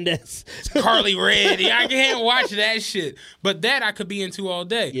Hernandez. Carly Red. I can't watch that shit. But that I could be into all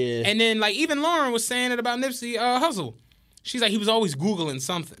day. Yeah. And then, like, even Lauren was saying it about Nipsey Hussle. She's like, he was always Googling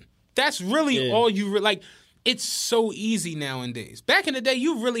something. That's really all you... like, it's so easy nowadays. Back in the day,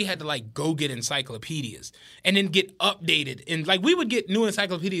 you really had to, like, go get encyclopedias and then get updated. And, like, we would get new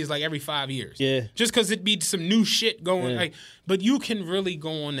encyclopedias, like, every 5 years. Yeah. Just because it'd be some new shit going. Like, but you can really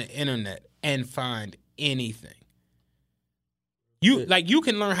go on the internet and find anything. You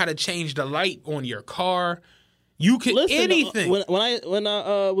can learn how to change the light on your car. You can anything. When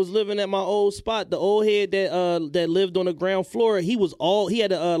I was living at my old spot, the old head that lived on the ground floor, he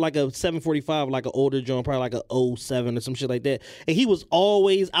had like a 745, like an older joint, probably like a 07 or some shit like that. And he was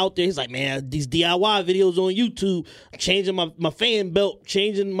always out there. He's like, man, these DIY videos on YouTube, changing my fan belt,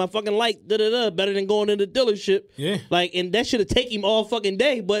 changing my fucking light, better than going to the dealership. Yeah. Like, and that should have taken him all fucking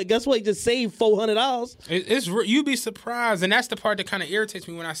day. But guess what? He just saved $400. You'd be surprised, and that's the part that kind of irritates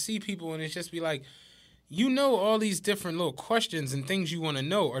me when I see people, and it's just be like, you know, all these different little questions and things you want to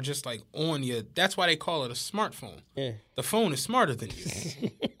know are just like on you. That's why they call it a smartphone. Yeah. The phone is smarter than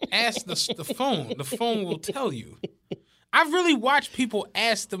you. Ask the phone. The phone will tell you. I've really watched people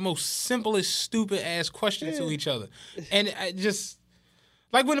ask the most simplest, stupid ass questions to each other, and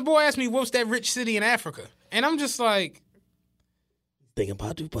Like when the boy asked me, what's that rich city in Africa? And I'm just like, thinking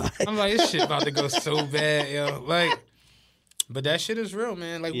about Dubai. I'm like, this shit about to go so bad, yo. Like, but that shit is real,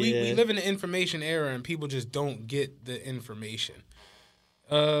 man. Like, we live in the information era, and people just don't get the information.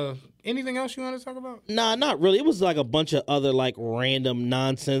 Anything else you want to talk about? Nah, not really. It was like a bunch of other like random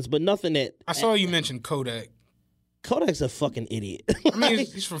nonsense, but nothing that. I saw you mention Kodak. Kodak's a fucking idiot. I mean,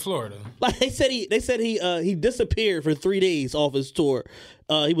 he's from Florida. Like they said he disappeared for 3 days off his tour.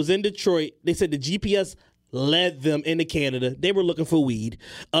 He was in Detroit. They said the GPS led them into Canada. They were looking for weed.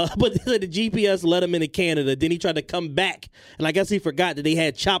 But they said the GPS led him into Canada. Then he tried to come back. And I guess he forgot that they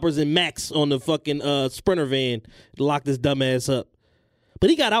had choppers and Max on the fucking Sprinter van to lock this dumbass up. But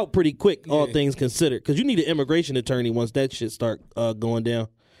he got out pretty quick, all things considered, because you need an immigration attorney once that shit start going down.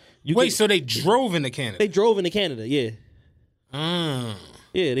 So they drove into Canada? They drove into Canada, yeah. Yeah,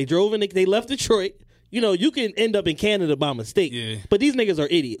 they drove in. They left Detroit. You know, you can end up in Canada by mistake. Yeah. But these niggas are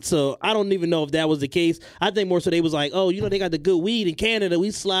idiots. So I don't even know if that was the case. I think more so they was like, oh, you know, they got the good weed in Canada. We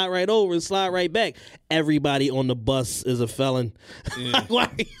slide right over and slide right back. Everybody on the bus is a felon. Yeah. Why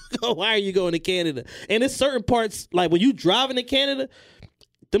are you going to Canada? And there's certain parts, like when you driving to Canada,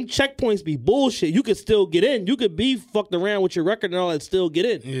 them checkpoints be bullshit. You could still get in. You could be fucked around with your record and all that, still get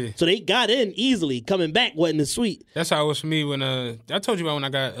in. Yeah. So they got in easily. Coming back wasn't as sweet. That's how it was for me when I told you about when I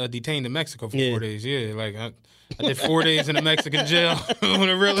got detained in Mexico for 4 days. Yeah, like I did 4 days in a Mexican jail. One of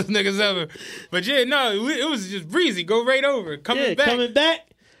the realest niggas ever. But yeah, no, it was just breezy. Go right over. Coming back.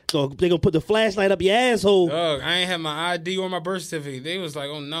 So they gonna put the flashlight up your asshole. Dog, I ain't have my ID or my birth certificate. They was like,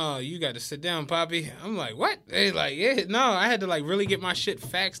 oh no, you got to sit down, Poppy. I'm like, what? They like, yeah, no, I had to like really get my shit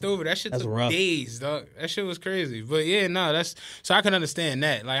faxed over. That shit took days, dog. That shit was crazy. But yeah, no, so I can understand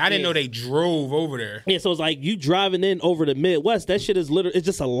that. Like I didn't know they drove over there. Yeah, so it's like you driving in over the Midwest. That shit is literally, it's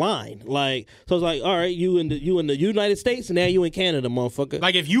just a line. Like, so it's like, all right, you in the United States and now you in Canada, motherfucker.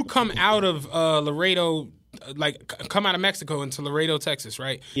 Like if you come out of Laredo. Like, come out of Mexico into Laredo, Texas,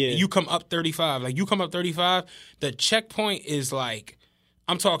 right? Yeah. And you come up 35. Like, you come up 35, the checkpoint is like,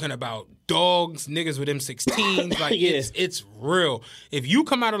 I'm talking about dogs, niggas with M16s. Like, it's real. If you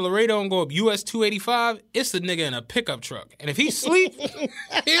come out of Laredo and go up US 285, it's the nigga in a pickup truck. And if he sleep,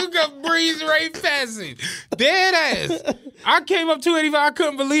 he'll go breeze right past him. Dead ass. I came up 285, I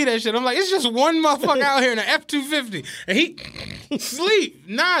couldn't believe that shit. I'm like, it's just one motherfucker out here in an F-250. And he sleep,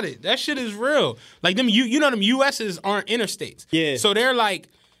 nodded. That shit is real. Like, them, you know them US's aren't interstates. Yeah. So they're like,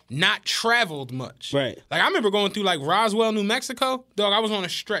 not traveled much. Right. Like, I remember going through, like, Roswell, New Mexico. Dog, I was on a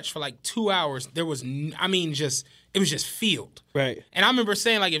stretch for, like, 2 hours. There was, it was just field. Right. And I remember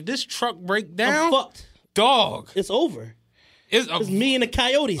saying, like, if this truck break down, I'm fucked. Dog. It's over. It's me and the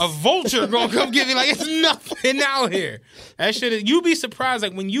coyotes. A vulture gonna come get me. Like, it's nothing out here. That shit is, you'd be surprised,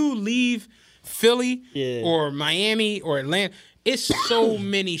 like, when you leave Philly or Miami or Atlanta, it's so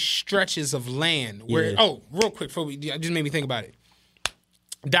many stretches of land where, real quick, it just made me think about it.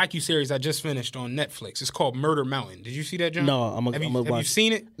 Docuseries I just finished on Netflix. It's called Murder Mountain. Did you see that, John? No, have you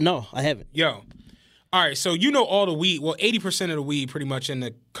seen it? No, I haven't. Yo. All right, so you know all the weed. Well, 80% of the weed pretty much in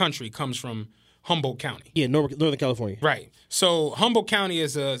the country comes from Humboldt County. Yeah, Northern California. Right. So Humboldt County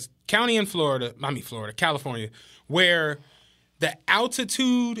is a county in California, where the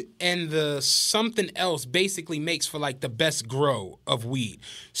altitude and the something else basically makes for like the best grow of weed.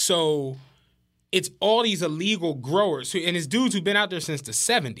 So it's all these illegal growers, and it's dudes who've been out there since the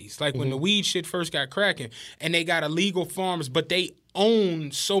 70s, like when the weed shit first got cracking, and they got illegal farms, but they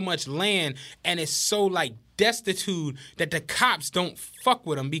own so much land, and it's so like destitute that the cops don't fuck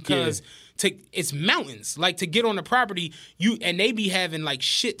with them because it's mountains. Like, to get on the property, and they be having like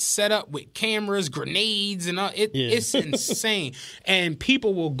shit set up with cameras, grenades, and all. It's insane. And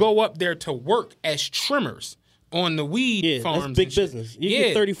people will go up there to work as trimmers on the weed farms. That's big business. You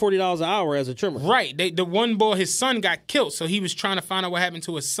get $30, $40 an hour as a trimmer. Right. The one boy, his son got killed, so he was trying to find out what happened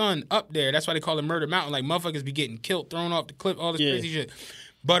to his son up there. That's why they call it Murder Mountain. Like, motherfuckers be getting killed, thrown off the cliff, all this crazy shit.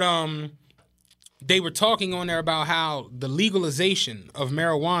 But they were talking on there about how the legalization of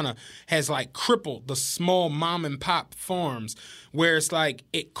marijuana has like crippled the small mom and pop farms, where it's like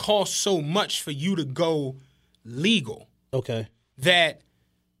it costs so much for you to go legal. Okay. That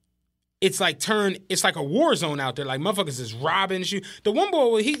it's like a war zone out there. Like, motherfuckers is robbing shit. The one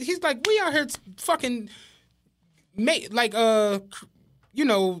boy, he's like, we out here fucking growing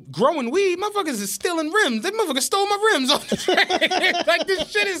weed. Motherfuckers is stealing rims. That motherfucker stole my rims off the train. Like, this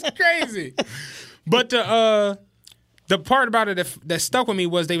shit is crazy. But the part about it that stuck with me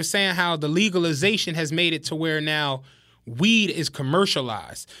was they were saying how the legalization has made it to where now weed is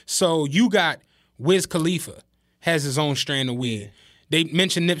commercialized. So you got Wiz Khalifa has his own strain of weed. Yeah. They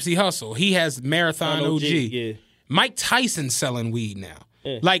mentioned Nipsey Hussle. He has Marathon OG. Yeah. Mike Tyson selling weed now.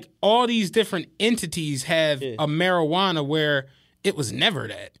 Yeah. Like all these different entities have a marijuana where it was never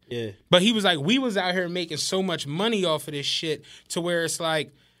that. Yeah. But he was like, we was out here making so much money off of this shit to where it's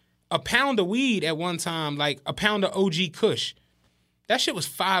like a pound of weed at one time, like a pound of OG Kush. That shit was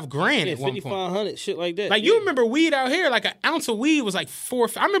 $5,000 at one point. 5,500, shit like that. Like you remember weed out here, like an ounce of weed was like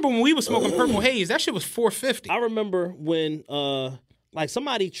 $4. I remember when we was smoking Purple Haze, that shit was $4.50. I remember when like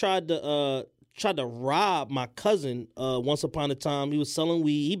somebody tried to rob my cousin once upon a time. He was selling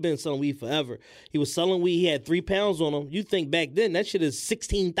weed. He been selling weed forever. He was selling weed. He had 3 pounds on him. You think back then that shit is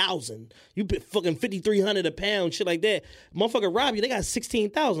 $16,000. You put fucking $5,300 a pound, shit like that. Motherfucker rob you. They got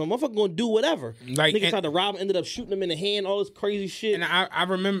 $16,000. Motherfucker gonna do whatever. Like, nigga tried to rob him, ended up shooting him in the hand. All this crazy shit. And I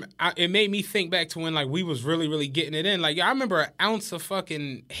remember it made me think back to when like we was really really getting it in. Like I remember an ounce of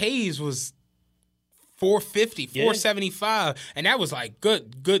fucking haze was $4.50, $4.75, and that was like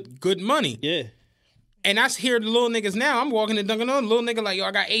good money. Yeah. And I hear the little niggas now. I'm walking to Dunkin' Donuts. Little nigga like, yo,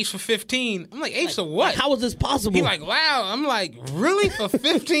 I got apes for 15. I'm like, apes for what? How is this possible? He like, wow. I'm like, really for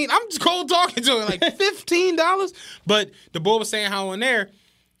 15? I'm just cold talking to him like $15. But the boy was saying how in there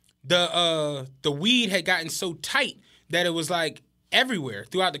the weed had gotten so tight that it was like everywhere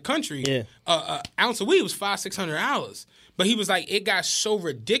throughout the country. Yeah. An ounce of weed was $500-$600. But he was like, it got so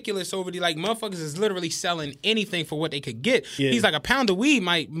ridiculous over the like motherfuckers is literally selling anything for what they could get. Yeah. He's like, a pound of weed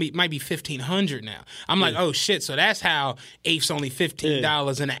might be $1,500 now. I'm like, oh shit, so that's how eighth's only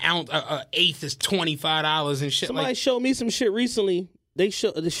 $15 and an ounce eighth is $25 and shit. Somebody like, showed me some shit recently. They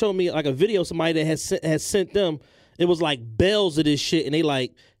showed me like a video somebody that had sent them. It was like bales of this shit, and they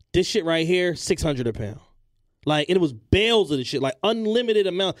like, this shit right here, $600 a pound. Like, and it was bales of the shit, like unlimited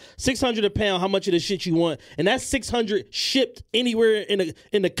amount, $600 a pound. How much of the shit you want, and that's $600 shipped anywhere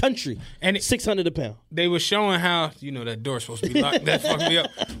in the country, and $600 a pound. They were showing how that door's supposed to be locked. That fucked me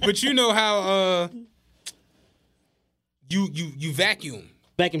up. But you know how you vacuum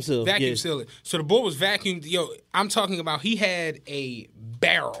seal it. So the boy was vacuumed. Yo, I'm talking about he had a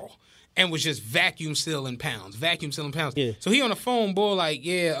barrel and was just vacuum sealing pounds. Yeah. So he on the phone, boy, like,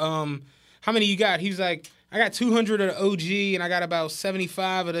 how many you got? He's like, I got 200 of the OG and I got about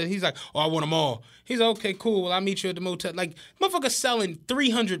 75 of the. He's like, oh, I want them all. He's like, okay, cool. Well, I'll meet you at the motel. Like, motherfucker selling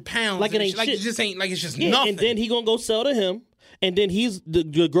 300 pounds. Like it ain't like shit. It just ain't, like it's just nothing. And then he gonna go sell to him. And then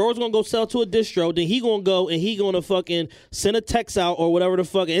the girl's gonna go sell to a distro. Then he gonna go and he gonna fucking send a text out or whatever the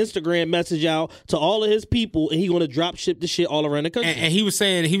fucking Instagram message out to all of his people. And he gonna drop ship the shit all around the country. And he was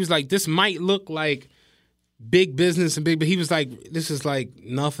saying, he was like, this might look like big business and big, but he was like, this is like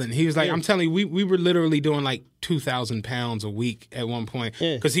nothing. He was like, I'm telling you, we were literally doing like 2,000 pounds a week at one point.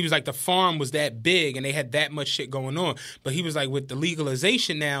 Because he was like, the farm was that big and they had that much shit going on. But he was like, with the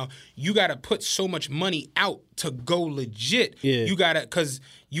legalization now, you got to put so much money out to go legit. Yeah. You got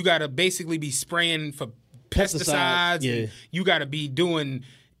to basically be spraying for pesticides. Yeah. And you got to be doing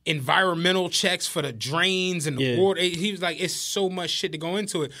environmental checks for the drains and the water. He was like, it's so much shit to go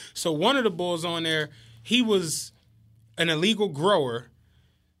into it. So one of the bulls on there, he was an illegal grower.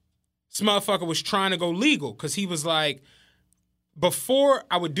 This motherfucker was trying to go legal because he was like, before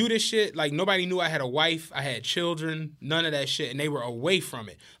I would do this shit, like nobody knew I had a wife, I had children, none of that shit, and they were away from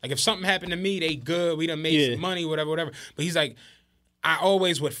it. Like if something happened to me, they good, we done made some money, whatever. But he's like, I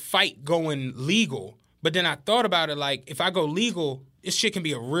always would fight going legal. But then I thought about it, like if I go legal, this shit can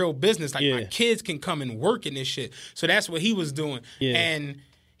be a real business. Like my kids can come and work in this shit. So that's what he was doing. Yeah. And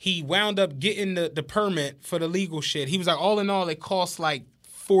he wound up getting the permit for the legal shit. He was like, all in all, it costs like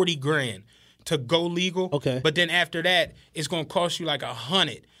 $40,000 to go legal. Okay. But then after that, it's gonna cost you like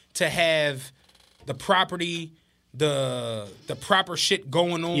 $100 to have the property, the proper shit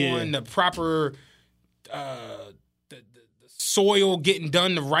going on, the proper the soil getting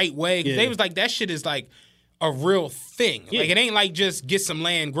done the right way. They was like, that shit is like a real thing. Like it ain't like just get some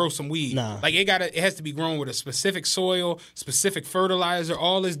land, grow some weed. Nah. Like it has to be grown with a specific soil, specific fertilizer,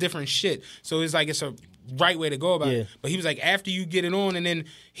 all this different shit. So it's like it's a right way to go about it. But he was like, after you get it on, and then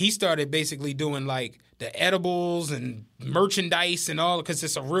he started basically doing like the edibles and merchandise and all, because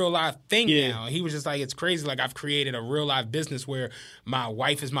it's a real life thing now. He was just like, it's crazy. Like I've created a real life business where my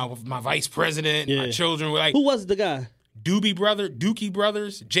wife is my vice president, my children were like. Who was the guy? Dookie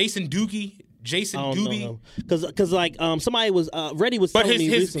Brothers, Jason Dookie. Jason Doobie, because like somebody was Reddy was telling me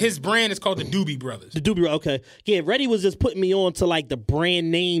recently. his brand is called the Doobie Brothers. The Doobie, okay, yeah. Reddy was just putting me on to like the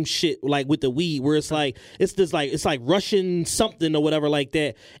brand name shit, like with the weed, where it's like it's like Russian something or whatever like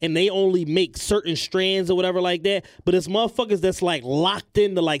that, and they only make certain strands or whatever like that. But it's motherfuckers that's like locked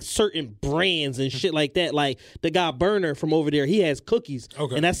into like certain brands and shit like that. Like the guy Burner from over there, he has Cookies,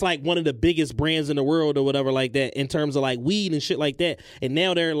 and that's like one of the biggest brands in the world or whatever like that in terms of like weed and shit like that. And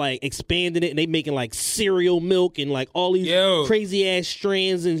now they're like expanding it and they making like cereal milk and like all these crazy ass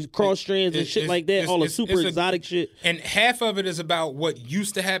strands and cross strands and shit like that. All the super exotic shit. And half of it is about what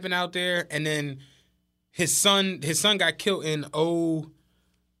used to happen out there, and then his son got killed in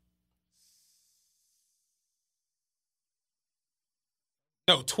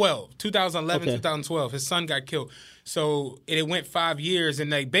 2011, 2012. His son got killed. So it went 5 years,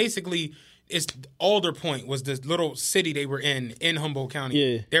 and they basically, it's Alder Point was this little city they were in Humboldt County.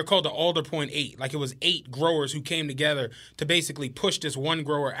 Yeah. They're called the Alder Point 8. Like, it was 8 growers who came together to basically push this one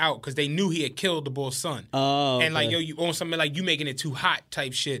grower out because they knew he had killed the bull's son. Oh, okay. And like, you own something like you making it too hot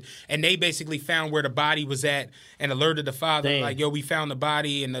type shit. And they basically found where the body was at and alerted the father. Damn. Like, we found the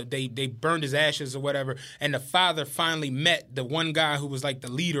body, and they burned his ashes or whatever. And the father finally met the one guy who was like the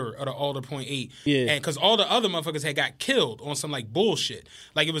leader of the Alder Point 8. Yeah. And because all the other motherfuckers had got killed on some like bullshit.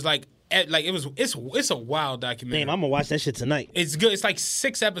 Like, it was like, it's a wild documentary. Damn, I'm gonna watch that shit tonight. It's good. It's like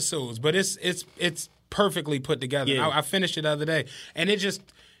 6 episodes, but it's perfectly put together. Yeah. I finished it the other day, and it just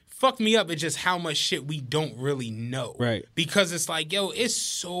fucked me up. It's just how much shit we don't really know. Right. Because it's like, it's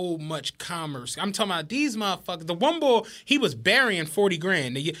so much commerce. I'm talking about these motherfuckers. The one boy, he was burying 40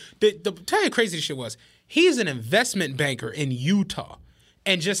 grand. The tell you crazy shit was, he's an investment banker in Utah.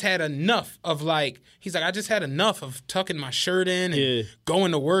 And just had enough of he's like, I just had enough of tucking my shirt in and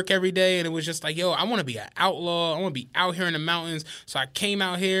going to work every day. And it was just like, I want to be an outlaw. I want to be out here in the mountains. So I came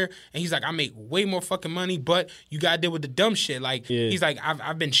out here, and he's like, I make way more fucking money, but you got to deal with the dumb shit. Like, he's like,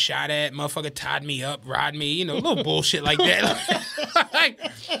 I've been shot at, motherfucker tied me up, ride me, little bullshit like that.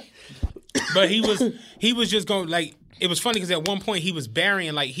 But he was just going, like, it was funny because at one point he was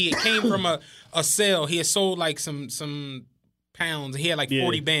burying, like, he had came from a sale. He had sold like some pounds. He had like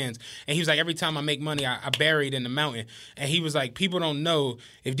 40 bands. And he was like, every time I make money, I bury it in the mountain. And he was like, people don't know,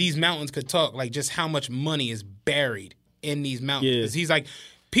 if these mountains could talk, like, just how much money is buried in these mountains. Because he's like,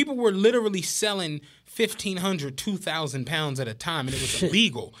 people were literally selling 1,500, 2,000 pounds at a time, and it was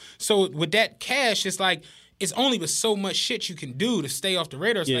illegal. So with that cash, it's like, it's only with so much shit you can do to stay off the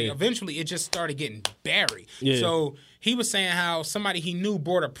radar. It's like, eventually it just started getting buried. So he was saying how somebody he knew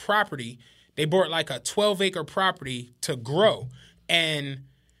bought a property. They bought like a 12-acre property to grow, and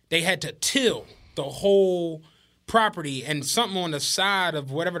they had to till the whole property, and something on the side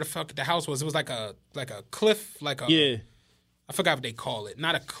of whatever the fuck the house was. It was like a cliff, I forgot what they call it.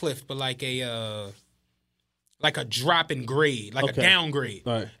 Not a cliff, but like a drop in grade, like a downgrade.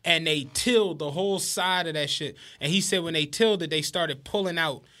 Right. And they tilled the whole side of that shit. And he said when they tilled it, they started pulling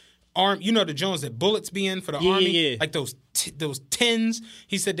out the Jones that bullets be in for the army, like those tins.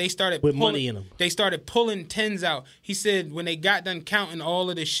 He said they started with money in them. They started pulling tins out. He said when they got done counting all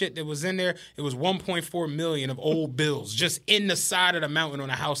of this shit that was in there, it was 1.4 million of old bills just in the side of the mountain on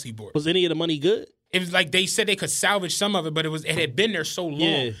a house he bought. Was any of the money good? It was like they said they could salvage some of it, but it had been there so long.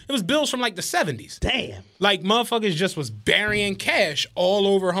 Yeah. It was bills from like the 70s. Damn. Like, motherfuckers just was burying cash all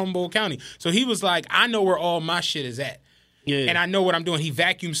over Humboldt County. So he was like, I know where all my shit is at. Yeah. And I know what I'm doing. He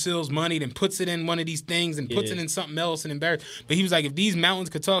vacuum seals money, then puts it in one of these things and puts it in something else and embarrassed. But he was like, if these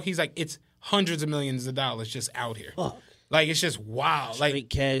mountains could talk, he's like, it's hundreds of millions of dollars just out here. Fuck. Like, it's just wild. Straight like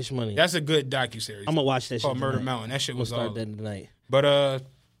cash money. That's a good docuseries. I'm gonna watch that shit called Murder tonight. Mountain. That shit was all. Start that tonight. But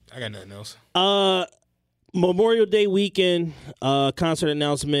I got nothing else. Memorial Day weekend concert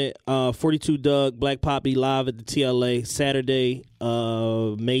announcement. 42 Doug, Black Poppy live at the TLA Saturday,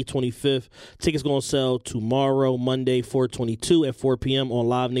 May 25th. Tickets gonna sell tomorrow, Monday, 4/22 at 4 p.m. on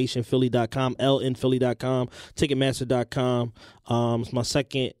LiveNationPhilly.com, LNPhilly.com, Ticketmaster.com. It's my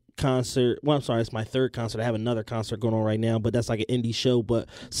second concert. Well, I'm sorry, it's my third concert. I have another concert going on right now, but that's like an indie show. But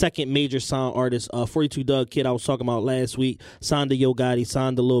second major sound artist, 42 Doug Kid, I was talking about last week, signed to Yo Gotti,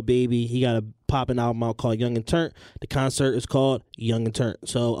 signed to Lil Baby. He got a popping album out called Young and Turnt. The concert is called Young and Turnt.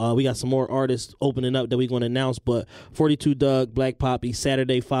 So we got some more artists opening up that we're going to announce. But 42 Doug, Black Poppy,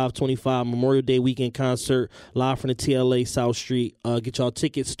 Saturday, 5/25, Memorial Day weekend concert, live from the TLA South Street. Get y'all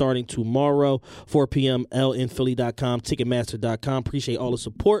tickets starting tomorrow, 4 p.m., LNPhilly.com, Ticketmaster.com. Appreciate all the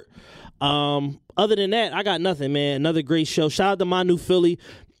support. Other than that, I got nothing, man. Another great show. Shout out to My New Philly.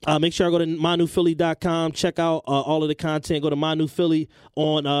 Make sure I go to mynewphilly.com. Check out all of the content. Go to My New Philly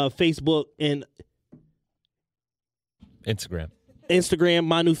on Facebook and Instagram,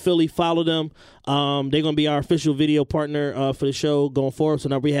 My New Philly. Follow them. They're going to be our official video partner for the show going forward. So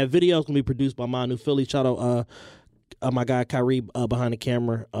now we have videos going to be produced by My New Philly. Shout out my guy Kyrie behind the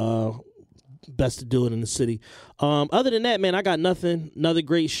camera. Best to do it in the city. Other than that, man, I got nothing. Another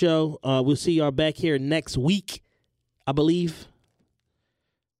great show. We'll see y'all back here next week, I believe.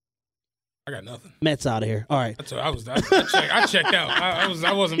 I got nothing. Mets out of here. All right. I checked out.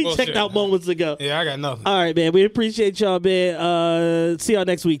 I wasn't He bullshit. checked out moments ago. Yeah, I got nothing. All right, man. We appreciate y'all, man. See y'all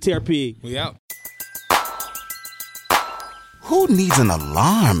next week. TRP. We out. Who needs an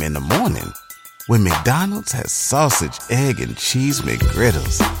alarm in the morning when McDonald's has sausage, egg, and cheese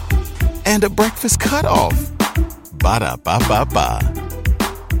McGriddles and a breakfast cutoff? Ba-da-ba-ba-ba.